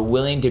us if we're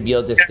willing to be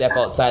able to step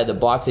outside the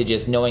box of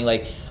just knowing,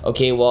 like,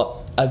 okay,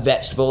 well, a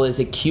vegetable is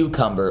a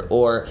cucumber,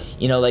 or,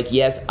 you know, like,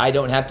 yes, I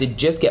don't have to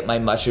just get my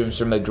mushrooms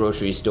from a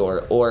grocery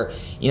store, or,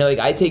 you know, like,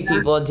 I take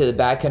people into the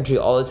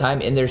backcountry all the time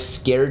and they're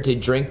scared to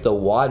drink the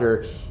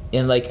water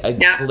in like a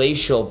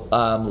glacial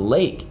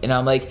lake, and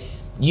I'm like,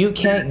 you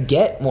can't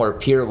get more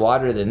pure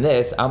water than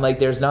this. I'm like,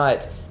 there's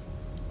not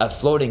a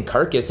floating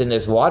carcass in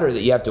this water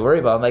that you have to worry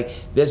about. I'm like,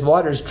 this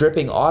water's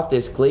dripping off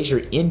this glacier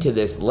into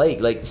this lake.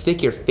 Like,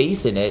 stick your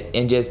face in it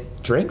and just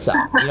drink some.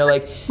 You know,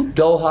 like,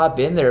 go hop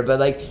in there. But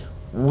like,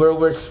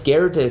 we're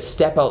scared to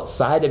step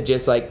outside of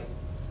just like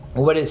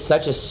what is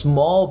such a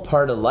small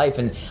part of life.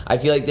 And I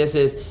feel like this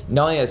is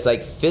not only it's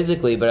like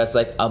physically, but it's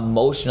like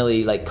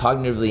emotionally, like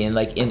cognitively, and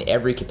like in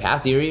every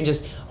capacity, or even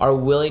just are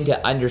willing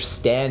to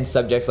understand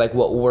subjects like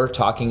what we're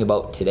talking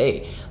about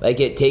today. Like,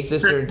 it takes a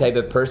certain type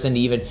of person to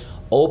even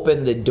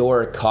open the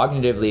door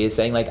cognitively, is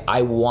saying, like,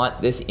 I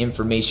want this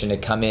information to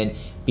come in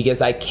because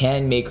I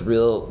can make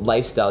real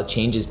lifestyle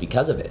changes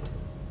because of it.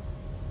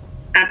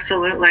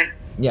 Absolutely.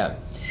 Yeah.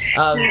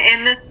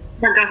 And this,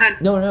 go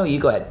ahead. No, you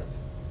go ahead.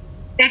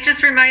 It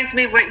just reminds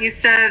me what you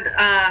said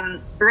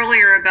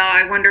earlier about,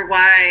 I wonder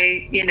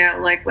why, you know,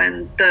 like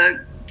when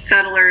the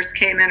settlers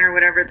came in or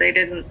whatever, they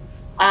didn't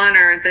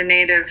honor the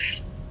native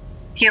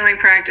healing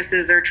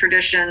practices or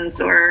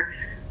traditions or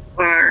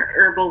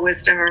herbal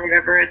wisdom or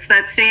whatever. It's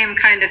that same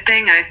kind of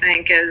thing, I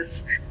think,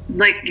 as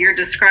like you're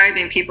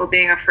describing, people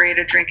being afraid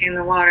of drinking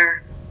the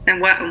water.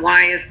 And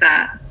why is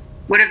that?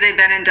 What have they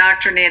been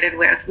indoctrinated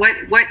with?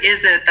 What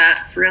is it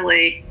that's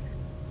really,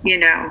 you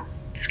know,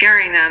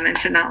 scaring them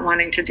into not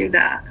wanting to do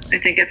that? I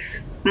think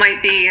it's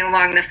might be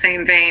along the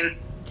same vein.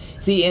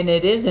 See, and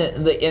it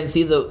isn't, and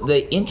see,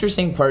 the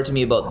interesting part to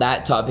me about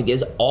that topic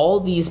is all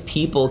these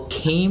people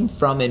came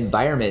from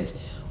environments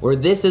where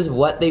this is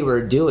what they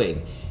were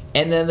doing.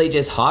 And then they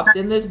just hopped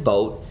in this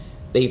boat,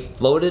 they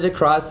floated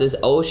across this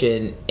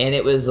ocean, and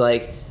it was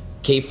like,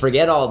 okay,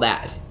 forget all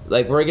that.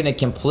 Like, we're going to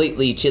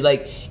completely chill.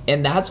 Like,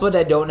 and that's what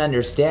I don't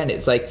understand.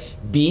 It's like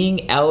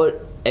being out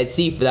at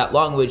sea for that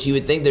long, which you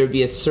would think there would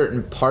be a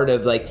certain part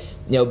of, like,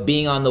 you know,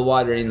 being on the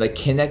water and like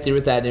connected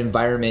with that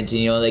environment, and,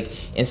 you know, like,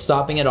 and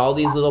stopping at all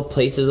these little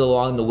places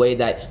along the way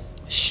that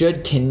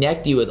should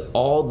connect you with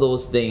all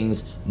those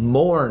things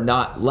more,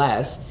 not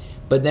less.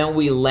 But then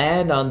we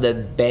land on the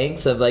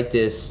banks of like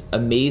this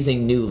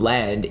amazing new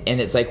land,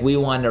 and it's like we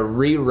want to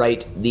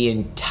rewrite the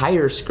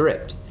entire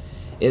script.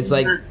 It's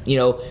like, you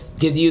know,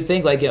 because you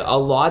think like a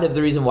lot of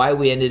the reason why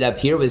we ended up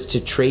here was to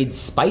trade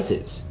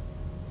spices.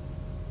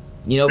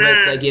 You know, but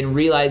it's like in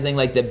realizing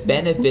like the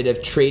benefit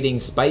of trading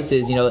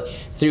spices, you know,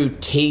 through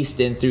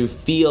taste and through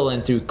feel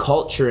and through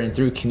culture and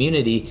through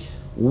community,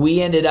 we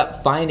ended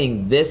up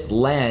finding this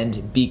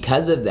land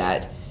because of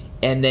that,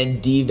 and then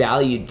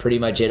devalued pretty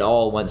much it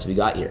all once we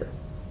got here.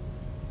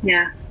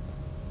 Yeah.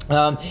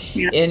 And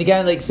kind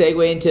of like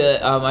segue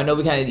into, I know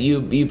we kind of,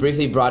 you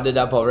briefly brought it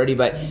up already,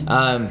 but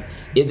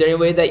is there any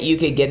way that you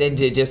could get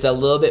into just a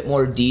little bit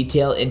more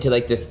detail into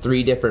like the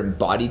 3 different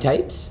body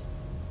types?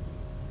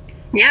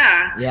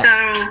 Yeah.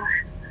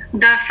 So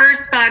the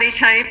first body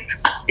type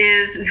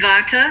is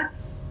Vata,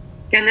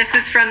 and this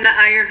is from the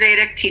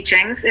Ayurvedic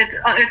teachings.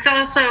 It's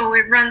also,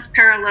 it runs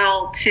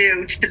parallel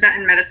to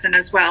Tibetan medicine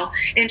as well.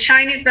 In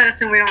Chinese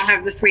medicine, we don't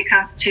have the 3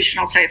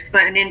 constitutional types,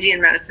 but in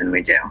Indian medicine,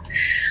 we do.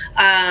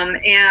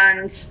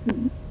 And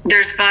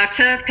there's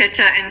Vata,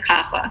 Pitta, and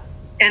Kapha.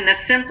 And the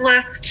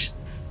simplest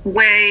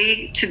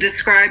way to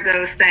describe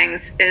those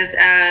things is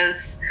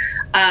as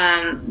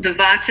the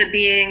Vata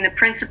being the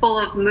principle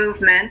of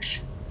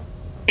movement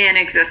in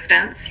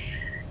existence,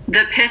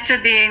 the Pitta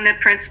being the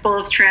principle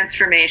of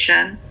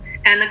transformation,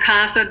 and the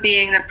Kapha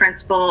being the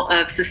principle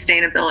of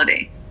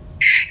sustainability.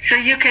 So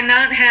you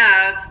cannot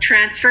have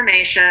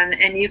transformation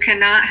and you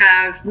cannot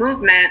have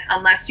movement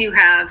unless you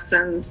have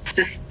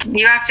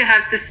you have to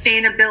have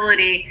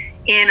sustainability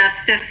in a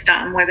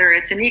system, whether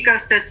it's an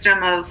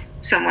ecosystem of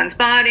someone's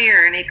body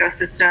or an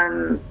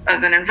ecosystem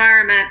of an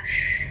environment,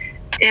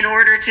 in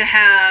order to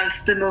have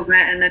the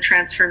movement and the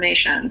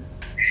transformation.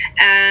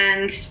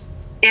 And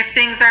if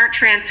things aren't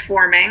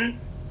transforming,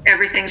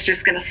 everything's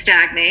just going to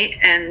stagnate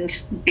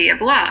and be a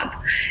blob.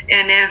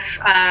 And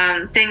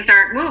if things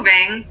aren't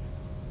moving,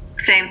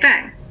 same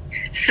thing.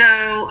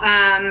 So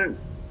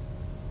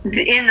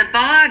in the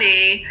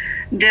body,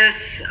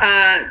 this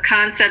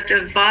concept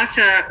of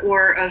vata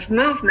or of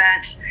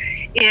movement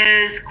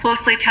is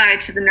closely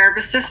tied to the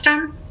nervous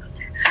system.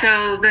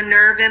 So the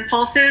nerve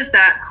impulses,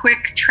 that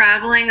quick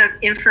traveling of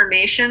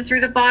information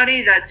through the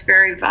body, that's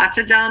very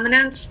vata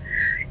dominant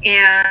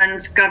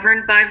and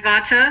governed by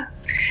vata.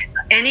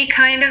 any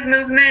kind of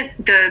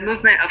movement, the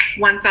movement of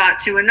one thought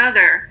to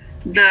another,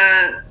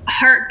 the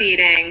heart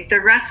beating, the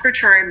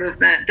respiratory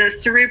movement, the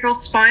cerebral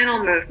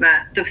spinal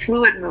movement, the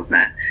fluid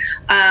movement,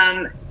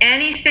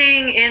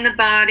 anything in the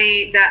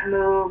body that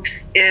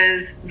moves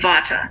is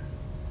vata.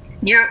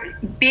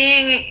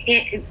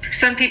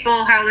 Some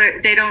people, how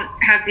they don't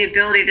have the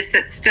ability to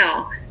sit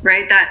still,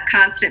 right? That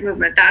constant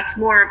movement, that's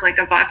more of like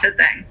a vata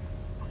thing.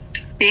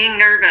 Being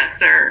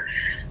nervous or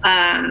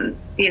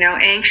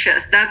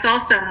anxious, that's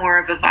also more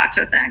of a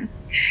vata thing.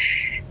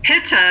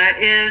 Pitta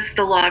is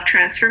the law of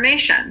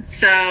transformation.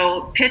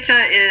 So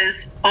Pitta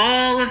is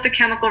all of the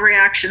chemical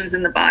reactions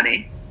in the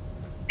body.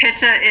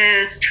 Pitta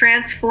is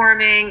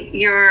transforming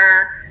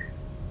your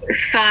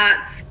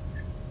thoughts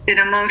and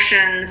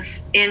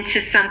emotions into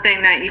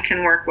something that you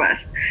can work with.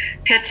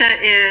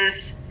 Pitta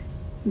is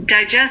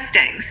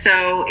digesting.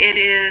 So it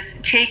is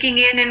taking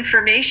in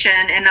information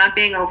and not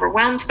being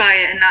overwhelmed by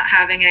it and not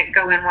having it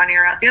go in one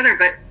ear out the other,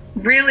 but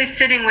really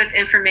sitting with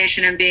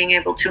information and being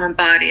able to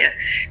embody it.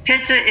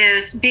 Pitta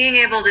is being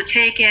able to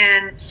take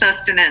in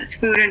sustenance,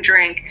 food and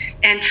drink,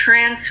 and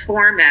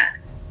transform it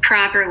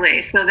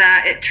properly so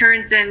that it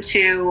turns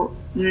into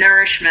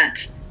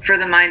nourishment for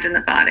the mind and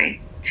the body.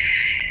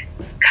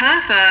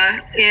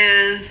 Kapha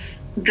is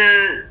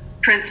the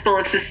principle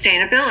of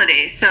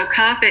sustainability. So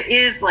kapha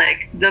is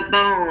like the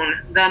bone,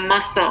 the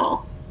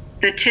muscle,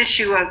 the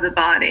tissue of the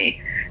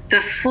body,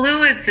 the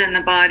fluids in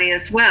the body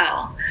as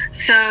well.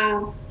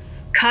 So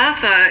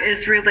kapha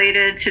is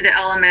related to the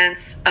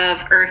elements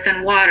of earth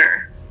and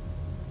water.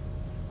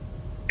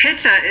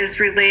 Pitta is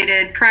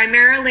related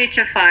primarily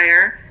to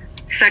fire,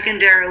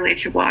 secondarily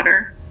to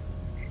water.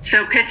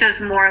 So pitta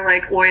is more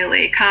like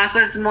oily.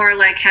 Kapha is more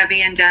like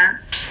heavy and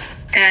dense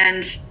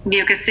and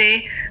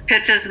mucousy.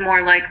 Pitta is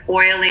more like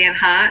oily and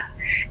hot.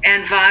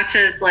 And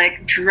vata is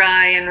like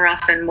dry and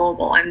rough and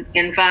mobile. And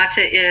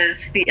vata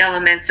is the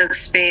elements of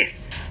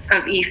space,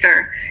 of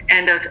ether,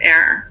 and of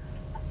air.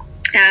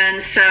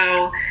 And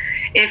so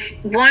if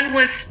one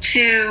was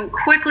to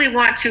quickly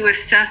want to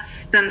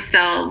assess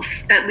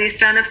themselves, at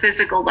least on a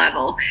physical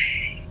level,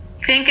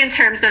 think in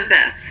terms of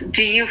this.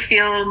 Do you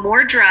feel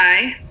more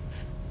dry?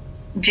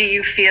 Do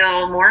you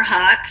feel more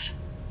hot?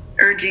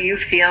 Or do you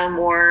feel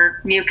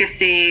more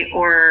mucousy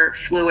or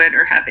fluid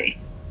or heavy?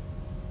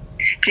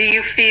 Do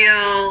you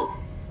feel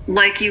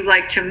like you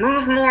like to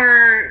move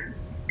more,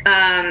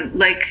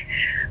 like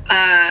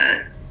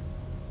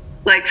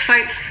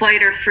fight,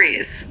 flight, or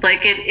freeze,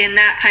 like in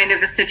that kind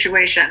of a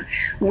situation?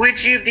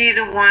 Would you be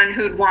the one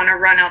who'd want to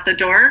run out the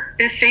door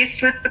if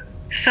faced with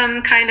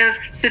some kind of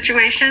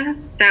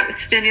situation that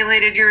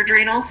stimulated your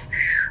adrenals?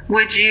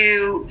 Would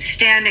you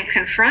stand and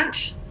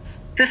confront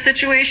the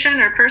situation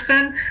or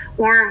person,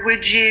 or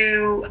would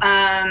you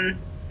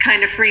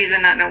kind of freeze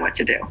and not know what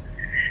to do?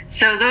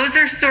 So those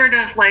are sort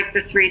of like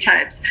the three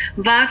types.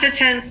 Vata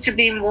tends to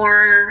be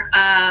more,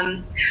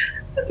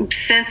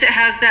 since it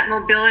has that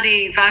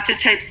mobility, Vata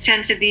types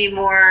tend to be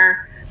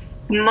more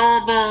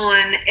mobile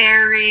and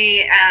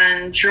airy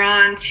and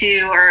drawn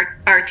to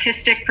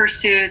artistic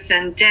pursuits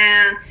and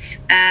dance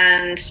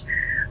and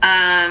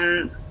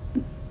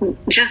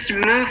just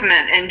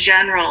movement in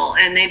general,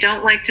 and they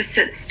don't like to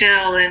sit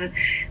still. And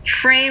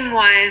frame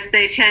wise,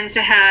 they tend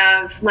to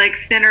have like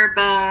thinner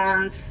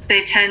bones.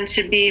 They tend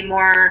to be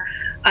more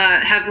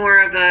have more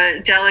of a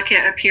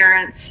delicate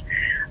appearance.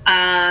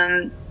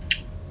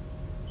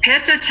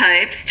 Pitta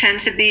types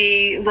tend to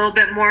be a little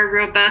bit more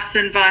robust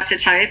than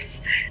Vata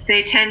types.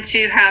 They tend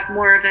to have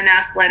more of an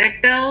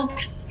athletic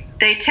build.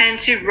 They tend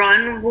to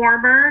run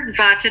warmer.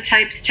 Vata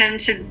types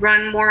tend to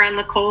run more on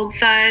the cold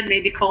side,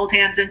 maybe cold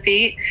hands and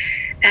feet.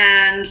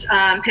 And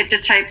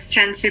Pitta types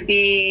tend to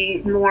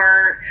be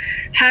more,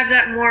 have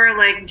that more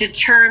like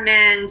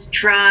determined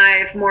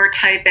drive, more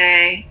type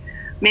A,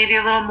 maybe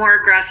a little more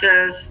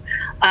aggressive,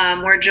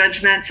 more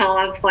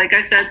judgmental of, like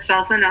I said,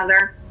 self and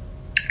other.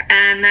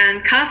 And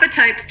then Kapha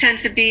types tend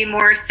to be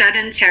more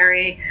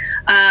sedentary.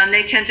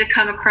 They tend to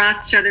come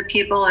across to other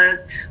people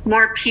as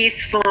more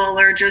peaceful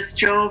or just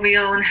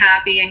jovial and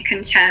happy and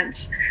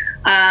content.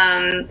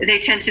 They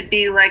tend to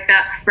be like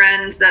that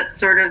friend that's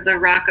sort of the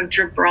Rock of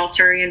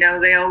Gibraltar.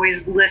 They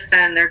always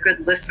listen. They're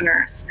good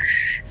listeners.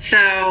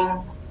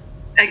 So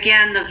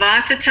again, the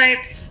Vata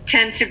types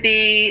tend to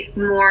be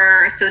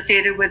more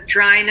associated with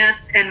dryness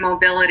and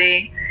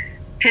mobility.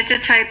 Pitta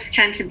types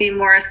tend to be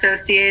more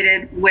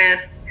associated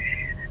with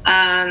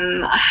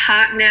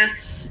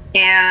hotness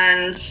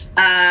and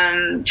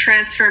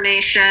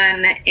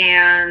transformation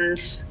and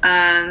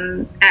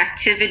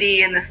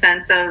activity, in the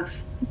sense of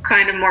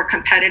kind of more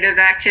competitive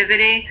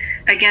activity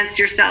against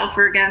yourself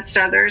or against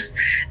others.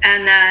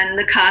 And then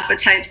the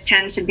Kapha types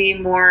tend to be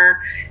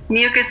more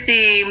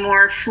mucousy,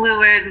 more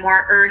fluid,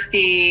 more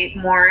earthy,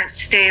 more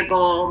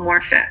stable, more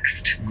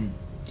fixed.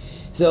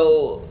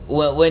 So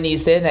when you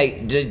said,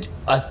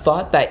 a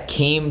thought that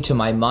came to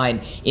my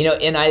mind,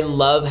 and I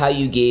love how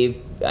you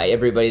gave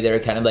everybody there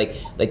kind of like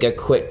a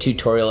quick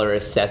tutorial or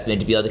assessment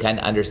to be able to kind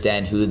of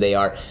understand who they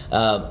are.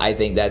 I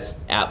think that's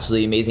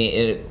absolutely amazing.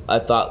 And a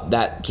thought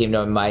that came to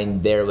my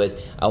mind there was,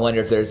 I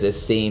wonder if there's a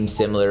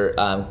similar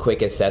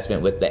quick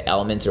assessment with the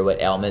elements, or what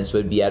elements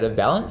would be out of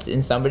balance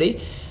in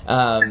somebody.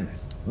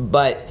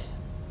 But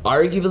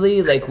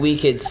arguably, like, we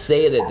could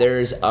say that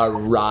there's a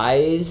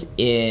rise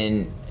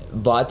in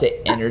Vata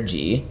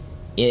energy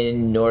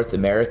in North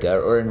America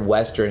or in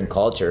Western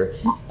culture,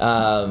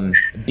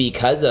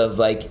 because of,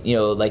 like,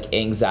 like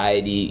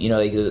anxiety,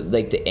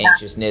 like the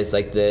anxiousness,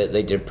 like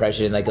the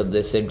depression, like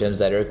the symptoms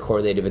that are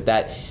correlated with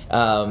that.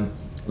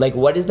 Like,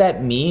 what does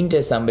that mean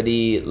to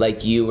somebody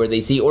like you, where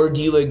they see, or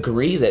do you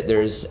agree that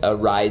there's a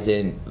rise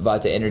in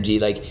Vata energy,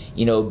 like,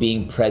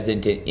 being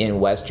present in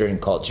Western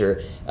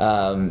culture?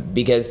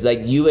 Because, like,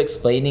 you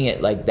explaining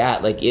it like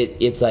that, like,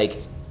 it's like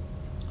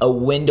a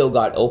window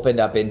got opened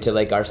up into,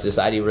 like, our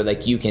society, where,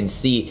 like, you can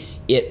see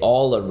it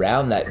all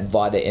around, that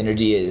Vata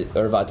energy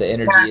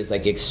is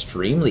like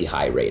extremely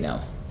high right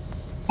now.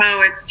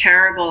 Oh, it's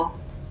terrible.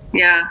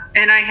 Yeah.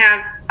 And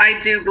I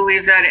do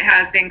believe that it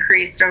has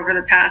increased over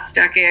the past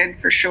decade,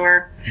 for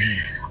sure.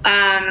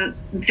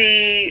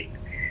 The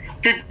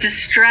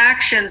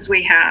distractions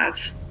we have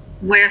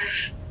with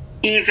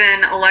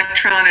even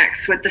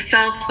electronics, with the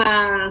cell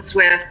phones,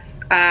 with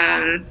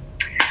the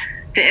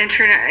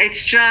internet,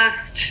 it's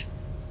just,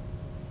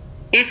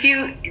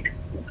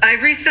 I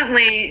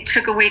recently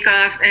took a week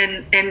off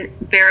and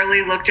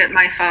barely looked at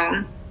my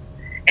phone.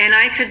 And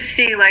I could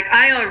see, like,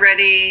 I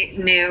already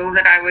knew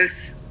that I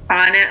was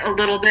on it a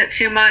little bit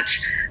too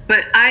much,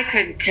 but I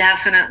could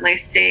definitely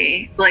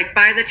see, like,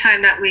 by the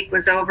time that week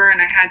was over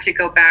and I had to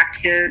go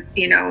back to,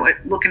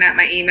 looking at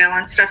my email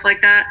and stuff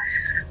like that,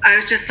 I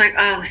was just like,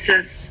 oh,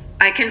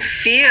 I can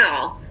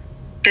feel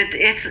that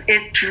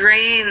it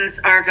drains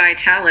our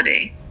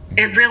vitality.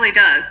 It really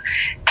does.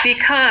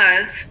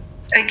 Because,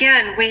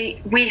 again,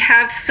 we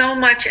have so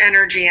much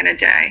energy in a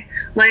day.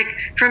 Like,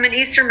 from an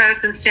Eastern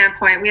medicine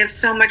standpoint, we have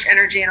so much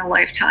energy in a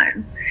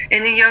lifetime.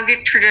 In the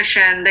yogic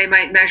tradition, they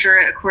might measure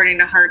it according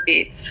to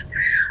heartbeats.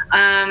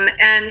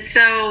 And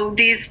so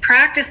these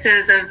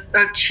practices of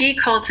chi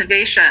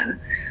cultivation,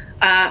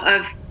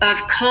 of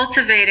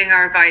cultivating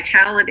our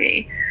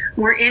vitality,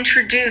 were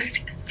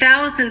introduced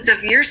thousands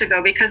of years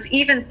ago, because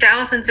even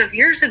thousands of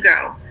years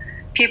ago,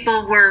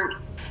 people were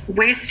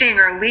wasting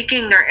or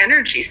leaking their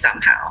energy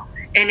somehow,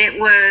 and it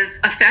was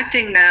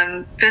affecting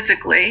them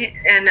physically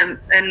and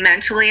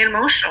mentally and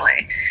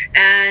emotionally.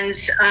 And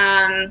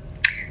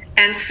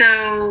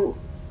so,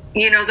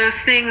 those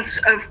things,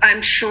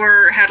 I'm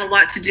sure, had a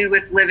lot to do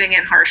with living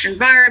in harsh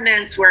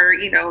environments where,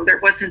 there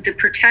wasn't the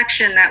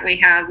protection that we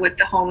have with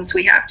the homes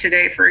we have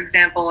today, for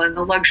example, and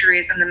the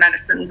luxuries and the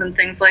medicines and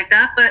things like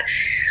that. But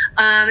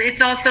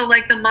it's also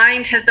like the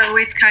mind has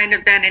always kind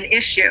of been an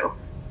issue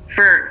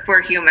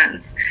for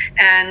humans.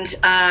 And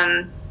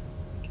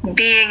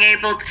being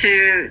able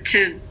to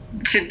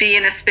be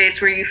in a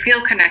space where you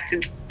feel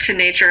connected to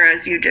nature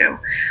as you do,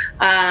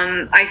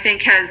 I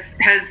think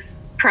has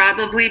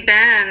probably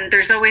been,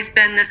 there's always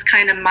been this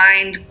kind of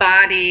mind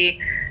body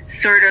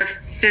sort of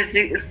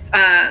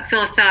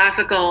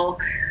philosophical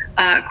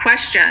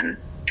question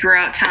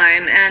throughout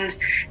time.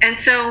 And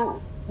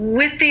so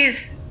with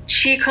these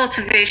chi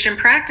cultivation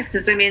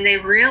practices, I mean, they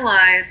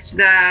realized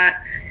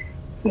that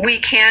we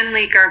can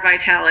leak our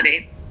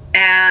vitality,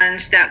 and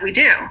that we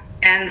do,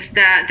 and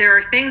that there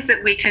are things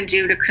that we can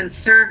do to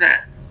conserve it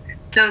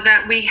so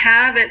that we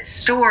have it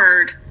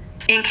stored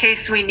in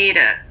case we need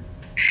it.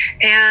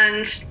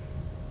 And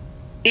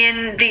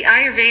in the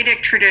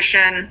Ayurvedic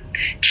tradition,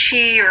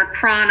 chi, or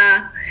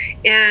prana,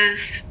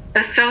 is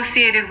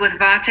associated with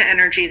Vata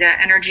energy, that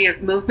energy of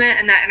movement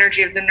and that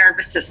energy of the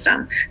nervous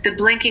system, the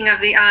blinking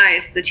of the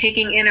eyes, the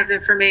taking in of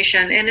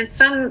information, and in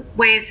some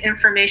ways,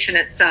 information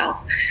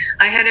itself.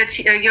 I had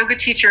a yoga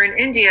teacher in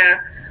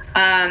India,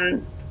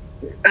 BNS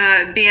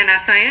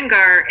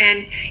Iyengar,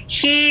 and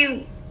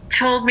he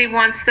told me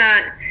once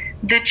that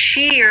the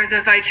chi, or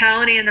the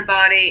vitality in the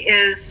body,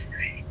 is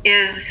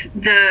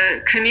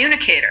the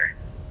communicator.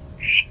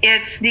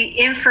 It's the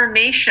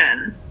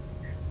information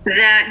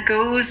that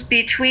goes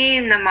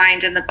between the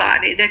mind and the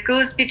body, that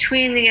goes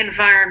between the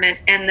environment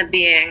and the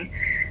being,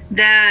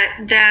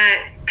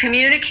 that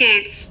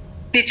communicates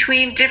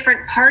between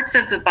different parts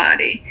of the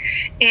body.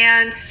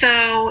 And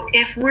so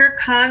if we're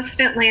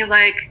constantly,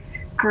 like,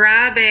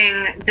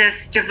 grabbing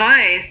this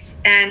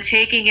device and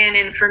taking in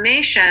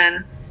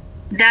information,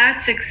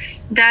 that's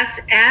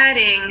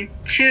adding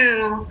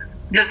to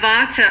the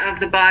Vata of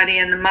the body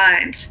and the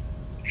mind.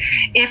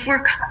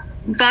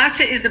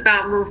 Vata is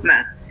about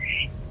movement.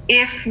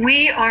 If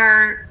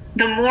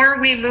the more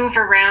we move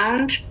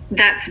around,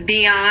 that's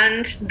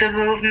beyond the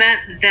movement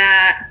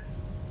that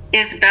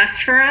is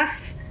best for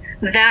us,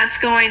 that's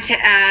going to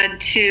add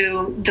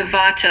to the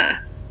Vata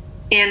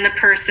in the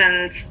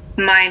person's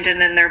mind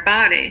and in their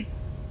body.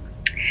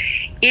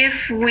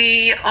 If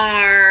we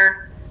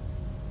are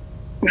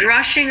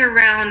rushing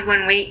around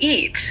when we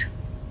eat,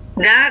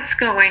 that's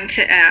going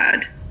to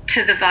add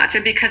to the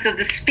Vata because of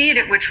the speed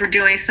at which we're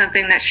doing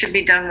something that should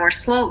be done more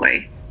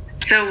slowly.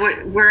 So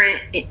we're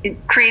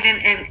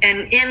creating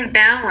an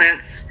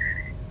imbalance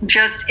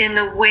just in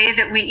the way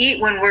that we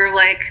eat when we're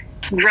like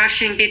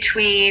rushing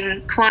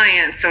between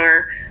clients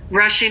or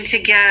rushing to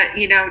get,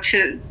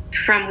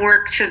 from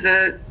work to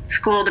the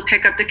school to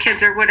pick up the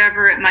kids or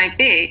whatever it might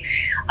be.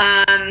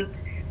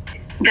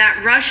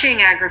 That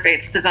rushing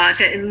aggravates the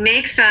vata. It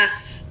makes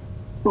us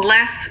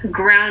less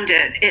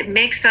grounded. It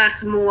makes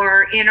us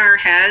more in our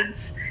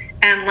heads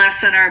and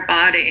less in our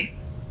body.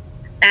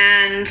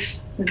 And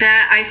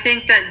that, I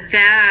think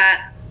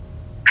that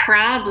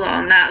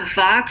problem, that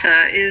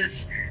vata,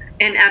 is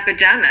an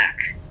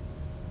epidemic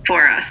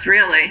for us,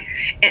 really,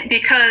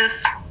 because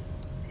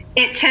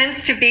it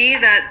tends to be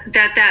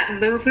that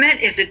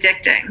movement is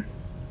addicting.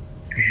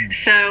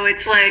 So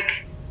it's like,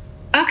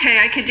 okay,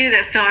 I could do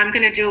this, so I'm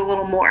going to do a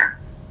little more.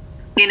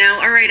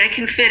 All right, I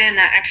can fit in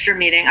that extra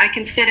meeting. I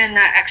can fit in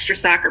that extra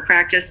soccer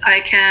practice.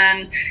 I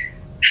can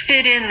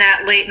fit in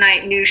that late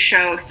night news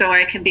show so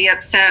I can be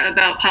upset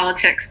about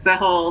politics the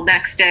whole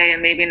next day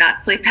and maybe not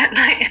sleep at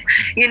night.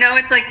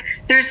 It's like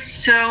there's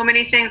so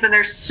many things and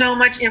there's so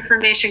much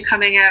information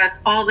coming at us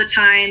all the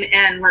time,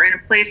 and we're in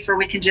a place where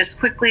we can just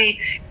quickly,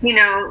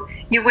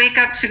 you wake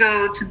up to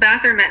go to the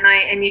bathroom at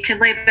night and you can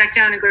lay back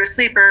down and go to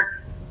sleep, or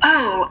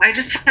oh, I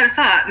just had a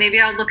thought. Maybe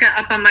I'll look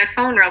up on my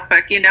phone real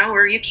quick,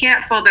 or you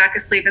can't fall back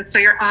asleep. And so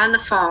you're on the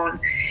phone.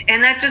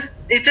 And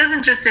it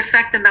doesn't just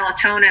affect the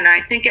melatonin.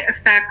 I think it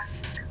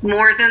affects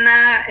more than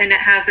that. And it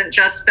hasn't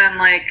just been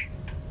like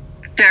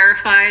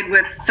verified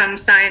with some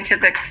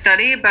scientific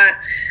study, but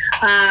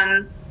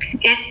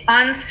it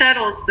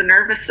unsettles the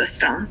nervous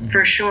system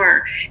for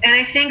sure. And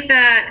I think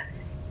that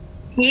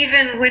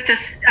even with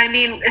this,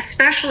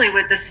 especially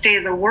with the state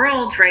of the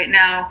world right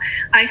now,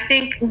 I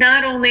think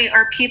not only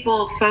are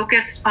people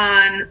focused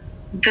on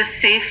the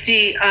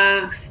safety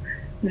of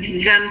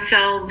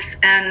themselves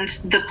and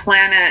the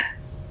planet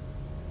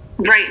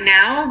right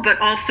now, but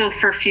also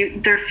for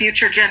their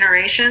future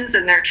generations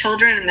and their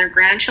children and their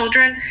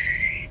grandchildren.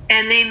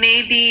 And they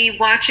may be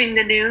watching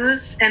the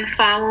news and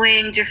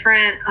following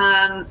different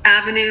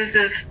avenues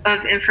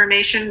of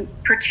information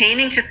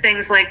pertaining to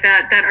things like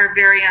that are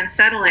very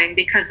unsettling,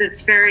 because it's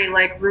very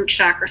like root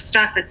chakra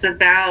stuff. It's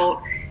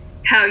about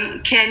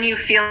can you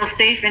feel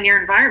safe in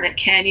your environment?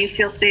 Can you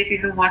feel safe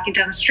even walking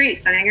down the street,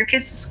 sending your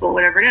kids to school,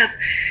 whatever it is?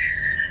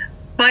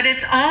 But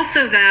it's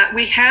also that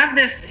we have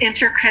this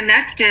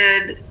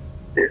interconnected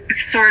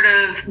sort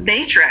of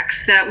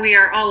matrix that we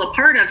are all a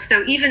part of.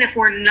 So even if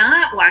we're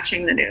not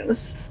watching the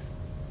news,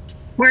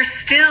 we're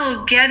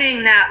still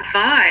getting that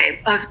vibe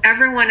of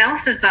everyone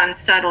else's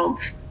unsettled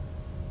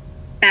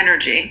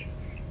energy,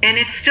 and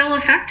it's still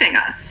affecting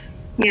us.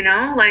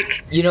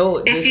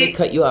 Just to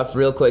cut you off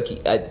real quick,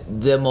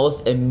 the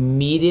most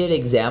immediate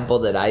example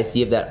that I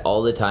see of that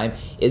all the time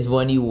is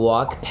when you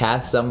walk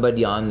past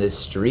somebody on the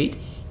street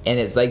and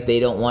it's like they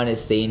don't want to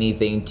say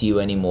anything to you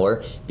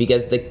anymore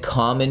because the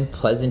common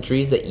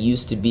pleasantries that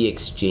used to be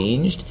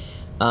exchanged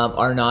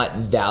are not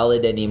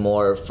valid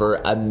anymore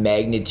for a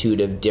magnitude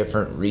of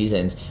different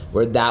reasons,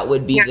 where that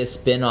would be the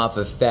spin-off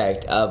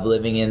effect of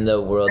living in the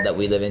world that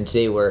we live in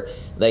today, where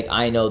like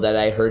I know that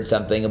I heard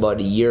something about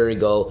a year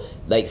ago,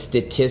 like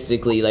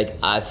statistically, like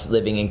us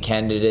living in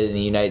Canada and the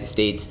United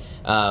States,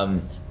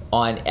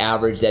 on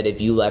average, that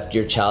if you left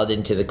your child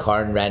into the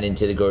car and ran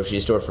into the grocery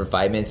store for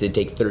 5 minutes, it'd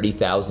take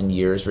 30,000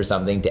 years for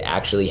something to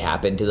actually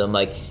happen to them,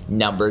 like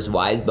numbers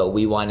wise. But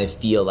we want to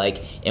feel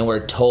like, and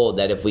we're told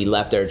that if we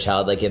left our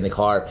child like in the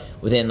car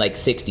within like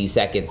 60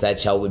 seconds, that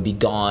child would be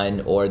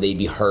gone or they'd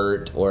be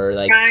hurt or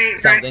like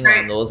something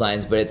along those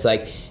lines. But it's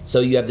like, so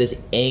you have this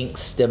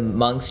angst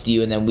amongst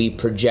you, and then we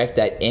project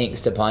that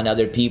angst upon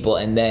other people,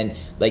 and then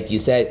like you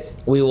said,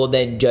 we will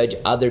then judge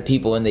other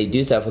people when they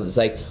do stuff. It's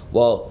like,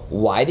 well,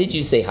 why did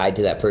you say hi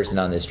to that person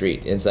on the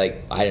street? And it's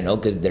like, I don't know,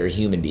 because they're a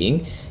human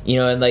being,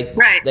 and like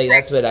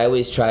that's what I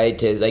always try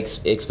to like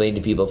explain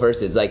to people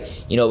first. It's like,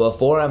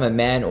 before I'm a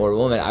man or a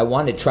woman, I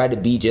want to try to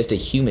be just a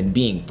human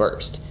being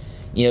first,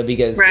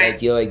 because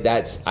like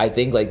that's, I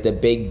think, like the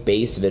big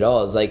base of it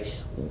all is like,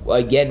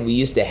 again, we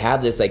used to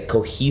have this like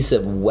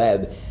cohesive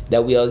web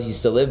that we always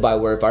used to live by,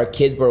 where if our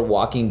kids were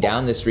walking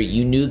down the street,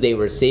 you knew they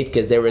were safe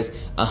because there was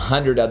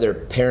 100 other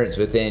parents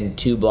within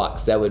 2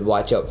 blocks that would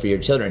watch out for your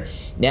children.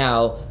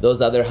 Now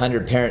those other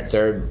 100 parents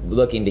are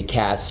looking to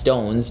cast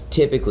stones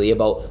typically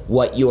about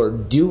what you're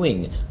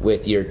doing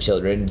with your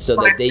children, so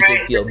that they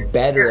can feel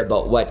better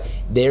about what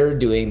they're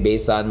doing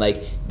based on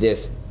like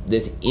this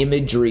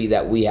imagery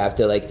that we have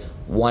to like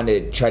want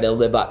to try to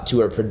live up to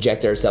or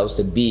project ourselves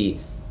to be,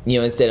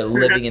 instead of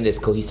living in this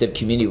cohesive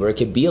community where it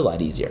could be a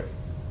lot easier.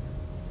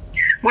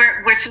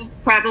 Which is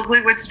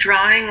probably what's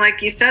drawing,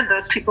 like you said,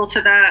 those people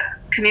to that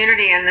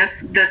community, and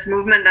this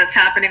movement that's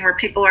happening where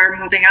people are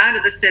moving out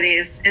of the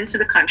cities into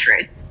the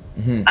country,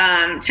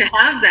 to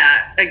have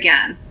that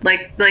again,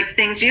 like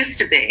things used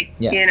to be,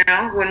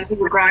 when we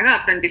were growing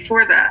up and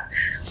before that.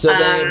 So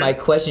then my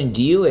question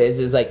to you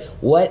is like,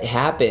 what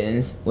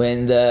happens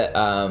when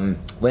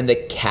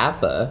the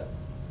Kappa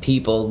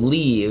people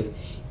leave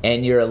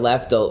and you're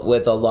left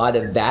with a lot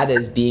of that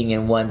as being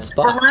in one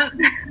spot?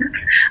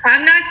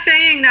 I'm not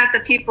saying that the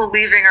people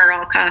leaving are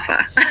all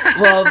kapha.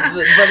 Well,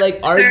 but like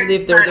arguably,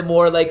 if they're the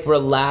more like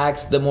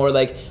relaxed, the more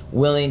like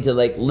willing to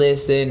like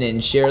listen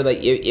and share, like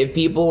if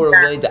people were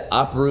willing to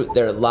uproot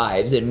their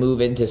lives and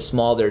move into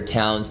smaller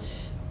towns,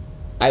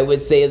 I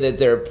would say that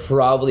they're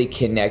probably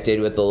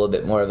connected with a little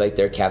bit more of like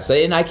their cap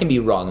side. And I can be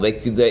wrong.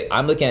 Like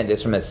I'm looking at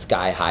this from a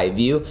sky high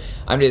view.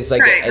 I'm just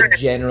like a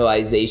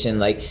generalization,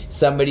 like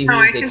somebody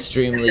who's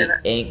extremely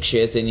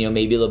anxious and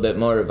maybe a little bit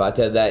more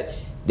vata, that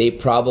they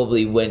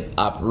probably wouldn't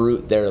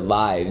uproot their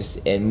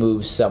lives and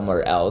move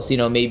somewhere else.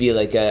 Maybe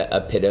like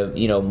a pit of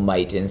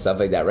might and stuff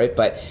like that, right?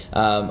 But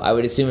I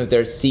would assume if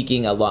they're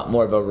seeking a lot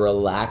more of a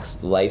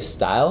relaxed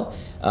lifestyle,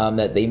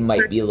 that they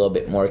might be a little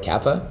bit more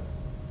kapha.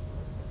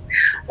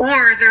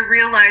 Or they're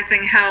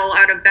realizing how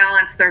out of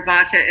balance their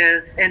vata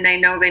is, and they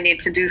know they need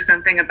to do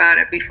something about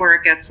it before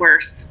it gets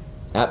worse.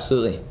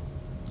 Absolutely.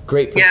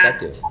 Great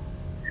perspective. Yeah.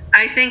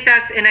 I think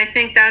that's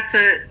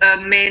a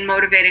main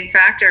motivating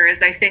factor,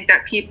 is I think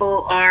that the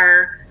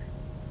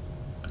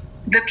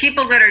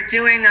people that are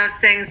doing those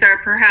things are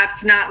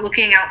perhaps not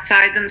looking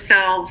outside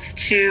themselves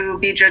to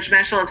be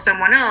judgmental of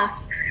someone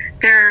else.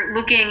 They're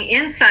looking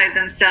inside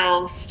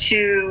themselves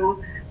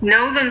to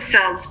know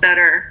themselves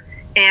better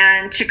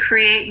and to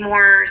create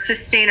more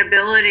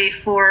sustainability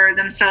for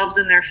themselves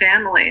and their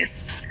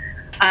families,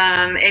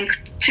 and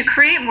to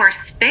create more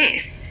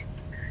space.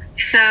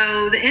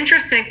 So the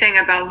interesting thing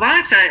about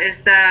vata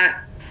is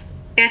that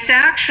it's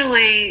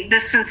actually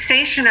the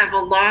sensation of a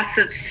loss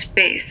of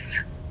space.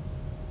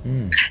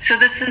 So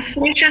the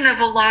sensation of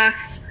a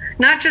loss,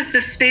 not just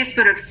of space,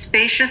 but of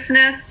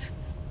spaciousness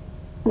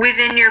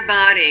within your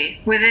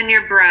body, within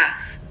your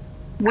breath,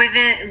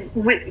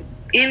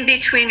 in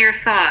between your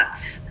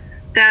thoughts.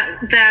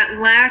 That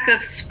lack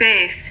of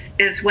space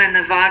is when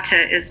the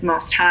vata is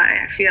most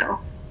high, I feel.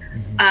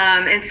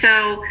 And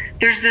so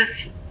there's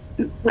this,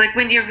 like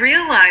when you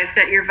realize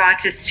that your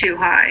vata is too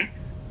high,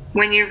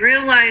 when you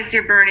realize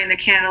you're burning the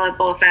candle at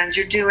both ends,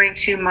 you're doing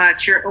too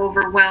much, you're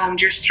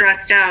overwhelmed, you're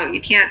stressed out, you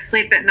can't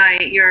sleep at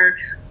night, you're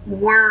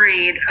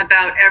worried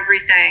about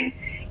everything,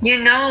 you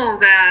know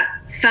that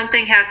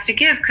something has to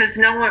give, because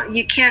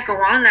you can't go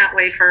on that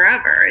way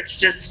forever. It's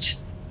just,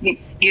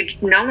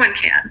 no one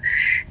can.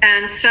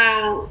 And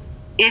so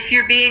if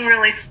you're being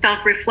really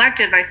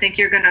self-reflective, I think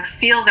you're going to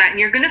feel that, and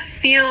you're going to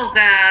feel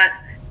that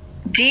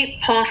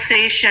deep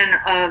pulsation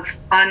of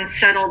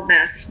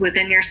unsettledness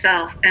within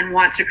yourself and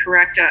want to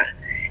correct it.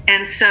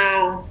 And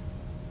so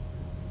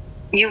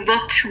you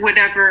look to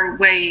whatever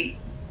way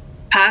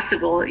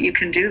possible you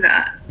can do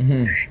that.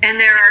 And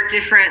there are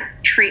different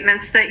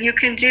treatments that you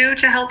can do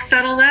to help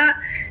settle that.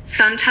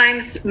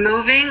 Sometimes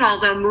moving,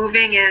 although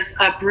moving is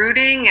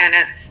uprooting and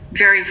it's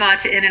very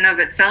vata in and of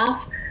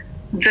itself,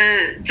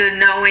 the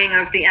knowing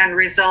of the end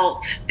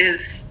result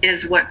is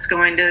what's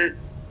going to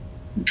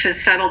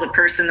settle the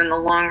person in the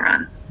long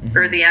run,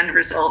 or the end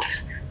result,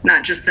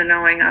 not just the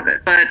knowing of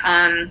it. But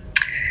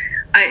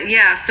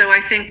so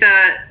I think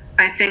that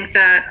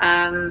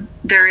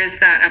there is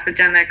that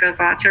epidemic of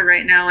vata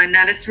right now, and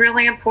that it's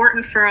really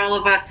important for all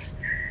of us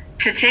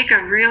to take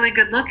a really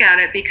good look at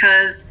it,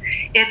 because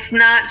it's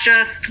not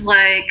just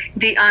like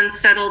the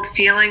unsettled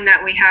feeling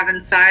that we have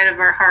inside of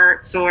our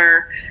hearts,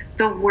 or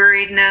the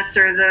worriedness,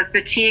 or the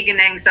fatigue and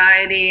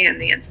anxiety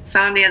and the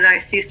insomnia that I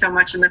see so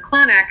much in the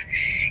clinic.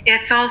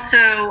 It's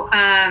also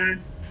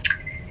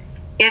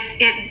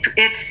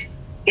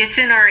it's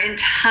in our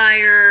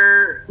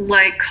entire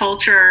like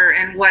culture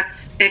and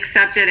what's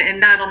accepted,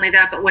 and not only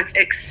that, but what's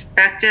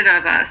expected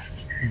of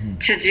us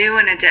to do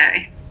in a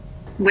day,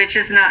 which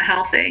is not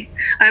healthy.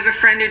 I have a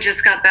friend who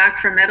just got back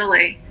from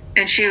Italy,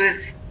 and she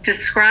was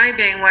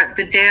describing what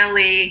the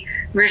daily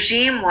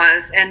regime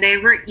was, and they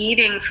were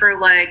eating for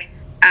like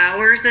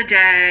hours a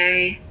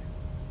day,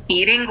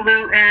 eating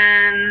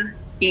gluten,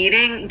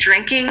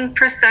 drinking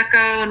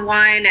Prosecco and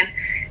wine. And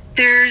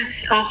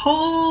there's a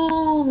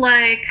whole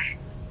like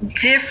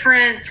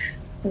different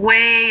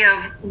way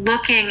of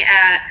looking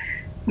at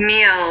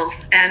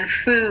meals and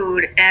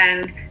food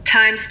and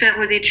time spent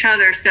with each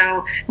other.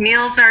 So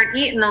meals aren't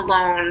eaten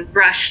alone,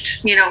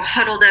 rushed,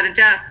 huddled at a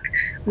desk.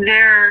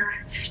 They're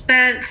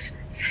spent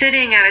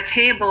sitting at a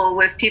table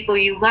with people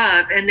you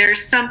love. And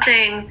there's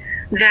something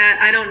that,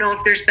 I don't know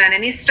if there's been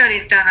any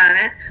studies done on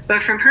it,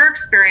 but from her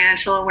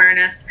experiential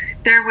awareness,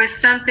 there was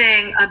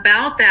something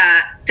about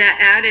that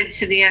added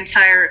to the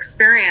entire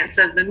experience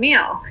of the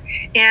meal.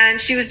 And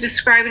she was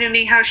describing to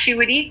me how she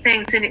would eat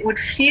things and it would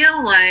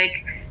feel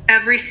like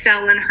every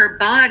cell in her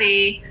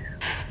body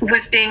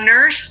was being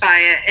nourished by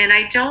it. And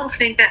I don't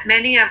think that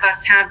many of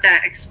us have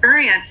that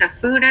experience of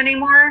food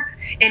anymore.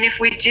 And if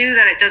we do,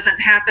 that it doesn't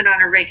happen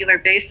on a regular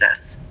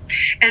basis.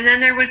 And then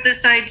there was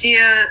this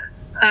idea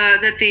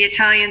that the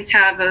Italians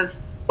have of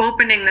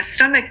opening the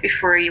stomach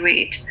before you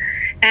eat.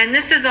 And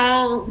this is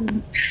all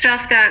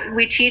stuff that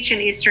we teach in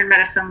Eastern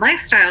medicine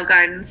lifestyle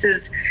guidance,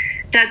 is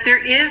that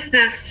there is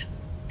this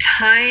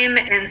time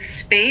and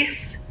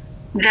space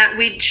that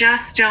we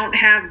just don't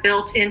have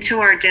built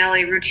into our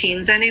daily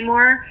routines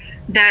anymore,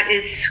 that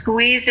is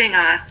squeezing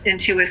us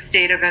into a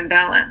state of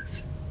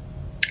imbalance.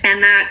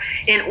 And that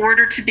in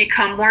order to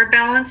become more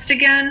balanced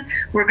again,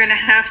 we're going to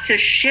have to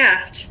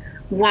shift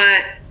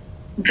what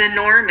the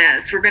norm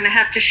is. We're going to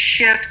have to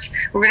shift.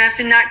 We're going to have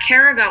to not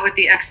care about what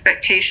the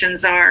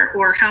expectations are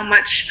or how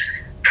much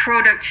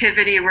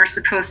productivity we're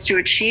supposed to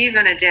achieve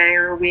in a day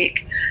or a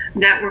week.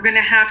 That we're going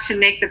to have to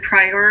make the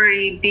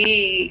priority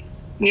be,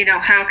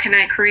 how can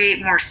I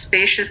create more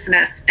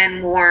spaciousness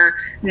and more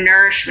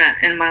nourishment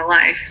in my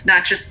life,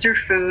 not just through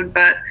food,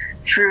 but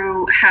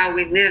through how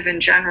we live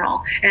in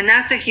general. And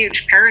that's a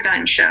huge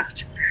paradigm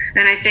shift.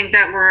 And I think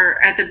that we're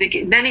at the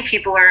beginning, many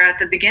people are at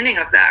the beginning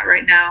of that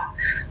right now.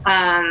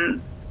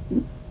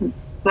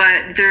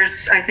 But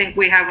I think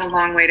we have a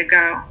long way to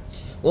go.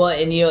 Well,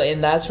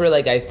 and that's where,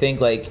 like, I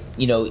think, like,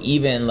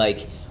 even,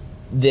 like,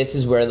 this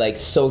is where, like,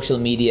 social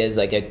media is,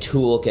 like, a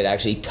tool could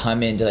actually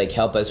come in to, like,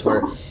 help us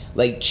where,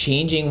 like,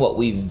 changing what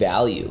we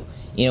value.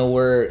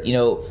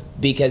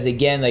 Because,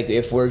 again, like,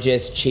 if we're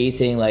just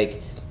chasing,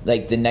 like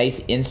the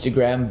nice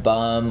Instagram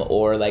bum,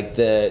 or like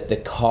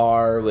the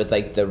car with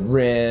like the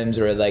rims,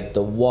 or like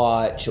the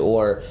watch,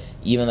 or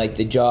even like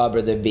the job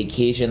or the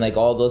vacation, like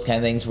all those kind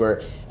of things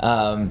where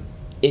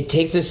it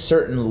takes a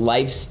certain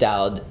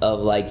lifestyle of,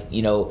 like,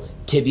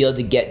 to be able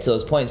to get to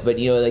those points. But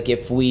like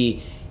if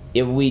we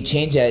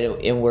change that,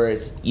 and where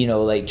it's,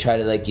 like, try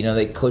to, like,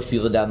 like, coach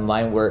people down the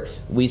line where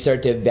we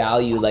start to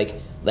value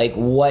like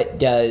what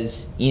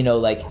does,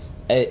 like,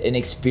 an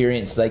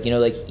experience, like,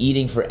 like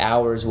eating for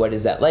hours, what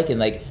is that like? And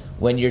like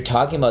when you're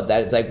talking about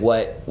that, it's like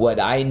what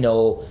I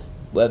know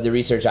of the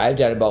research I've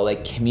done about,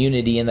 like,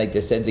 community and, like,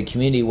 the sense of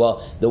community.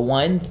 Well, the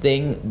one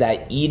thing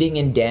that eating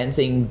and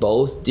dancing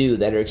both do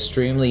that are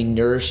extremely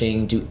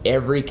nourishing to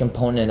every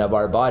component of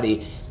our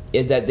body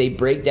is that they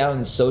break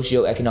down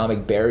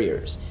socioeconomic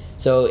barriers.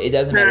 So it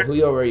doesn't matter who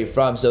you are, where you're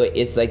from. So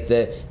it's like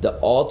the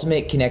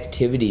ultimate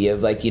connectivity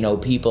of, like,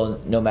 people,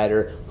 no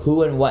matter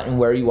who and what and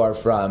where you are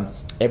from.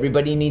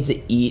 Everybody needs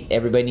to eat.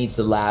 Everybody needs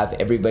to laugh.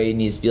 Everybody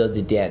needs to be able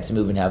to dance,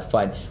 move, and have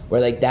fun. Where,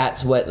 like,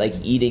 that's what, like,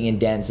 eating and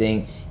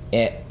dancing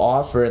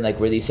offer, and, like,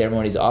 where these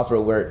ceremonies offer,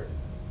 where,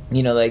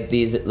 like,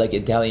 these, like,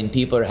 Italian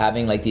people are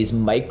having, like, these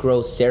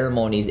micro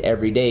ceremonies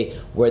every day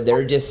where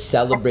they're just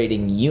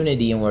celebrating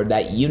unity, and where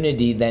that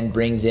unity then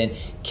brings in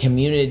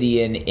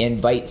community and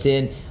invites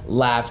in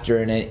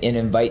laughter, and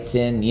invites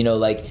in,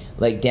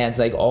 like dance,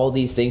 like all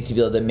these things to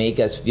be able to make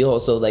us feel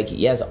so, like,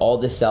 yes, all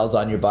the cells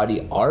on your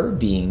body are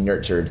being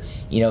nurtured,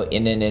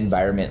 in an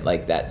environment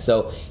like that.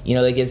 So,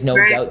 like, it's no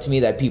doubt to me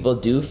that people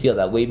do feel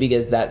that way,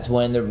 because that's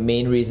one of the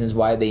main reasons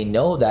why they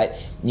know that,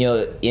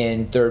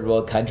 in third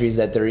world countries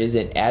that there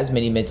isn't as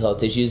many mental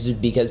health issues,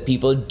 because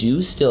people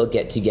do still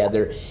get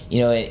together,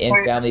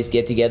 and families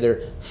get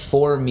together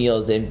for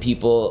meals, and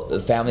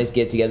families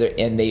get together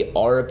and they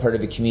are a part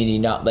of a community,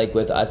 not like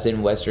with us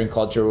in Western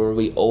culture where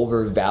we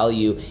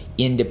overvalue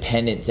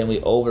independence and we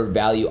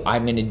overvalue,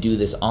 I'm going to do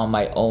this on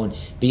my own,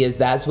 because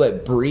that's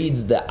what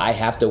breeds the I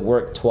have to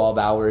work 12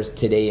 hours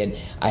today and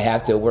I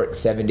have to work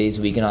 7 days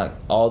a week and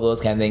all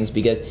those kind of things,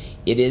 because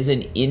it is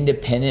an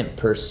independent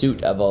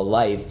pursuit of a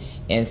life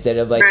instead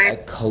of, like, a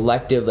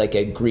collective, like,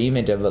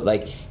 agreement of,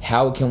 like,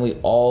 how can we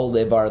all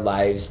live our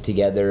lives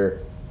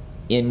together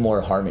in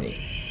more harmony.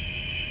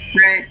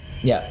 Right.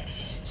 Yeah.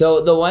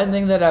 So the one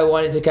thing that I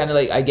wanted to kind of,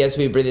 like, I guess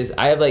we bring this,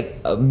 I have, like,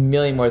 a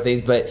million more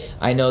things, but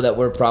I know that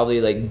we're probably,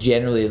 like,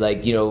 generally, like,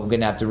 we're going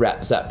to have to wrap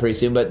this up pretty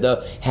soon.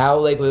 But how,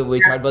 like, we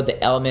talked about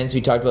the elements,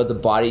 we talked about the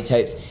body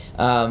types.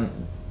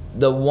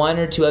 The one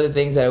or two other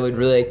things that I would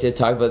really like to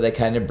talk about that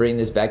kind of bring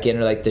this back in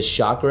are, like, the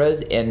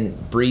chakras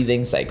and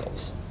breathing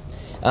cycles.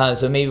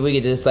 So maybe we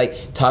could just,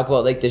 like, talk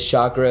about, like, the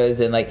chakras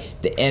and, like,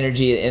 the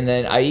energy. And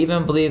then I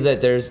even believe that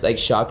there's, like,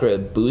 chakra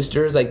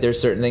boosters. Like, there's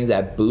certain things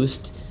that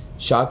boost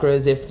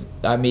chakras, if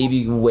I may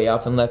be way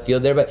off in left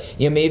field there. But,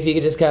 maybe if you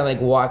could just kind of,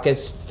 like, walk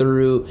us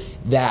through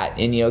that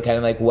and, kind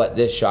of, like, what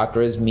the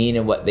chakras mean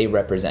and what they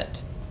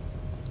represent.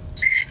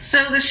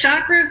 So the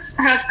chakras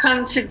have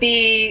come to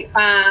be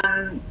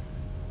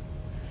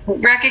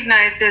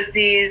recognized as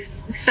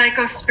these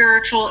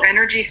psychospiritual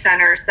energy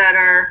centers that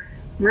are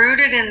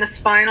rooted in the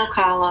spinal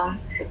column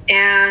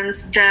and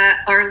that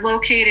are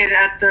located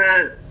at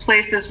the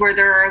places where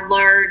there are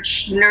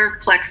large nerve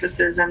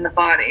plexuses in the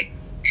body.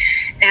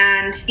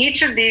 And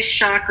each of these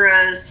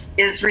chakras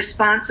is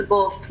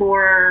responsible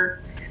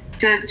for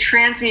the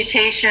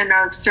transmutation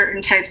of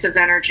certain types of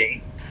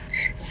energy.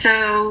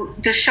 So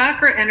the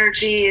chakra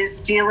energy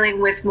is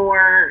dealing with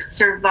more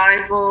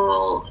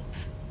survival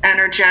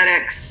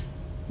energetics,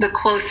 the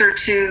closer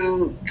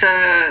to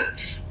the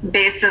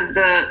base of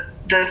the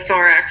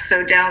thorax,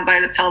 so down by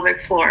the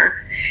pelvic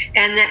floor.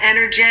 And the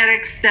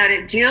energetics that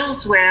it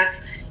deals with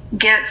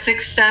get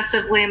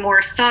successively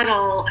more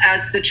subtle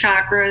as the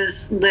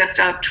chakras lift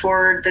up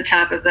toward the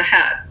top of the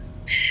head.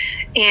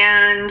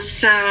 And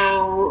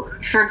so,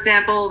 for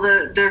example,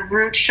 the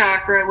root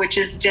chakra, which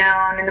is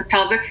down in the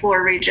pelvic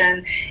floor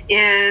region,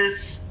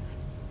 is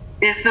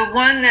the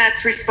one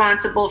that's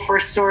responsible for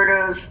sort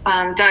of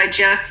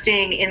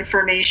digesting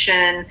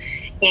information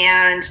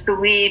and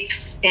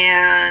beliefs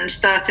and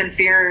thoughts and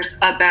fears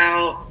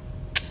about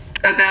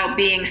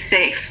being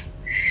safe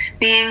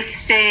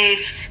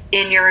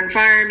in your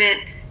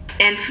environment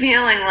and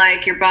feeling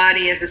like your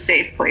body is a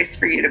safe place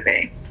for you to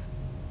be.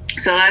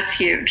 So that's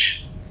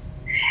huge.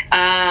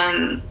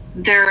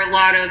 There are a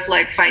lot of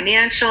like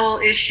financial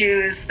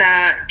issues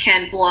that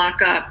can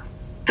block up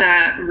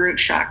that root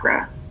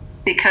chakra,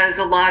 because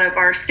a lot of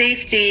our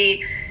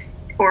safety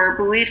or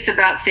beliefs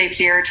about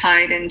safety are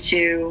tied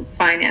into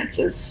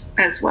finances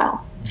as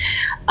well.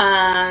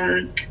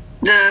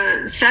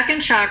 The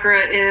second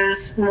chakra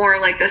is more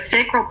like the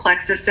sacral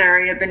plexus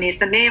area beneath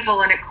the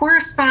navel, and it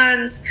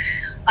corresponds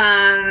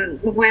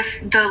with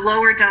the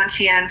lower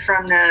dantian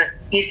from the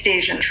East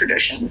Asian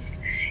traditions.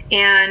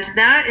 And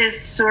that is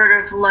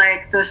sort of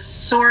like the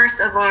source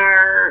of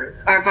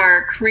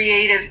our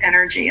creative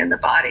energy in the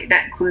body.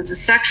 That includes the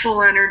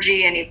sexual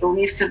energy, any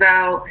beliefs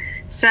about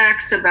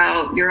sex,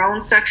 about your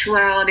own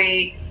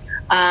sexuality.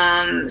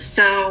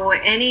 So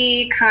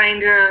any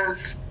kind of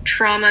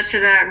trauma to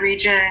that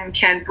region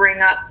can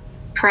bring up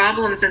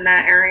problems in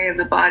that area of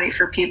the body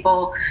for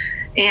people.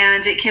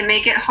 And it can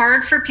make it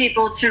hard for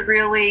people to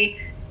really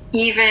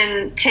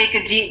even take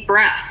a deep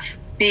breath,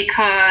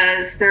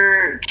 because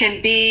there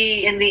can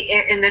be in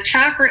the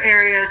chakra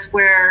areas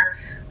where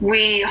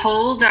we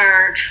hold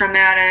our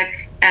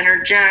traumatic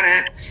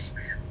energetics,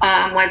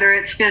 whether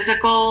it's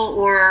physical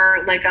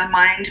or like a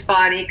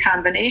mind-body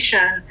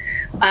combination,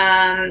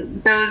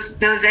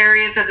 those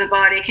areas of the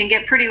body can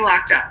get pretty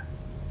locked up.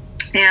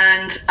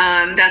 And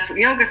that's what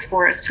yoga's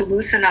for, is to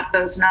loosen up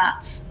those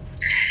knots.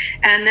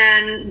 And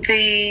then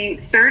the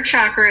third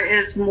chakra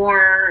is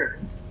more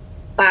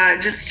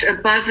just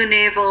above the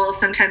navel.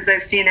 Sometimes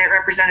I've seen it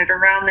represented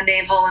around the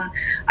navel, and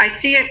I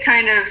see it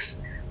kind of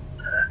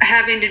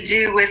having to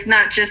do with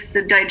not just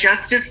the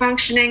digestive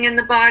functioning in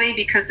the body,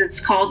 because it's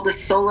called the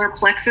solar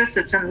plexus,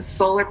 it's in the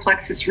solar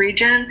plexus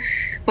region,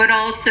 but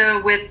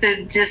also with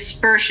the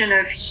dispersion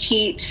of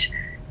heat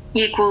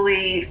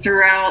equally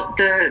throughout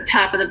the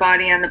top of the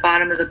body and the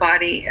bottom of the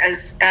body,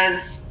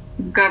 as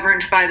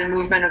governed by the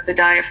movement of the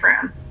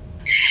diaphragm.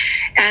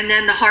 And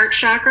then the heart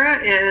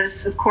chakra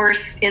is, of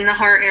course, in the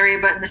heart area,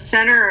 but in the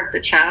center of the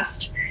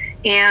chest.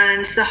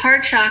 And the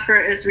heart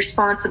chakra is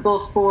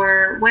responsible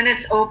for, when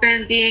it's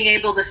open, being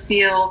able to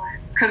feel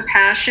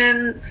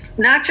compassion,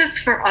 not just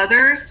for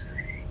others,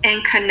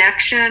 and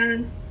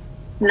connection,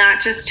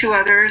 not just to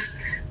others,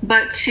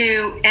 but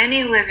to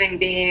any living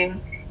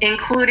being,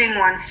 including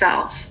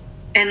oneself.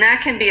 And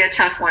that can be a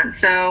tough one.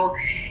 So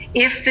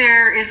if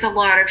there is a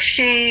lot of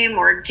shame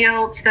or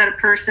guilt that a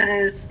person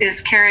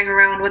is carrying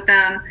around with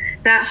them,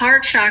 that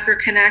heart chakra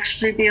can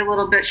actually be a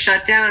little bit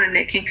shut down, and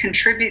it can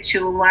contribute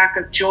to a lack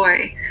of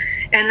joy.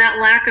 And that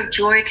lack of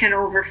joy can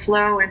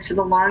overflow into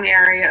the lung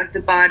area of the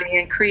body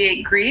and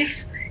create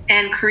grief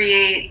and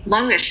create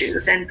lung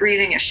issues and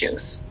breathing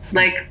issues.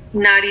 Like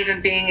not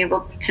even being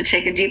able to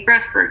take a deep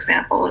breath, for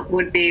example, it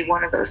would be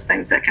one of those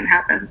things that can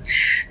happen.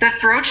 The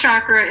throat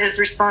chakra is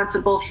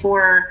responsible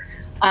for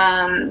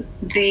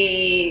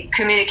the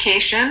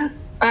communication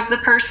of the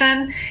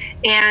person,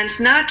 and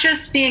not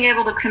just being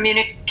able to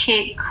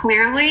communicate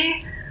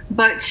clearly,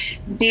 but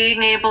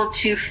being able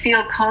to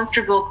feel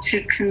comfortable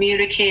to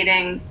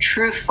communicating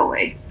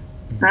truthfully.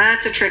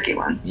 That's a tricky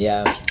one.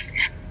 Yeah.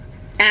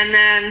 And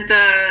then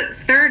the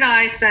third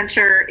eye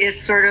center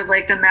is sort of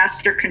like the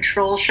master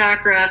control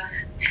chakra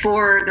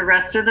for the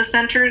rest of the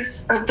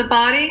centers of the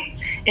body.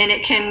 And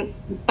it can,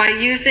 by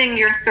using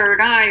your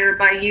third eye or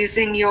by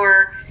using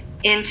your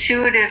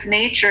intuitive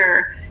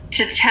nature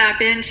to tap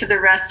into the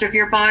rest of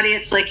your body,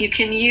 it's like you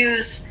can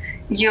use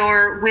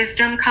your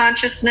wisdom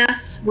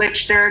consciousness,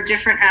 which there are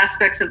different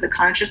aspects of the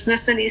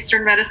consciousness in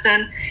Eastern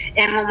medicine.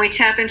 And when we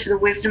tap into the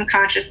wisdom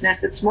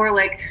consciousness, it's more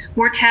like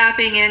we're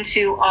tapping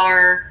into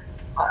our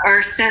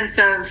sense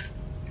of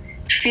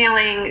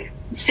feeling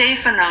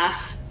safe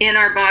enough in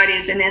our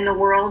bodies and in the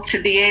world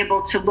to be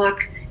able to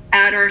look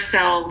at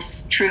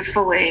ourselves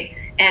truthfully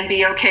and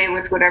be okay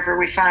with whatever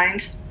we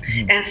find.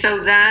 Mm-hmm. And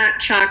so that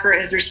chakra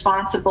is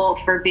responsible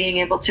for being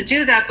able to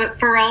do that, but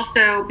for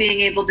also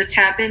being able to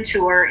tap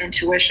into our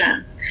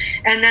intuition.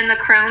 And then the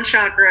crown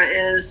chakra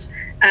is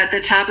at the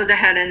top of the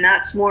head, and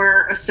that's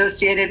more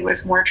associated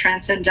with more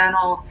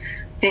transcendental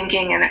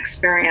thinking and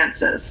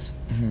experiences.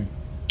 Mm-hmm.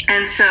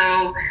 And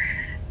so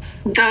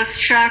those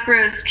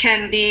chakras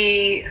can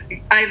be,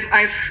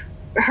 I've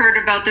heard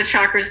about the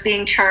chakras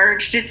being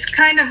charged. It's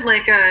kind of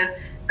like a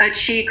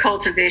chi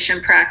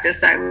cultivation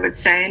practice, I would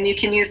say. And you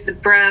can use the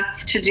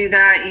breath to do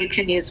that. You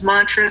can use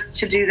mantras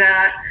to do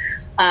that.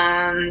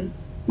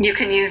 You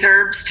can use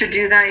herbs to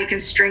do that. You can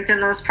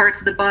strengthen those parts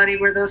of the body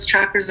where those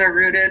chakras are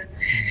rooted.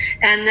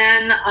 And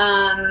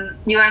then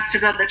you asked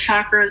about the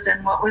chakras,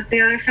 and what was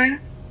the other thing?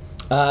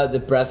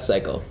 The breath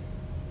cycle.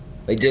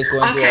 Like just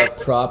going through a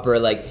proper,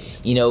 like,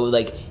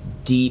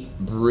 deep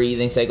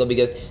breathing cycle.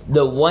 Because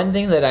the one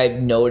thing that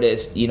I've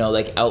noticed,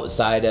 like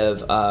outside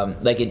of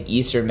like an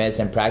Eastern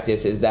medicine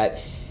practice, is that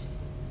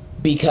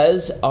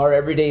because our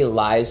everyday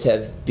lives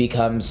have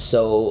become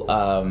so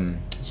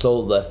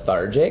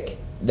lethargic,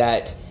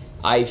 that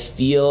I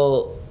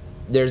feel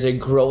there's a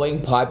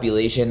growing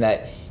population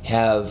that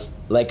have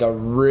like a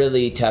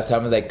really tough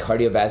time with like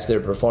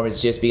cardiovascular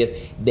performance, just because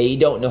they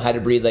don't know how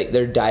to breathe. Like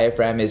their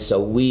diaphragm is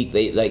so weak.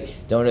 They like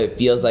don't know. It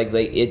feels like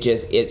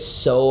it's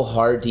so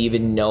hard to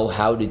even know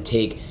how to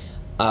take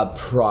a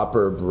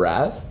proper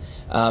breath.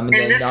 And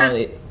then not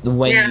only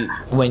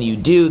when you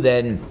do,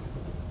 then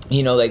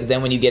like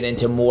then when you get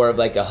into more of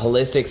like a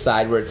holistic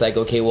side where it's like,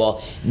 okay,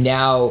 well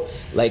now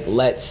like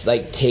let's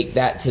like take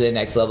that to the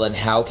next level, and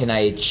how can I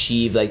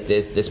achieve like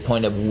this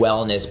point of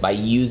wellness by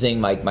using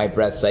my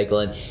breath cycle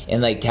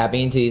and like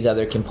tapping into these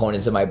other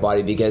components of my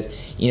body, because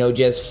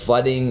just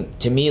flooding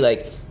to me,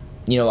 like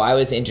I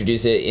was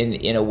introduced it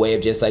in a way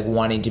of just like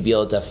wanting to be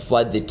able to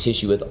flood the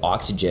tissue with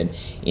oxygen,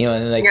 and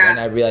then like when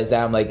I realized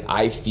that, I'm like,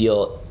 I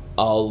feel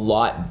a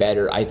lot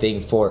better, I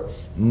think, for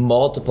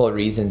multiple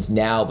reasons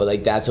now. But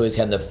like that's always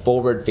kind of the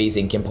forward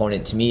facing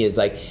component to me, is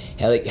like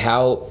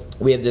how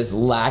we have this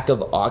lack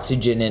of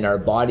oxygen in our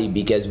body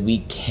because we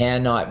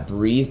cannot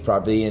breathe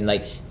properly, and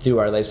like through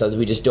our lifestyles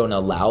we just don't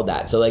allow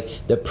that. So like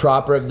the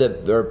proper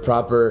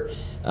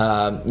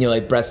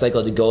like breath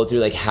cycle to go through,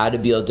 like how to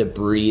be able to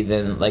breathe,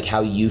 and like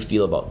how you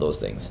feel about those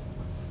things.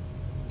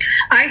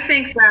 I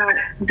think that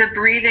the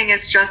breathing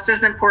is just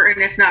as important,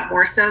 if not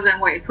more so, than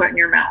what you put in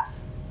your mouth.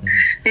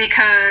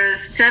 Because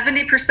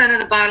 70% of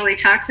the bodily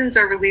toxins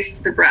are released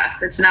through the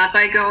breath. It's not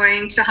by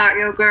going to hot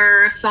yoga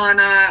or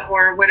sauna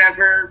or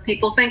whatever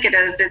people think it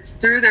is. It's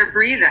through their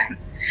breathing.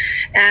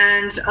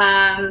 And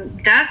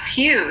that's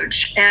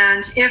huge.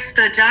 And if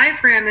the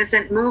diaphragm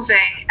isn't moving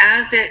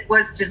as it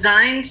was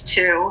designed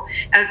to,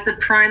 as the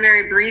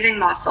primary breathing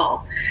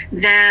muscle,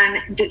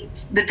 then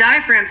the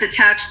diaphragm's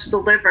attached to the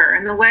liver.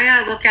 And the way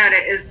I look at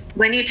it is,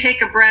 when you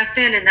take a breath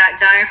in and that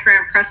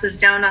diaphragm presses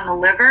down on the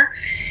liver,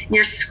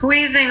 you're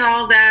squeezing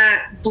all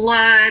that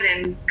blood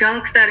and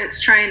gunk that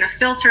it's trying to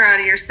filter out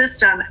of your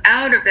system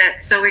out of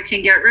it, so it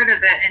can get rid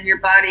of it and your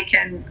body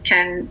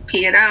can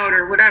pee it out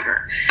or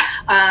whatever.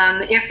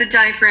 If the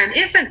diaphragm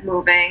isn't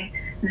moving,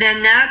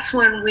 then that's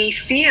when we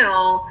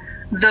feel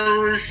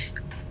those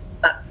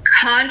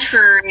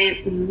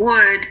contrary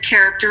wood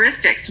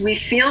characteristics. We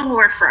feel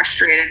more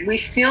frustrated. We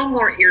feel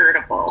more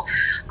irritable.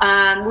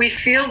 We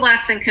feel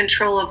less in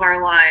control of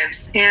our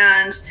lives.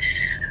 And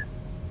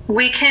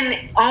we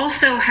can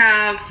also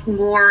have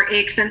more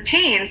aches and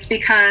pains,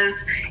 because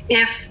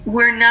if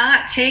we're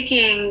not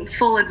taking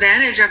full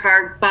advantage of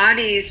our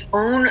body's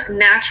own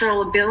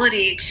natural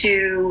ability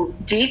to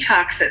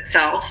detox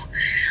itself,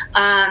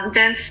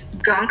 then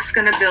gunk's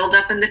going to build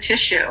up in the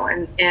tissue.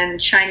 And in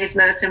Chinese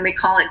medicine, we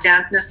call it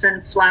dampness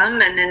and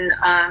phlegm. And in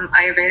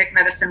Ayurvedic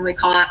medicine, we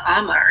call it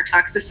ama, or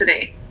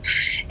toxicity.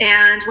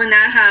 And when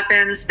that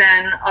happens,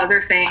 then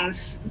other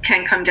things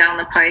can come down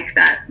the pike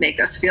that make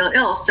us feel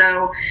ill.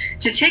 So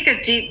to take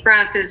a deep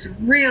breath is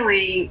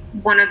really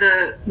one of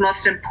the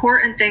most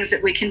important things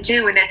that we can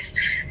do. And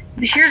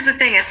here's the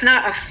thing, it's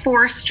not a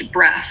forced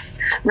breath,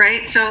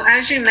 right? So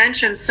as you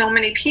mentioned, so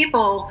many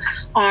people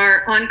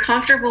are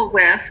uncomfortable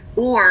with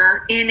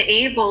or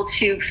unable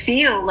to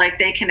feel like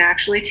they can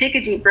actually take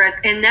a deep breath.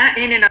 And that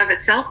in and of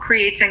itself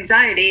creates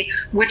anxiety,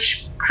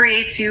 which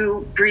creates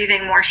you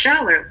breathing more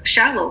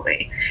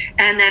shallowly.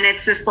 And then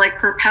it's this like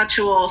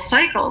perpetual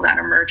cycle that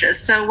emerges.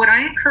 So what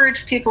I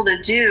encourage people to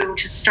do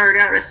to start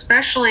out,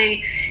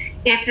 especially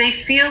if they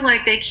feel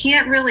like they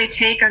can't really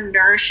take a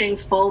nourishing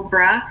full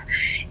breath,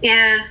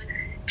 is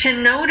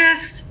to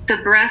notice the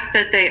breath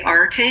that they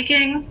are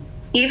taking,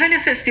 even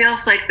if it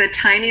feels like the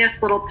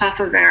tiniest little puff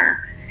of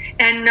air,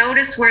 and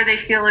notice where they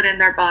feel it in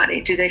their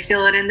body. Do they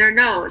feel it in their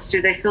nose?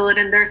 Do they feel it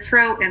in their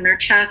throat, in their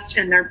chest,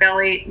 in their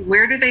belly?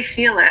 Where do they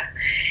feel it?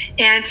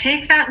 And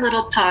take that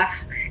little puff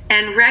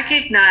and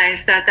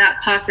recognize that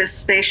that puff is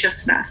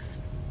spaciousness.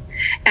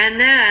 And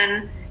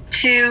then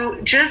to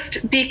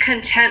just be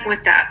content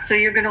with that. So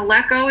you're going to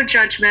let go of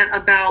judgment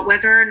about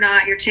whether or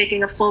not you're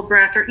taking a full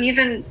breath, or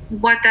even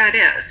what that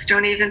is.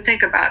 Don't even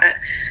think about it.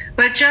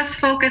 But just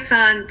focus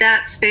on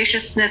that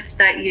spaciousness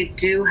that you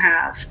do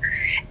have.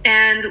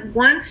 And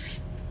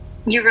once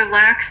you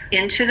relax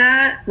into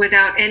that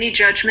without any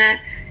judgment,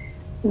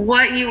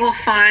 what you will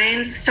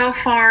find so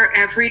far,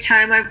 every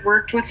time I've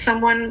worked with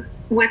someone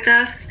with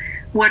us,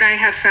 what I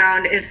have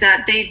found is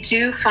that they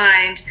do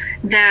find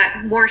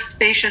that more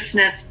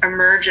spaciousness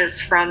emerges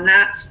from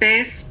that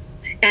space,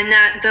 and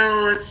that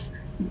those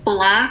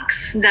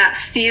blocks that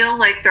feel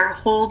like they're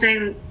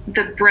holding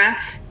the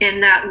breath in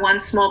that one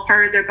small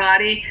part of their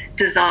body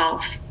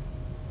dissolve.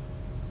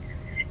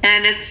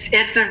 And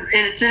it's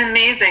an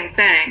amazing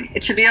thing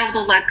to be able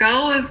to let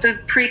go of the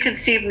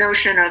preconceived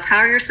notion of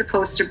how you're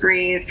supposed to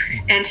breathe,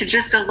 and to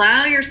just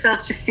allow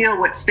yourself to feel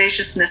what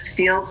spaciousness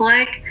feels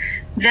like.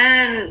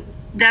 Then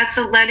that's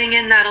a letting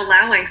in, that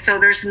allowing. So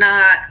there's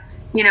not,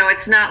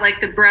 it's not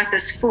like the breath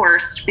is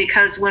forced,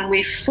 because when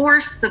we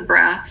force the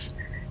breath,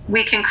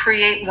 we can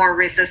create more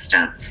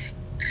resistance.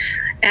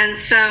 And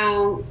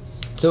so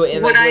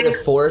and like, would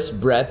a forced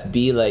breath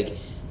be like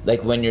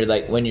when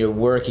you're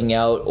working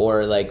out,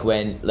 or like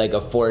when like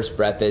a forced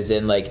breath is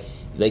in like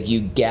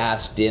you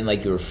gasped in,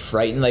 like you were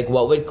frightened? Like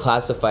what would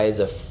classify as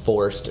a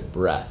forced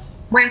breath?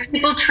 When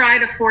people try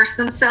to force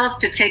themselves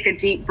to take a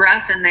deep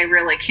breath and they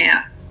really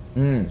can't.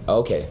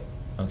 Okay.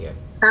 Okay.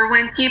 Or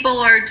when people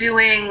are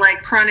doing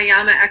like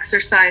pranayama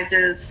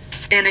exercises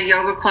in a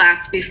yoga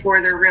class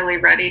before they're really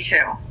ready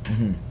to.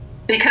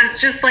 Because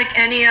just like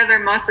any other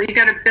muscle, you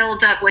got to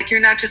build up. Like, you're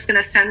not just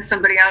going to send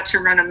somebody out to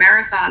run a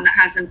marathon that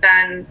hasn't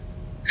been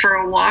for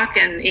a walk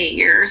in 8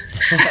 years.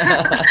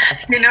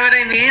 You know what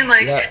I mean?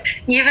 Like,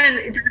 even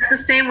it's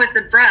the same with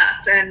the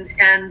breath and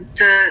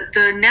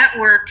the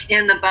network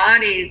in the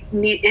body.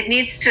 It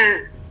needs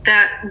to,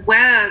 that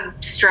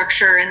web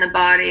structure in the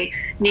body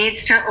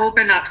needs to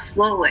open up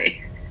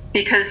slowly,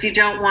 because you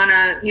don't want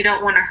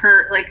to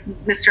hurt, like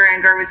Mr.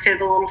 Angar would say,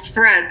 the little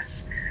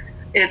threads.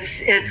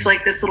 It's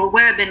like this little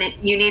web, and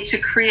you need to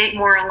create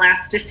more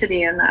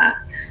elasticity in that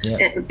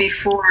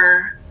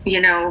before,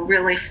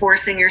 really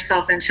forcing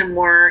yourself into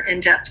more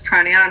in-depth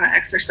pranayama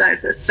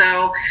exercises.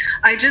 So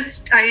I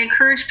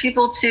encourage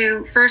people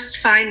to first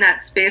find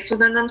that space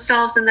within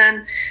themselves. And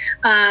then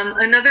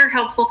another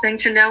helpful thing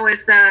to know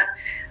is that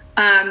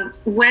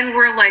when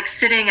we're like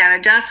sitting at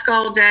a desk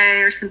all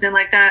day or something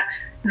like that,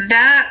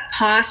 that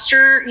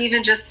posture,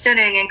 even just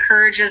sitting,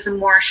 encourages a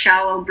more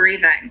shallow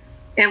breathing.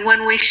 And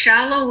when we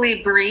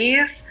shallowly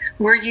breathe,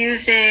 we're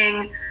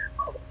using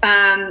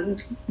the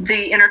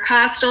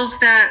intercostals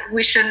that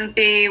we shouldn't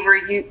be.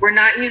 We're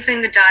not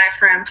using the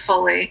diaphragm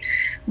fully.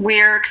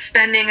 We're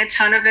expending a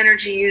ton of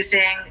energy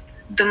using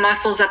the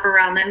muscles up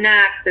around the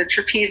neck, the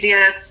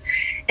trapezius,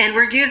 and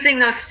we're using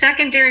those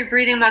secondary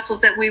breathing muscles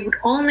that we would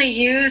only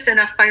use in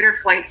a fight or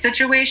flight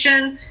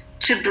situation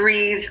to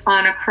breathe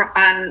on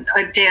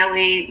a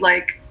daily,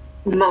 like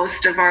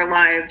most of our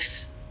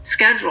lives,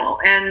 schedule.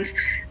 And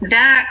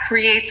that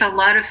creates a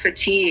lot of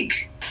fatigue,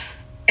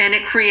 and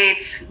it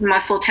creates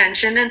muscle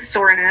tension and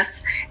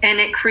soreness, and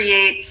it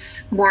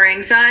creates more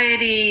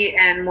anxiety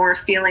and more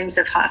feelings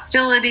of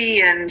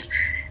hostility. And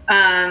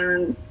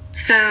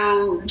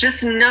so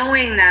just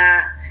knowing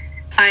that,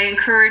 I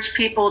encourage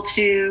people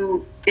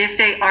to, if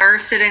they are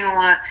sitting a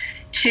lot,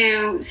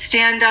 to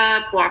stand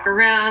up, walk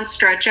around,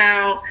 stretch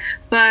out.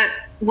 But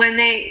when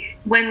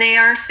they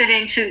are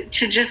sitting, to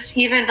just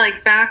even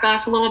like back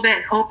off a little bit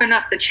and open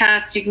up the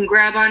chest. You can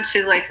grab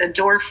onto like the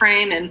door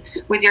frame and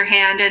with your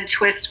hand and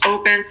twist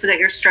open so that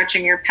you're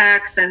stretching your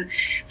pecs, and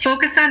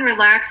focus on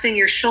relaxing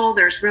your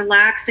shoulders,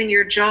 relaxing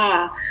your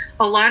jaw.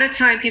 A lot of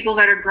time, people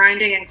that are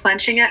grinding and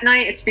clenching at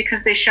night, it's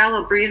because they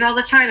shallow breathe all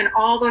the time, and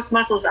all those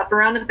muscles up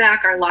around the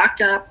back are locked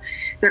up.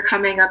 They're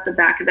coming up the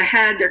back of the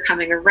head, they're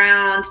coming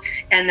around,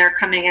 and they're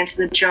coming into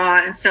the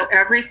jaw. And so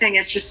everything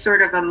is just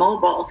sort of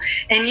immobile.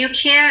 And you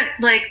can't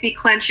like be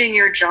clenching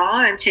your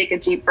jaw and take a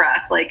deep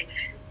breath. Like,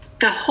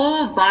 the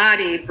whole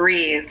body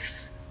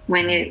breathes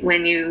when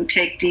you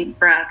take deep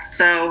breaths.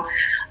 So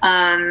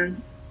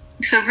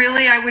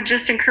really, I would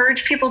just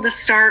encourage people to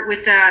start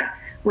with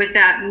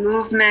that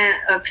movement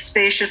of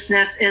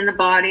spaciousness in the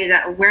body,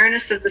 that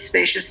awareness of the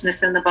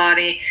spaciousness in the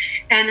body,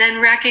 and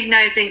then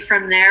recognizing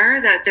from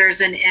there that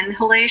there's an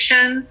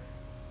inhalation,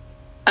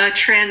 a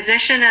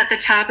transition at the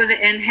top of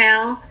the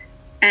inhale,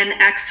 an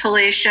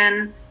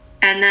exhalation,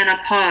 and then a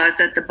pause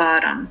at the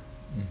bottom.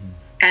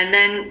 And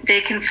then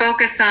they can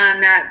focus on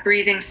that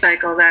breathing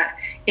cycle, that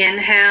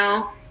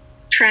inhale,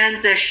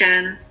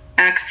 transition,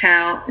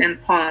 exhale,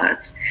 and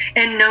pause.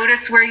 And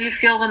notice where you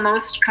feel the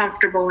most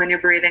comfortable in your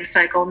breathing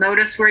cycle.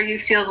 Notice where you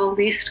feel the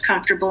least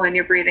comfortable in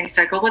your breathing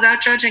cycle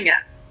without judging it.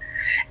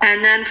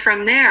 And then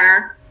from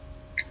there,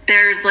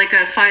 there's like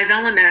a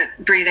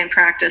 5-element breathing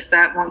practice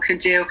that one could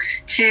do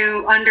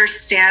to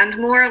understand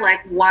more, like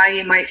why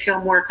you might feel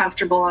more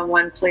comfortable in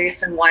one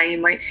place and why you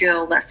might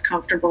feel less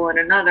comfortable in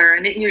another.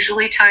 And it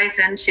usually ties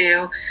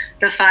into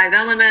the 5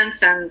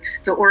 elements and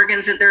the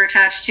organs that they're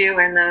attached to,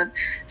 and the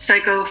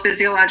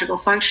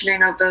psychophysiological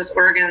functioning of those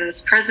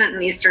organs present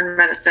in Eastern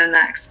medicine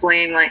that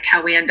explain like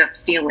how we end up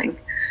feeling.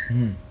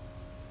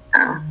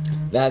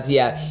 That's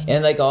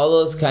and like all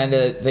those kind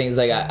of things,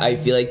 like I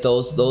feel like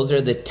those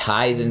are the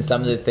ties, and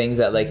some of the things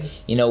that, like,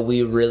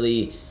 we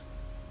really,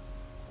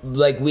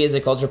 like, we as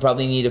a culture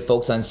probably need to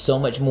focus on so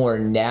much more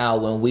now,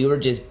 when we were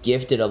just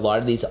gifted a lot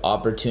of these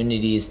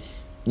opportunities,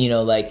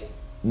 like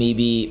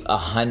maybe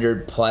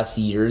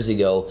 100+ years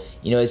ago.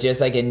 It's just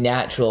like a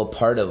natural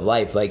part of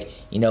life. Like,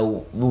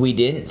 we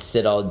didn't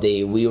sit all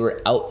day, we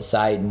were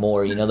outside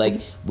more,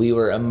 like we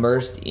were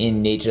immersed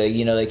in nature,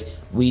 like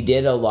we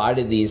did a lot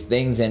of these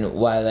things. And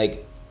why,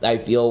 like, I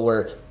feel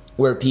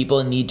where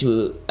people need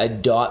to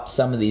adopt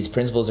some of these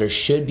principles, or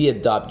should be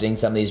adopting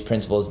some of these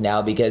principles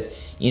now, because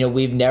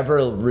we've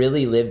never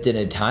really lived in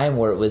a time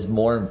where it was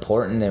more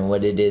important than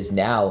what it is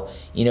now,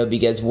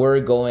 because we're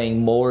going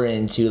more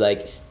into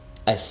like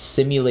a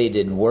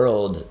simulated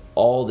world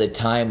all the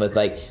time, with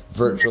like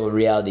virtual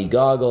reality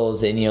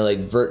goggles and like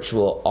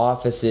virtual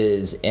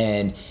offices,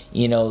 and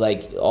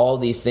like all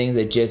these things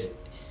that just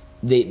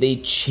they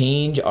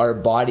change our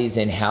bodies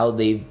and how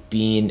they've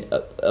been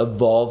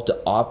evolved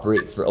to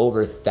operate for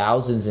over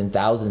thousands and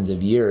thousands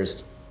of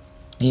years.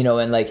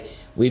 And like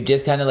we've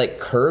just kind of like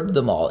curbed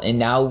them all, and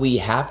now we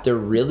have to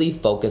really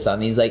focus on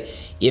these. Like,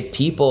 if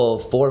people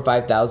 4,000 or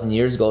 5,000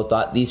 years ago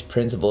thought these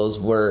principles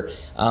were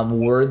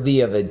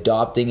worthy of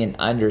adopting and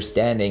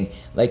understanding,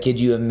 like, could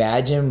you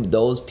imagine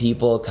those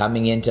people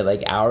coming into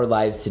like our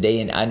lives today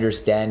and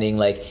understanding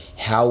like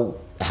how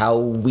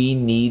we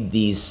need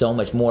these so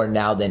much more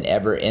now than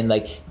ever, and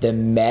like the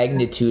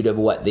magnitude of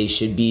what they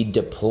should be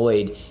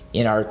deployed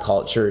in our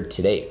culture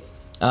today.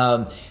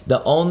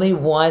 The only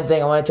one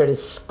thing I want to try to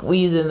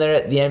squeeze in there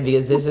at the end,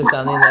 because this is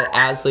something that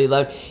I absolutely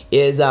love,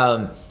 is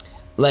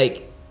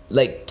like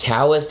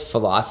Taoist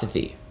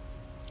philosophy.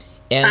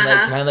 And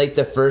like kind of like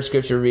the first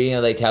scripture reading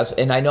of like Taoist,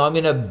 and I know I'm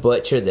gonna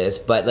butcher this,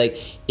 but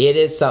like it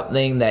is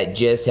something that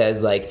just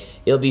has like,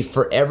 it'll be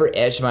forever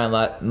etched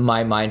in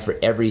my mind for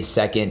every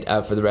second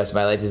for the rest of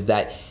my life, is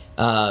that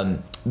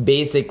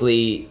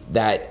basically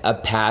that a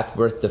path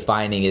worth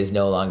defining is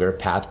no longer a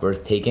path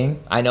worth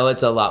taking. I know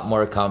it's a lot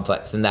more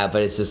complex than that,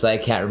 but it's just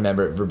like I can't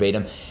remember it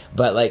verbatim.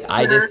 But like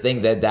I just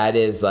think that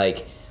is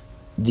like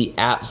the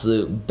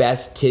absolute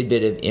best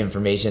tidbit of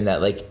information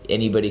that like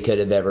anybody could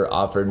have ever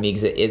offered me,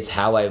 because it's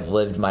how I've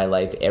lived my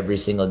life every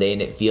single day,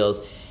 and it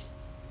feels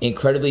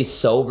incredibly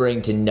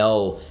sobering to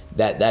know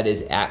that that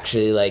is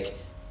actually like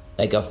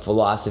a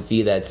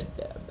philosophy that's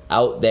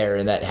out there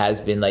and that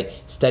has been like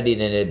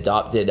studied and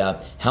adopted.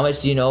 How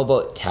much do you know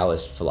about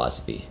Taoist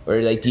philosophy,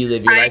 or like do you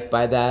live your life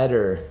by that,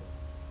 or?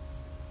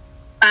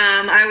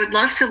 I would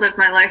love to live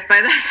my life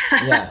by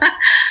that. Yeah.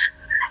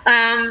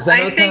 Because I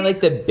know it's kind of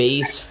like the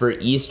base for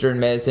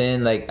Eastern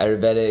medicine, like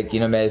Ayurvedic,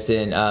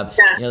 medicine,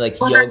 like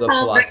yoga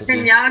philosophy. The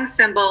yin yang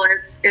symbol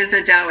is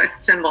a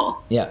Taoist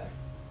symbol. Yeah.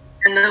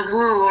 And the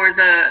Wu, or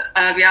the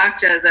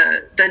Vyakta,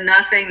 the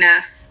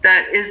nothingness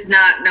that is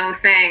not no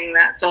thing,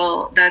 that's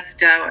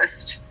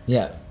Taoist.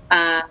 Yeah.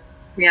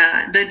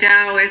 Yeah, the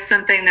Tao is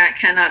something that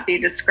cannot be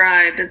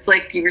described. It's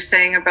like you were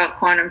saying about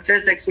quantum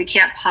physics, we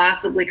can't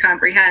possibly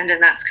comprehend,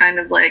 and that's kind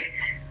of like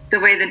the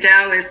way the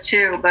Tao is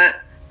too. But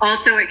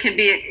also it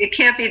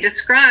can't be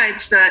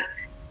described, but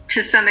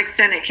to some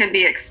extent it can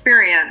be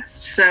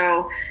experienced.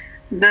 So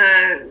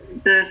the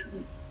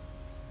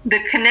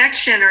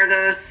connection, or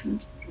those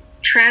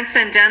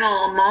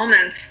transcendental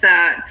moments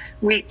that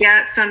we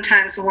get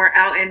sometimes when we're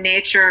out in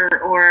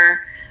nature,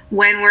 or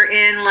when we're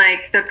in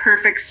like the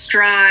perfect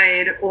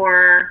stride,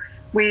 or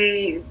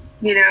we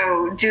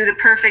do the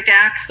perfect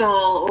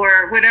axle,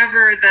 or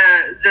whatever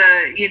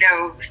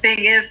the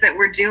thing is that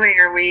we're doing,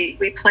 or we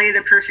play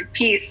the perfect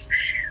piece,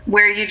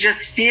 where you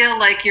just feel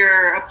like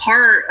you're a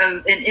part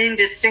of an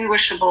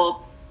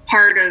indistinguishable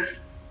part of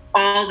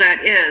all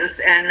that is,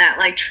 and that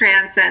like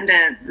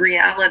transcendent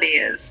reality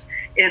is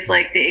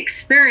like the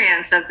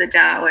experience of the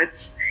Tao.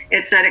 It's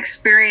that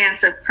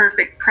experience of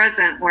perfect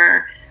present,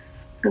 where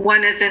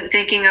one isn't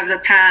thinking of the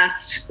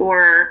past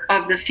or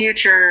of the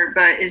future,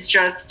 but is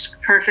just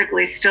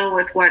perfectly still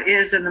with what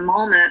is in the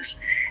moment,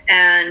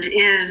 and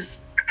is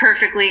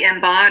perfectly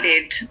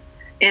embodied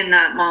in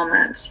that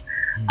moment.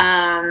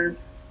 That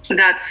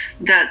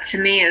to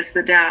me is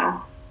the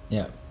Tao.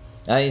 Yeah.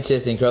 I think it's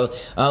just incredible.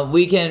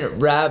 We can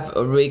wrap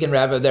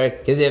up there,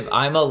 because if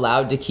I'm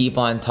allowed to keep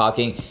on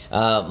talking,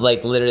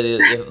 like literally,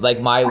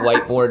 like my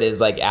whiteboard is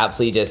like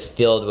absolutely just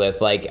filled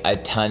with like a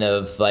ton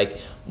of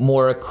like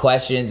more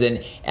questions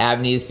and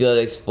avenues to be able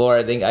to explore.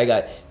 I think I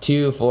got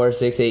 2, 4,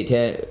 6, 8,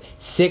 10,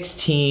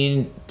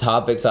 16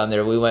 topics on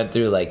there. We went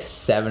through like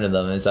 7 of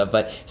them and stuff.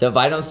 But so if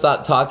I don't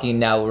stop talking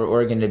now,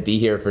 we're going to be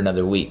here for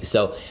another week.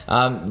 So,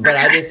 but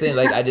I just think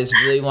like I just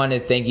really want to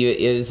thank you.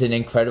 It was an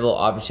incredible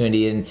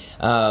opportunity, and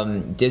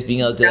just being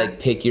able to like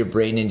pick your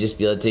brain and just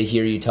be able to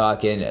hear you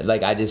talk, and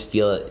like I just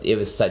feel it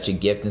was such a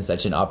gift and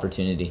such an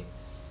opportunity.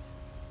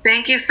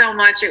 Thank you so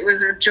much. It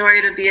was a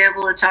joy to be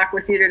able to talk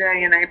with you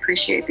today, and I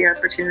appreciate the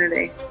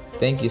opportunity.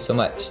 Thank you so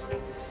much.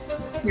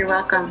 You're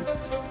welcome.